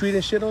State Street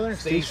and shit over there.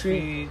 State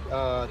Street,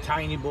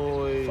 Tiny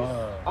Boys,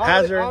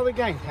 Hazard. all the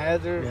gangs.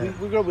 Hazard. Yeah.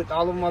 We grew up with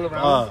all of them all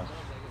around.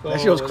 That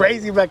shit was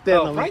crazy back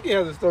then. Frankie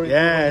has a story.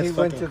 Yeah, when it's he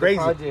went fucking to crazy.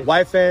 The project.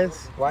 White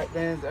fans. White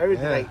fans,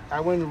 everything. Yeah. Like I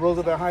went to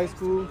Roosevelt High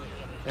School.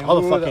 And All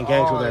the we were fucking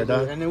gangs were there,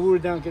 dog. And then we were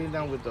getting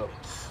down with the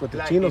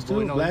black Chinos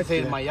people, too. Black,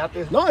 saying yeah.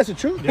 mayates. No, that's the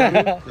truth.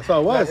 That's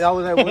all it was. That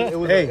was like,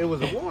 it Hey.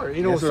 was a war.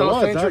 That's what it South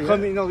was, Central dog,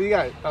 coming. We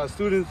got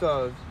students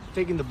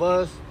taking the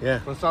bus Yeah.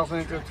 from South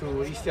Central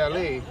to East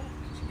LA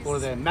for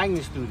the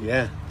magnet students.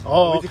 Yeah.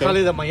 Oh, We call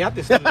it the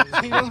mayate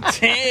students.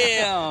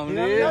 Damn, You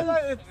know,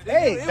 dude.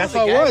 Hey, that's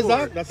how it was,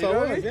 dog. That's You how know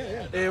it what I was. mean?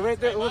 Yeah. Right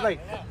there, it was like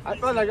I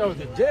felt like I was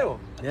in jail.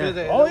 Yeah.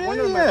 Because, Oh, yeah, one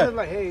of my yeah. friends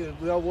like, hey,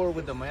 we all were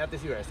with the mayates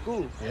here at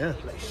school. Yeah.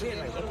 Like shit,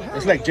 like what the hell?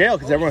 It's like jail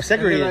because everyone's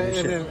segregated and And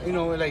shit.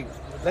 then,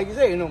 like you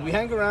say, we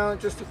hang around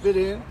just to fit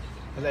in.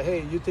 And like,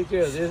 hey, you take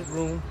care of this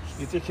room,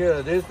 you take care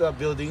of this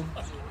building.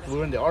 We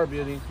were in the R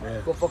building.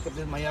 Yeah. Go fuck up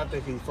this mayate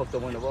if he fucked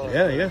up one of us.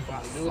 Yeah.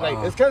 Dude, like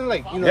it's kind of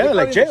like Yeah, they like call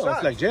it jail. shots.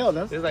 It's like jail,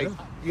 no? It's like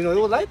it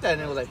was like that,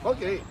 and it was like fuck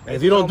it. Hey, And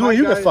if you don't do it,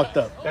 you get guys- fucked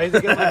up. Guys,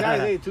 get my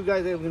guys. Hey, two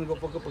guys. Hey, we're gonna go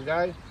fuck up a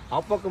guy.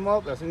 I'll fuck him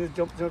up as soon as you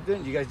jump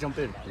in. You guys jump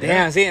in.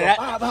 Damn, see, So,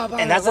 and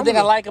and that's the thing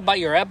I like about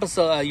your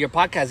episode, your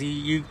podcast.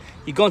 You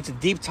go into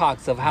deep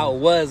talks of how it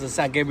was in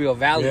San Gabriel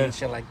Valley and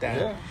shit like that.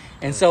 Yeah.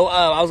 And so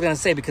I was gonna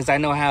say, because I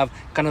know I have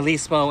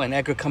Canalismo and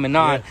Edgar coming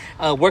on,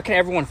 where can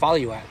everyone follow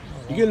you at?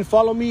 You can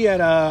follow me at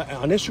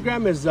on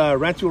Instagram is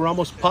Rancho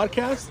Ramos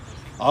Podcast.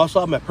 I also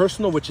have my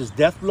personal, which is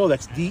Deathblow.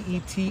 That's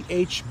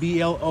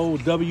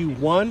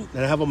DETHBLOW1.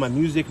 And I have all my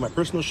music, my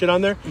personal shit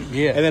on there.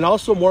 Yeah. And then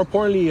also, more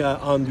importantly,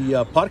 on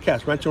the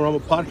podcast, Rancho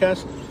Ramos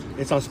Podcast.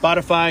 It's on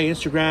Spotify,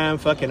 Instagram,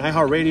 fucking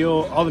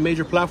iHeartRadio, all the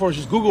major platforms.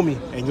 Just Google me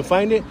and you'll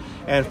find it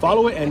and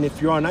follow it. And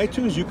if you're on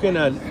iTunes, you can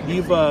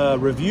leave a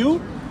review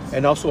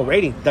and also a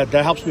rating. That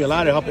helps me a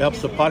lot. It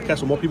helps the podcast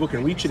so more people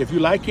can reach it. If you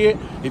like it,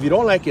 if you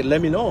don't like it,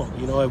 let me know.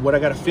 What I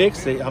got to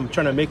fix. I'm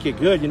trying to make it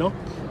good, Hell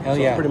so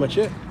yeah. that's pretty much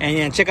it.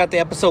 And check out the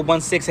episode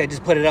 16. I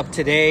just put it up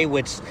today,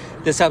 which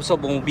this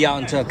episode won't be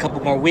out until a couple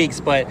more weeks.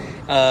 But,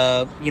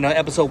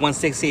 episode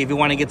 160, if you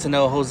want to get to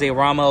know Jose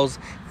Ramos,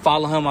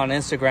 follow him on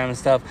Instagram and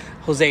stuff.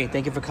 Jose,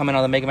 thank you for coming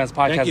on the Mega Man's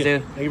podcast, Thank you.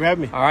 dude. Thank you for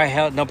having me. All right,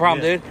 hell, no problem,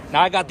 dude.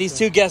 Now I got these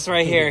two guests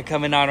right here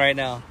coming on right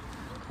now.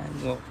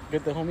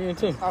 Get the homie in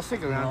too. I'll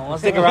stick around.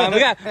 Let's stick around. We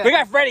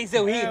got Freddie,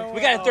 so we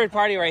got a third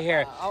party right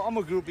here. I'm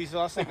a groupie, so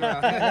I'll stick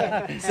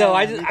around. So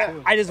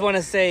I just want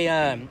to say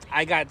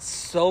I got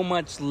so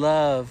much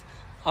love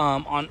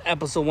on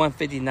episode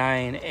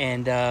 159,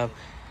 and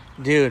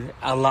dude,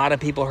 a lot of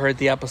people heard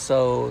the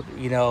episode.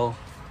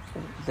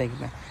 Thank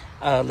you,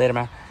 man. Later,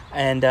 man.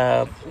 And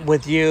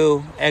with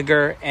you,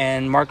 Edgar,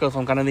 and Marcos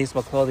from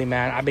Canalismo Clothing,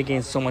 man, I've been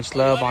getting so much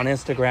love on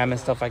Instagram and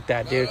stuff like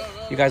that, dude.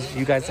 You guys,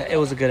 it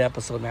was a good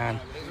episode, man.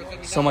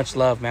 So much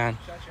love, man.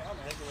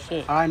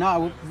 All right,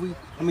 no,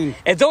 I mean,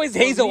 it's always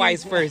Hazel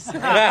Eyes first.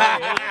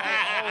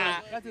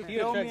 He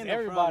attracts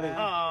everybody.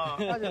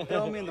 Just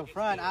throw me in the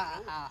front.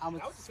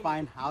 It's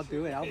fine. I'll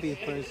do it. I'll be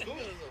first.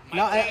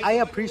 No, I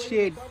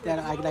appreciate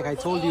that. Like I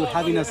told you,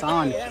 having us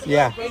on.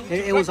 Yeah.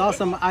 It was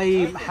awesome.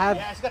 I have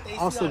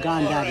also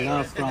gotten that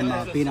love from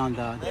being on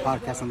the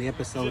podcast, on the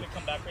episode.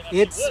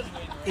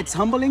 It's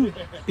humbling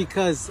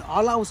because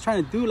all I was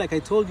trying to do, like I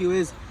told you,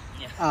 is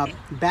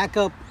back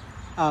up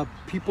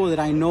people that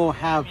I know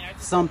have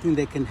something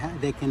they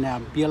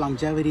can be a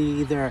longevity.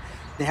 Either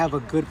they have a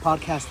good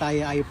podcast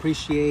I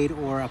appreciate,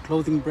 or a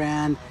clothing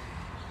brand.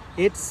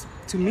 It's,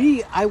 to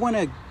me, I want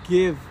to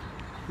give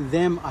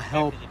them a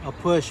help, a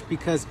push,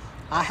 because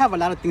I have a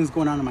lot of things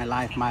going on in my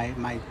life.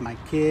 My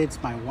kids,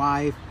 my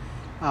wife,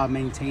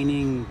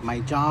 maintaining my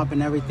job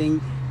and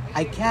everything.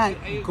 I can't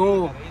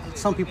go.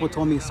 Some people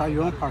told me start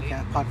your own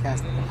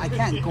podcast. I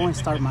can't go and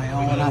start my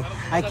own.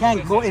 I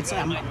can't go.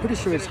 I'm pretty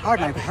sure it's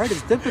hard. I've heard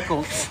it's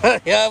difficult.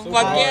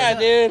 Yeah,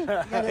 dude.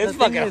 It's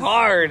fucking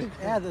hard.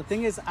 Yeah, the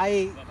thing is,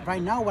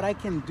 right now what I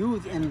can do,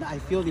 and I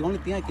feel the only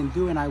thing I can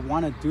do, and I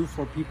want to do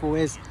for people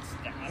is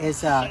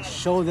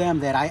show them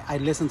that I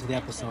listened to the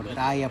episode, that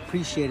I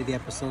appreciated the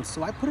episode.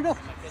 So I put it up.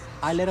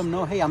 I let them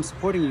know, hey, I'm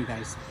supporting you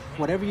guys.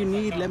 Whatever you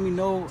need, let me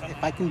know.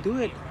 If I can do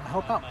it,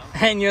 help out.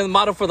 And you're the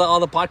model for all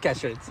the podcast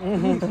shirts.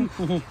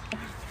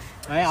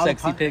 Right,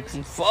 sexy pics.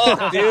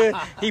 Fuck, dude.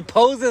 He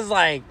poses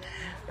like,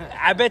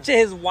 I bet you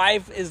his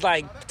wife is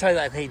like, telling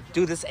like, hey,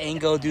 do this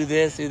angle, do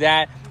this, do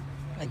that.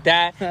 Like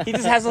that. He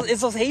just has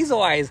those hazel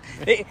eyes.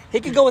 He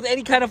can go with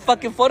any kind of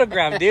fucking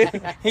photograph,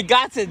 dude. He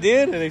got it,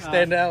 dude. They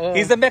stand out well.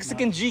 He's the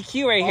Mexican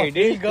GQ right here, dude.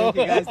 There you go.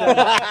 The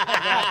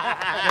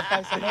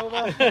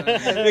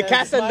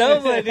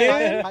Casanova,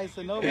 dude.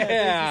 Casanova.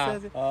 Yeah.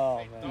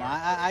 Oh, man. No,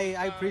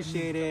 I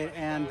appreciate it,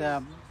 and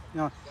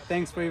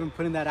thanks for even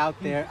putting that out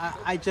there.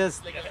 I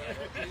just,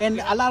 and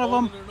a lot of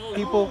them,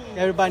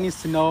 everybody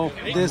needs to know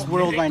this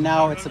world right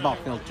now, it's about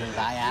filters.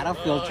 I add a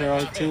filter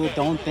or two.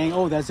 Don't think,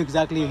 oh, that's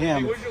exactly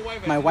him.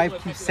 My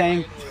wife keeps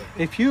saying,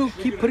 if you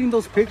keep putting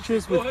those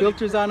pictures with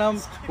filters on them,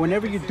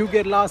 whenever you do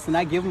get lost and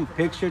I give them a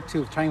picture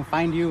to try and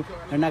find you,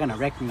 they're not going to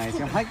recognize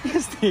you. I'm like,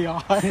 yes, they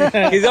are.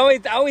 I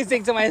always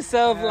think to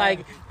myself,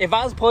 like, if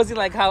I was posing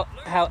like how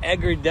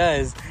Edgar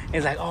does,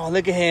 it's like, oh,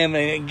 look at him,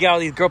 and get all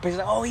these girl pictures,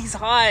 like, oh, he's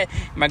hot.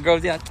 My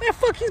girl's like, man,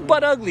 fuck, he's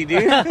butt ugly,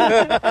 dude.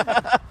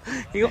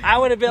 I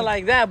would have been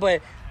like that,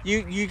 but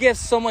you give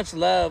so much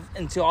love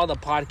into all the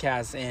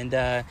podcasts, and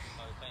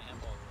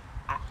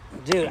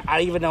dude, I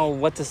don't even know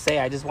what to say.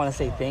 I just want to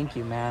say thank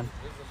you, man.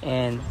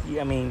 And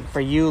I mean, for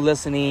you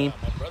listening,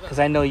 because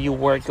I know you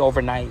work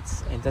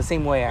overnights in the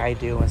same way I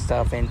do and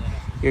stuff, and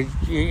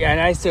and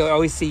I still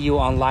always see you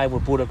on live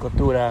with Pura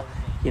Cultura,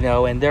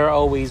 and they're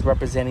always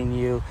representing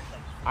you.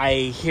 I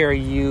hear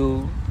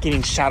you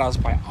getting shout outs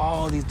by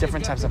all these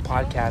different types of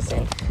podcasts,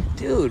 and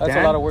dude, that's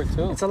a lot of work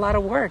too. It's a lot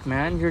of work,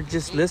 man. You're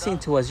just listening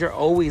to us. You're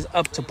always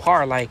up to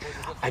par. Like,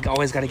 I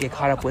always got to get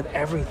caught up with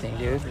everything,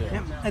 dude.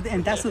 Yeah,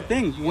 and that's the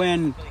thing.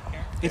 When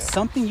it's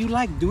something you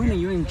like doing and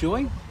you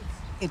enjoy,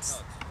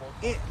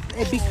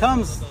 it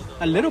becomes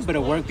a little bit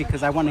of work,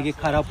 because I want to get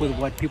caught up with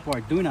what people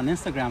are doing on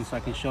Instagram so I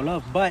can show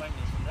love. But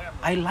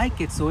I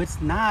like it, so it's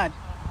not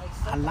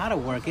a lot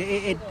of work.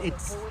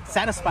 It's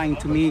satisfying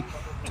to me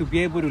to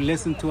be able to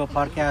listen to a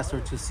podcast, or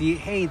to see,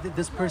 hey,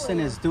 this person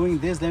is doing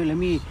this. Let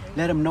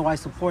them know I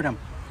support them.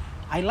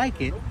 I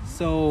like it,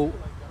 so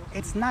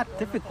it's not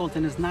difficult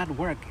and it's not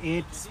work.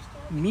 It's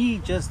me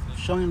just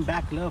showing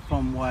back love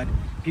from what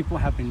people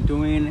have been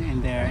doing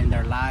in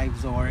their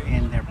lives, or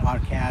in their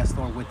podcast,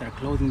 or with their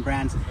clothing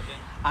brands.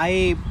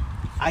 I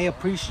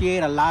appreciate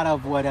a lot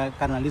of what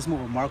Canalismo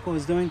with Marco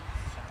is doing,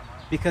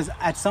 because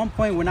at some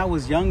point when I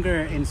was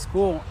younger in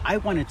school, I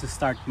wanted to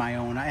start my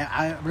own.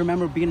 I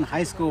remember being in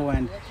high school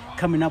and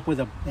coming up with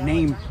a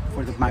name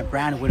for my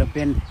brand would have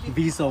been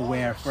Viso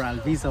Wear for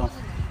Alviso.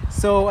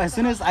 So as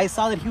soon as I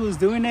saw that he was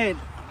doing it,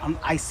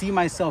 I see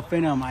myself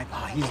in him. Like,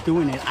 oh, he's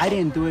doing it. I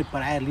didn't do it,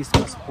 but I at least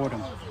want to support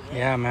him.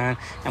 Yeah, man.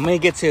 I'm going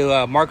to get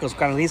to Marcos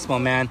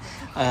Canalismo, man.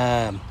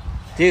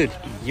 Dude,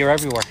 you're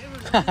everywhere.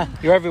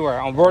 You're everywhere.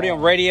 On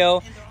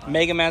Radio,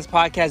 Mega Man's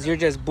podcast, you're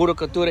just Pura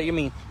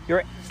Cultura.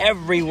 You're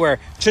everywhere.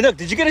 Chinook,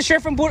 did you get a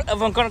shirt from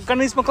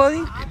Canalismo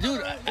Clothing?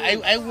 Dude,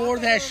 I wore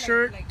that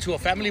shirt to a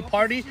family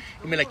party,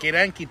 and me la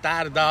querían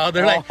quitar, dog.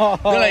 They're like,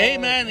 hey,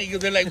 man.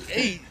 They're like,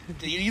 hey,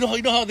 you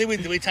know how they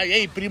would tell you,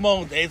 hey,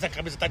 primo, esa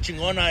camisa está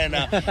chingona,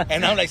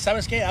 and I'm like,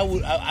 ¿sabes qué? I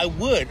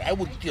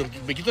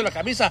would, me quito la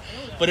camisa,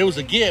 but it was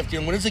a gift.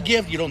 When it's a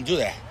gift, you don't do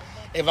that.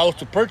 If I was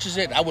to purchase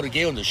it, I would have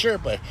gave them the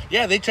shirt. But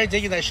yeah, they tried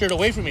taking that shirt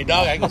away from me,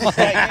 dog. I go, that's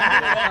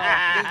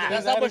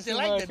how much they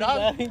liked it,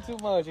 dog. Too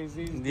much.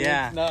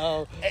 Yeah.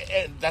 No.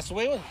 That's the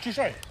way it was. True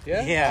story.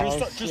 Yeah.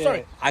 True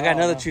story. I got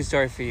another true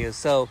story for you.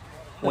 So,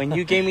 when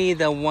you gave me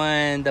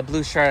the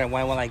blue shirt,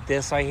 one like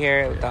this right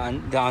here, the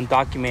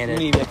undocumented.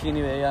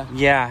 Yeah.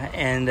 Yeah,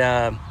 and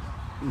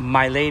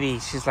my lady,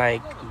 she's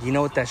like, do you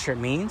know what that shirt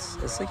means?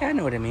 It's like, I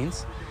know what it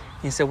means.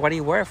 He said, what do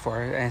you wear it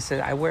for? And I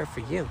said, I wear it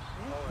for you.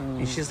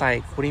 And she's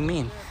like, what do you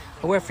mean?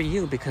 I wear it for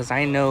you because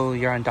I know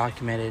you're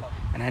undocumented,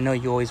 and I know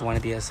you always want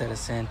to be a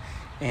citizen,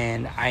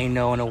 and I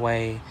know in a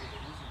way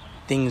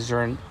things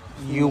are,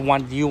 you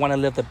want to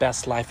live the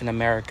best life in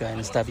America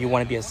and stuff. You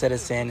want to be a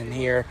citizen and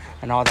here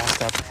and all that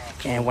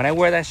stuff. And when I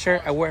wear that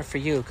shirt, I wear it for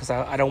you because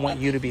I don't want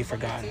you to be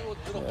forgotten.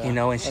 You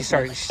know, and she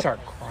started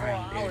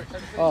crying, dude.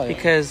 Oh, yeah.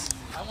 Because,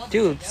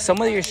 dude,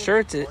 some of your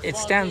shirts, it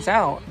stands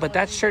out, but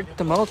that shirt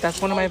the most, that's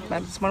one of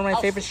my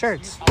favorite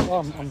shirts.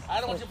 Well,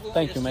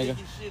 thank you, Megan.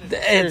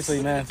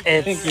 Seriously, man.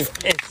 Thank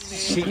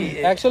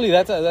you. Actually,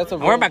 that's a. I'm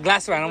wearing my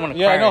glasses around. I don't want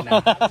to cry I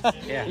know. right now.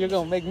 Yeah. You're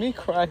gonna make me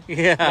cry.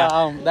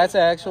 Yeah. That's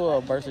an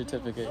actual birth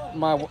certificate.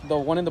 The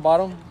one in the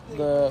bottom,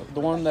 the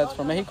one that's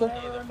from Mexico,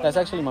 that's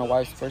actually my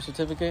wife's birth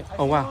certificate.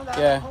 Oh wow.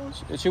 Yeah,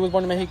 she was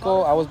born in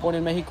Mexico. I was born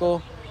in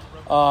Mexico.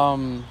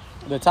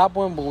 The top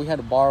one, but we had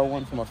to borrow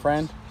one from a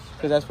friend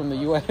because that's from the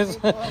U.S.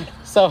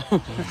 So,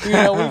 we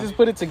just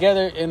put it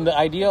together. And the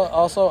idea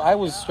also, I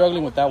was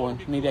struggling with that one,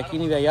 ni de aquí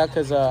ni de allá,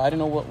 because I didn't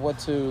know what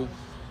to.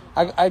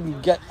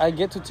 I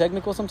get too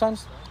technical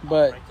sometimes,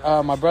 but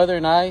my brother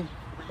and I,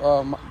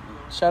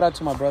 shout out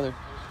to my brother,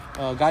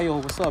 Gallo,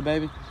 what's up,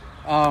 baby?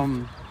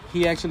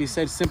 He actually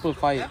said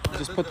simplify it.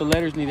 Just put the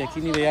letters ni de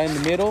aquí ni de allá in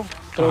the middle,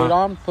 throw it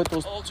on, put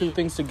those two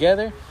things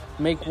together.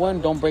 Make one,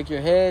 don't break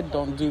your head,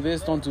 don't do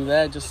this, don't do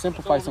that. Just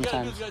simplify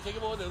sometimes.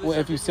 Well,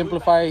 if you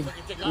simplify,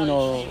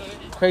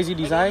 crazy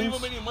designs,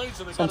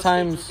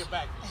 sometimes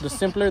the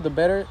simpler, the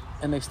better,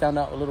 and they stand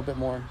out a little bit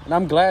more. And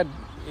I'm glad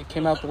it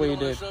came out the way it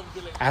did.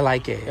 I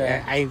like it.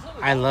 Yeah.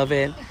 I love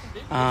it.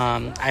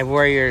 I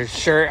wear your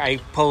shirt. I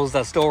posed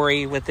a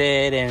story with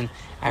it, and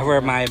I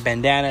wear my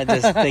bandana,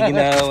 just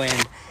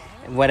and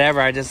whatever.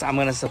 I'm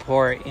gonna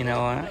support,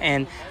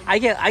 and I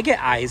get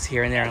eyes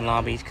here and there in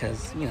Long Beach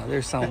because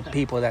there's some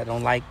people that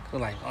don't like oh,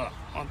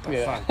 what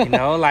the fuck,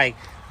 like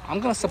I'm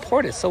gonna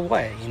support it. So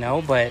what,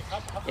 But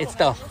it's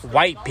the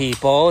white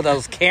people,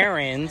 those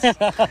Karens,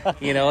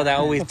 that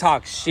always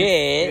talk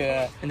shit.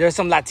 Yeah. And there's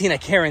some Latina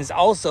Karens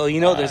also.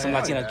 There's some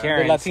Latina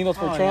Karens. The Latinos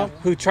for Trump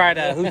who try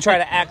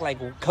to act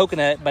like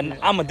coconut, but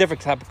I'm a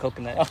different type of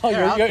coconut. Oh,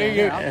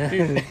 you're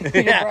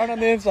brown on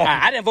the inside.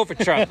 I didn't vote for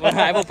Trump.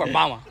 I vote for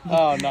Obama.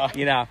 Oh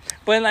no.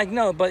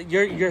 But but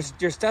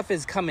your stuff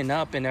is coming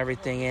up and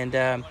everything, and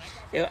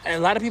a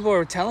lot of people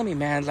were telling me,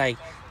 man, like,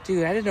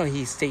 dude, I didn't know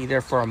he stayed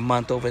there for a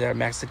month over there in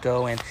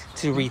Mexico and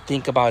to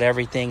rethink about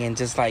everything and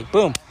just like,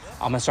 boom,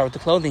 I'm going to start with the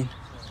clothing.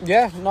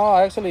 Yeah, no,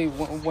 actually,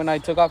 when I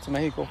took off to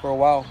Mexico for a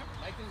while,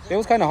 it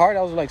was kind of hard.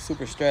 I was like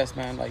super stressed,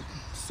 man, like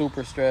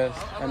super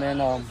stressed. And then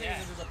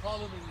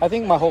I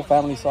think my whole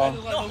family saw.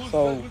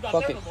 So,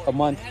 fuck it, a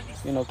month,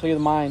 clear the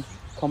mind.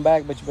 Come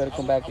back, but you better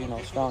come back,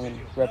 strong and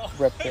rep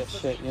that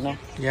shit,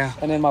 Yeah.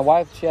 And then my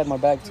wife, she had my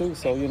back too.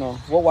 So,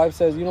 what wife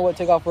says,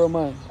 take off for a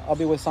month. I'll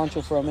be with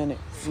Sancho for a minute,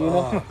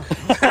 Damn.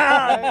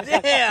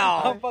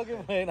 I'm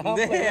fucking playing. I'm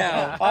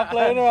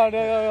playing around.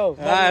 Yo.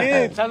 My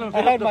kids. Tell them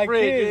I had my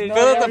kids.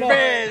 Fill up the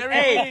fridge.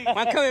 Hey,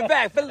 I'm coming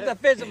back. Fill up the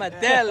fridge with my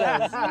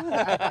Dellas.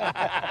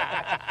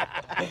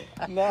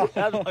 No.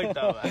 That's fucked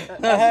up,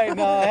 man.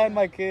 I had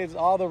my kids.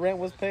 All the rent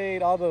was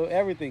paid. All the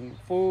everything.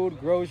 Food,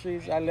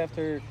 groceries. I left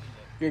her.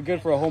 You're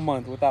good for a whole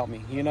month without me,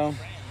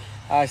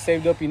 I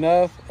saved up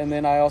enough, and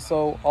then I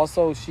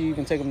also she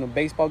even take them to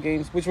baseball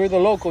games, which we're the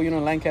local,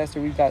 in Lancaster.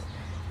 We've got,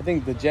 I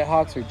think, the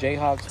Jethawks or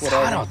Jayhawks, whatever. It's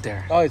hot out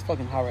there. Oh, it's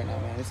fucking hot right now,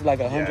 man. It's like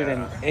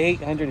 108,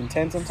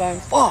 110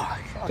 sometimes. Fuck.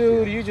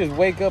 Dude, you just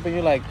wake up and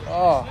you're like,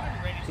 oh,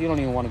 you don't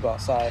even want to go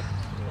outside.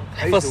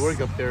 I used to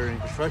work up there in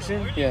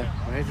construction. Yeah.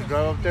 When I used to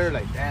drive up there,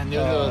 like, damn,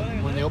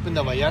 when they opened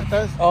the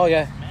Vallartas. Oh,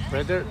 yeah.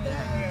 Right there,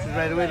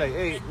 right away, like,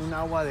 hey, un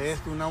agua de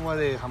esto, un agua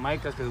de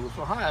Jamaica, because it was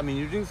so hot. I mean,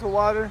 you drink some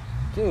water,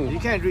 Dude. you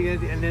can't drink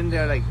anything. And then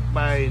they're like,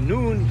 by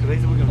noon, because I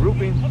used to work in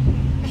roofing,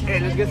 hey,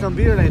 let's get some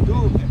beer. Like,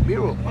 dude,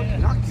 beer will fucking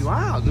knock you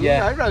out, dude.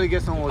 Yeah. I'd rather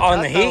get some Oh, in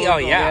the heat? Oh,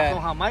 yeah.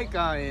 Some Jamaica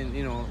and,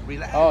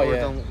 relax. Oh, or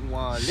yeah. some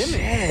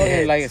lemon.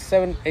 Fucking like at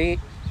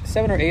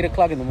 7 or 8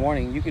 o'clock in the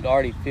morning, you could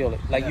already feel it.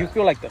 Like, you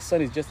feel like the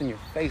sun is just in your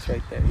face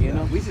right there, We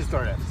used to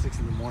start at 6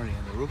 in the morning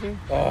in the roofing.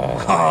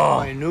 Oh,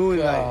 By noon,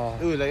 God.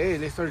 like, dude, like, hey,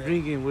 let's start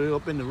drinking. We're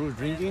up in the roof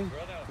drinking.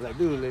 Like,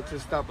 dude, let's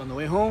just stop on the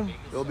way home.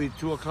 It'll be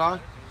 2 o'clock.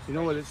 You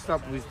know what? Let's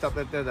stop. We stopped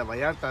at the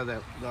Vallarta,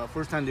 the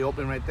first time they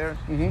opened right there.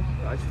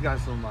 Mm-hmm. I just got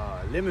some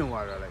lemon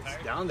water,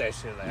 like, down that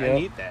shit. Like, Yep. I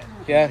need that.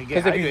 Yeah, Like,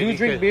 because get if you do hydrated,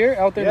 drink 'cause- beer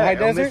out there in the high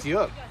it'll desert, mess you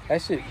up.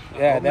 that shit,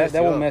 It'll mess that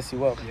you will up. mess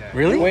you up. Yeah.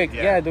 Really? Quick,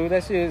 Yeah. yeah, dude,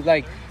 that shit is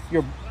like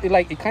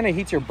it kind of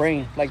heats your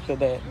brain. Like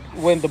the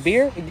when the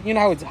beer, you know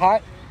how it's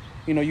hot,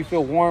 you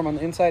feel warm on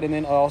the inside, and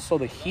then also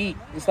the heat,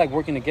 it's like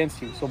working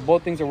against you. So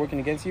both things are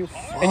working against you,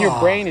 and your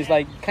brain is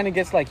like kind of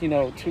gets like too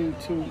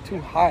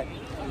hot.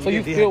 So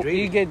you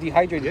get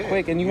dehydrated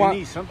quick, and you want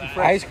need something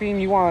fresh. ice cream.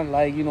 You want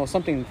like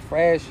something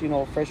fresh,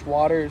 fresh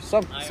water,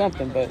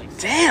 something. But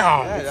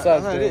Damn. Yeah, It that's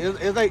sucks, how it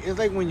dude. is. It's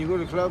like when you go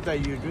to clubs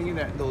that you're drinking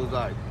those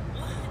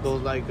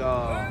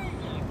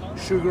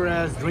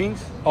sugar-ass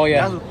drinks. Oh,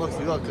 yeah. That's what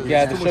fucks you up.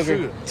 Yeah, it's the too much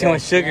sugar. Too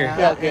much sugar.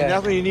 Yeah, and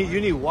that's when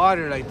you need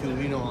water, like to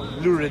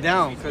lure it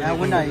down. And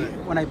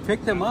when I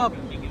picked him up,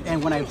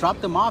 and when I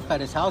dropped him off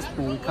at his house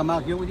when we come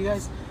out here with you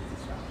guys,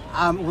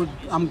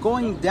 I'm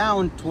going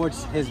down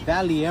towards his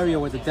valley area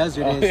where the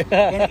desert is,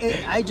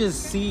 and I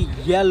just see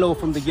yellow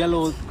from the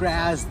yellow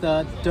grass,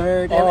 the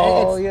dirt.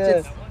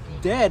 It's just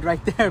dead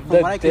right there from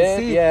what I can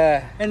see.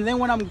 Yeah. And then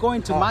when I'm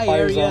going to my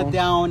fire area zone.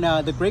 down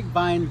the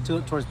Grapevine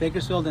towards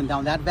Bakersfield and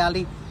down that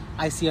valley,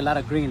 I see a lot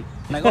of green.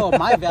 I'm like, oh,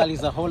 my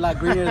valley's a whole lot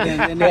greener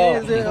than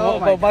it is.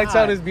 Oh my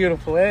town is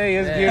beautiful. Hey,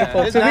 it's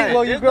beautiful. It's To me, nice.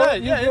 well, you It's grow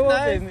nice. Yeah,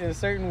 up it's in a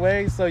certain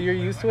way, so you're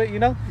used to it, you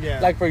know?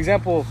 Yeah. Like, for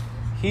example,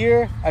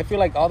 here, I feel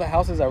like all the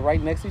houses are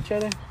right next to each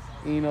other.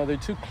 They're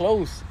too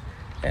close.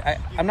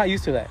 I'm not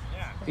used to that.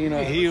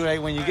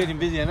 Like when you're getting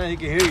busy at night, he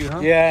can hear you, huh?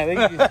 Yeah,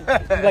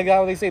 like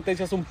how they say, te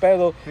echas un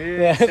pedo.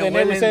 Yeah, The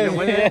neighbor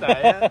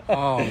says,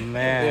 Oh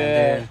man,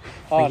 Yeah. dude.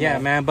 Oh, But yeah,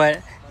 no. man.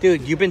 But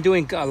dude, you've been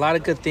doing a lot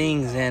of good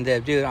things, and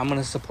dude, I'm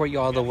gonna support you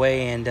all the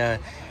way. And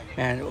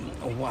man,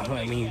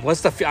 I mean,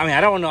 what's the? I mean,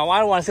 I don't know. I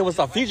don't want to say what's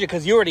the future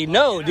because you already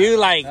know, dude.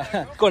 Like,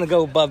 going to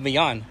go above and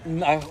beyond.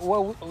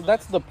 Well,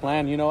 that's the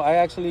plan, I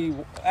actually,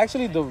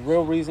 the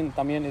real reason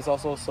también is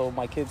also so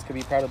my kids could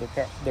be proud of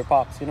their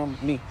pops,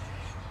 me.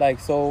 Like,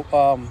 so,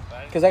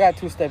 because I got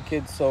 2 step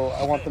kids, so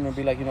I want them to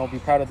be like, be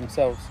proud of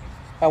themselves.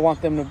 I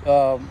want them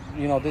to,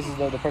 this is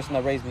the person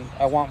that raised me.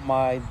 I want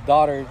my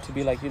daughter to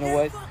be like, you know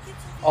what,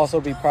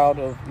 also be proud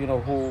of,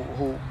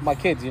 who my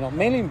kids,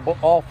 mainly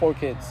all 4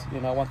 kids,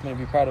 I want them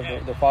to be proud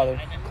of their father.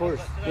 Of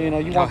course. You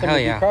want them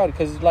to be proud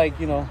because, like,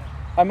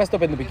 I messed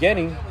up in the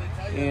beginning,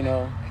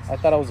 I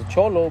thought I was a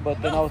cholo,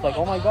 but then I was like,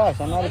 oh my gosh,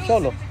 I'm not a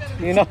cholo.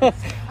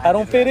 I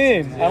don't fit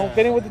in. I don't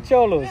fit in with the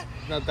cholos.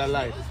 Not that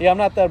life. Yeah, I'm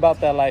not that about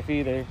that life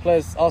either.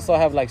 Plus, also I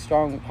have like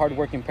strong,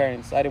 hardworking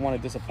parents. I didn't want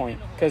to disappoint.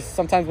 Because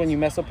sometimes when you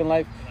mess up in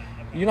life,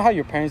 you know how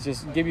your parents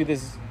just give you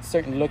this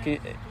certain look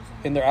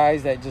in their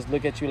eyes that just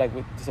look at you like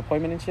with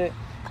disappointment and shit.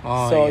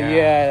 Oh, so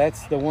yeah,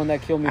 that's the one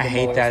that killed me. I the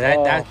hate most.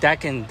 that.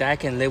 That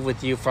can live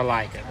with you for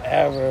like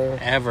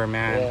ever,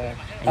 man. Yeah.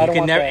 And you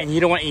can never, and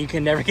you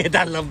can never get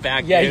that love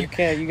back. Yeah, dude. you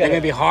can't. You They're gotta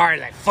gonna be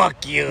hard. Like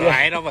fuck you.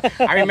 Yeah.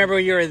 I remember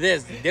when you were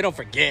this. They don't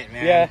forget,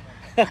 man. Yeah.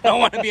 I don't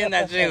want to be in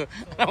that shoe.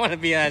 I don't want to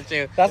be in that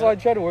shoe. That's why I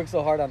try to work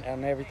so hard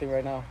on everything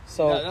right now.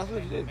 So that's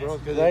what it is, bro.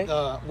 Because right?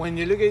 When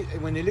you look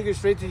it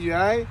straight to your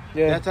eye,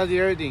 that tells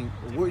you everything.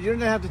 You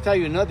don't have to tell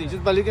you nothing.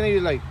 Just by looking at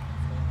you, like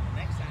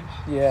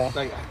I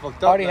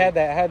fucked up. already had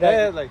that.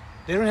 Yeah, like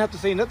they don't have to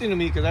say nothing to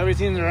me because I already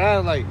seen in their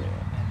eyes, like,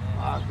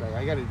 like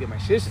I gotta get my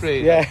shit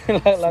straight. Yeah,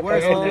 It's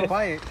worse when they're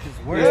quiet. It's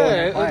worse when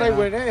they're It's quiet, like,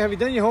 when, hey, have you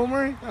done your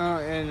homework?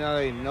 And I'm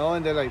like, no,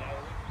 and they're like,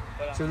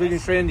 so looking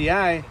straight in the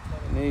eye.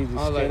 You just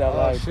I was like, straight out oh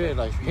loud. shit,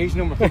 like page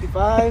number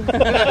 55. You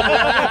fucked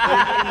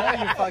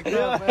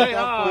up at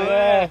that point.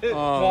 Yeah.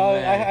 Oh,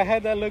 man. I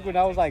had that look when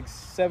I was like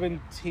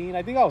 17.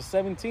 I think I was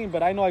 17,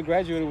 but I know I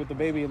graduated with the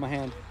baby in my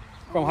hand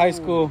from high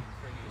school.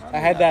 I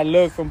had that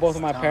look from both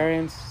of my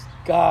parents.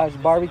 Gosh,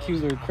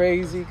 barbecues are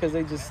crazy because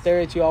they just stare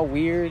at you all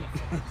weird.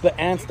 The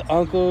aunts, the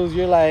uncles,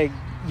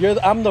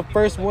 I'm the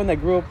first one that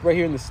grew up right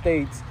here in the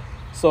States.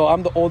 So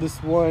I'm the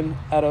oldest one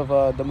out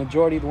of the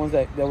majority, the ones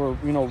that were,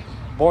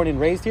 born and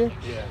raised here.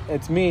 Yeah.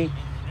 It's me.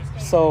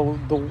 So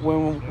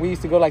when we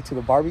used to go like to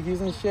the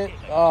barbecues and shit,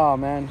 oh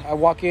man, I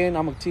walk in,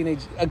 I'm a teenage,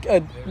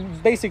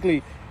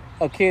 basically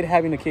a kid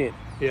having a kid.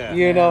 Yeah.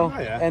 Oh,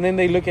 yeah. And then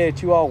they look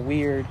at you all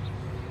weird,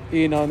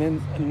 and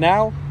then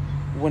now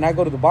when I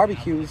go to the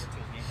barbecues,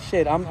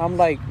 shit, I'm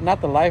like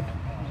not the life,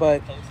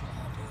 but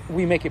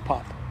we make it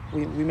pop.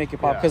 We make it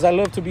pop because I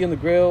love to be on the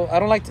grill. I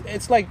don't like to,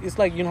 it's like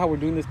how we're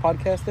doing this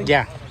podcast thing.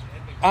 Yeah.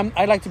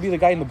 I like to be the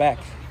guy in the back.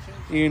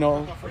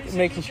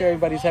 Making sure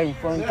everybody's having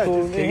fun,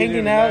 cool, just kicking hanging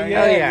it, out. right?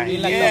 Yeah,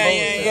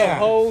 Yeah. The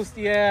host.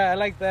 Yeah, I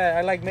like that.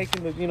 I like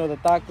making the the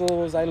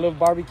tacos. I love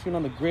barbecuing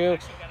on the grill.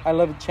 I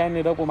love chatting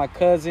it up with my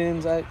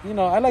cousins. I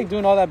like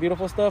doing all that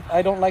beautiful stuff.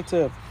 I don't like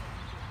to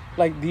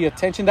like the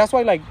attention. That's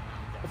why, like,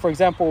 for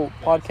example,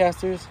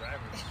 podcasters.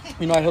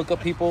 I hook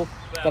up people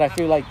that I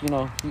feel like you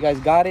guys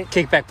got it.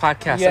 Kickback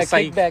podcast. Yeah, That's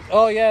like, Kickback.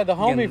 Oh yeah, the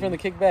homie from the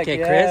Kickback. okay,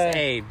 Yeah. Chris.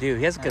 Hey, dude,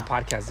 he has a good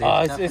podcast, dude.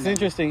 Oh, it's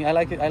interesting. I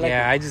like it.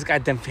 Yeah, I just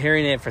got done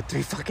hearing it for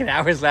 3 fucking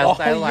hours last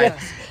night. Like,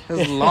 yes. it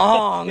was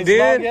long, It's dude.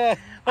 long, yeah.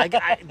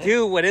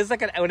 Dude, when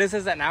it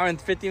says an hour and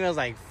 50 minutes,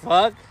 like,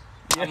 fuck.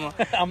 Yeah.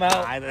 I'm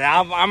out.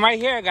 I'm right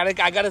here. I gotta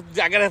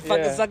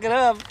fucking suck it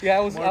up. Yeah, I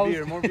was. More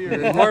beer. More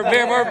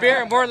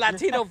beer, more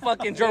Latino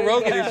fucking Joe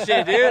Rogan and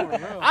shit, dude.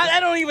 I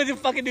don't even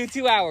fucking do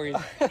 2 hours.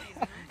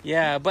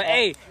 Yeah, but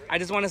hey, I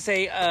just want to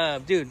say,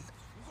 dude,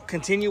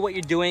 continue what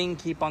you're doing.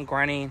 Keep on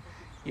grinding.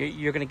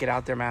 You're gonna get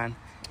out there, man.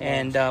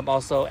 And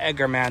also,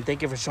 Edgar, man,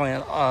 thank you for showing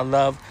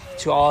love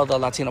to all the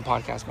Latino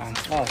podcasts, man.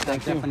 Oh,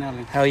 thank you.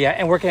 Definitely. Hell yeah.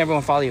 And where can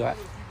everyone follow you at?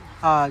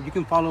 You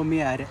can follow me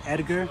at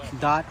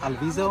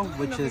edgar.alvizo,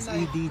 which is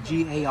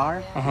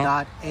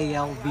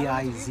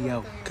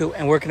edgar.alvizo. Cool.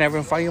 And where can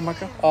everyone follow you,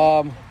 Marco?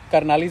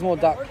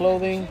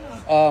 Carnalismo.clothing.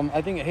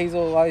 I think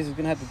Hazel Eyes is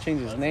gonna have to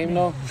change his name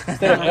now.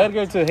 Instead of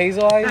Edgar to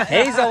Hazel Eyes.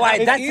 Hazel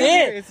Eyes, that's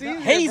it. It's easier,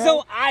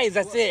 Hazel bro. Eyes,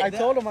 that's it. I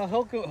told him I'll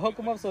hook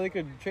him up so they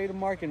could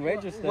trademark and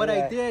register. What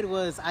that. I did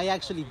was I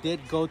actually did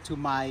go to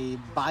my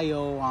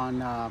bio on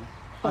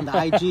the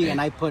IG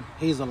and I put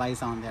Hazel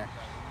Eyes on there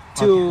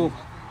to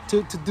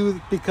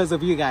do because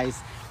of you guys.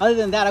 Other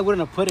than that, I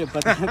wouldn't have put it.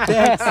 But thanks,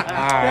 thanks for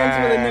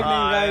the nickname,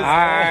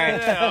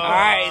 guys. All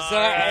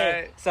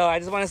right. So I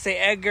just want to say,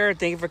 Edgar,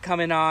 thank you for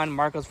coming on.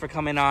 Marcos for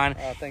coming on.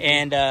 Thank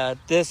and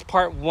this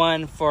part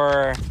 1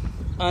 for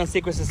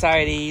UnSecret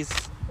Societies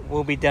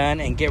will be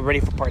done, and get ready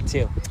for part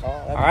 2.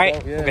 All right,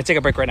 dope, yeah. We're gonna take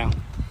a break right now.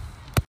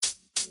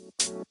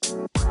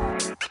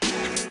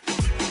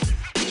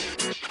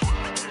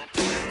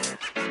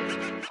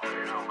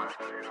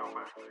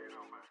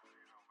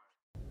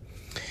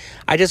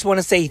 I just want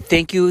to say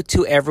thank you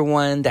to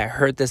everyone that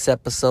heard this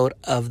episode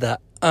of the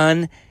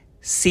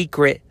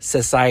UnSecret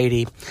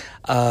Society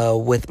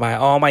with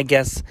all my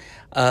guests,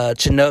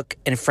 Chinook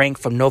and Frank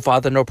from No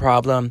Father, No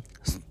Problem,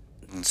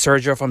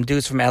 Sergio from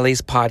Dudes from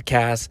LA's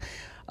podcast,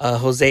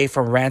 Jose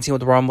from Ranting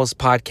with Ramos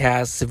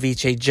podcast,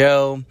 Ceviche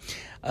Joe,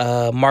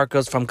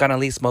 Marcos from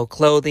Canalismo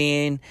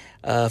Clothing,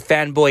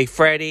 Fanboy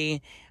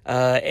Freddy,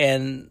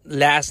 and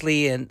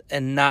lastly and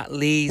not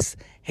least,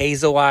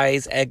 Hazel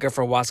Eyes, Edgar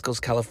from Wascos,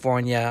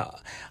 California.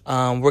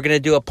 We're going to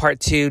do a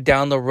part 2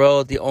 down the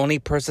road. The only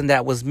person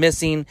that was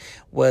missing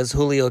was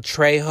Julio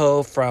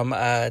Trejo from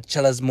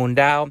Chelas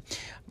Mundao.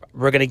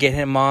 We're going to get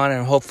him on,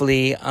 and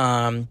hopefully,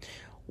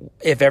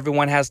 if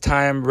everyone has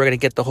time, we're going to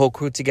get the whole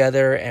crew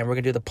together, and we're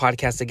going to do the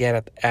podcast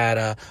again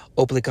at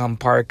Oplicon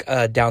Park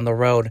down the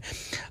road.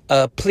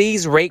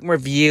 Please rate and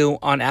review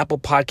on Apple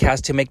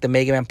Podcasts to make the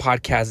Mega Man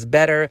podcast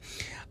better.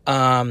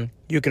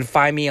 You can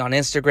find me on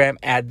Instagram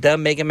at the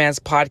Mega Man's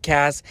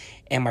Podcast,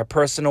 and my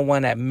personal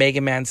one at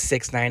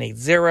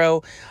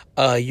Megaman6980.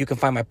 You can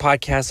find my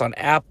podcast on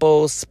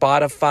Apple,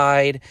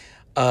 Spotify,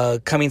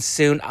 coming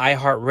soon,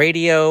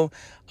 iHeartRadio,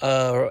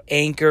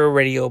 Anchor,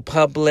 Radio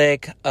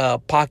Public,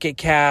 Pocket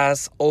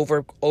Cast,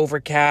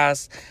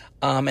 Overcast,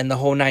 and the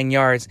whole 9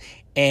 yards.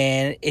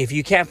 And if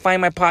you can't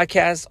find my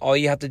podcast, all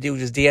you have to do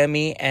is just DM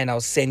me, and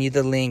I'll send you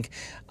the link.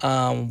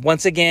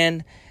 Once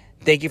again,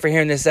 thank you for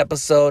hearing this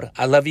episode.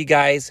 I love you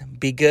guys.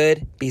 Be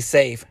good. Be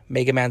safe.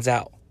 Mega Man's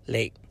out.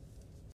 Late.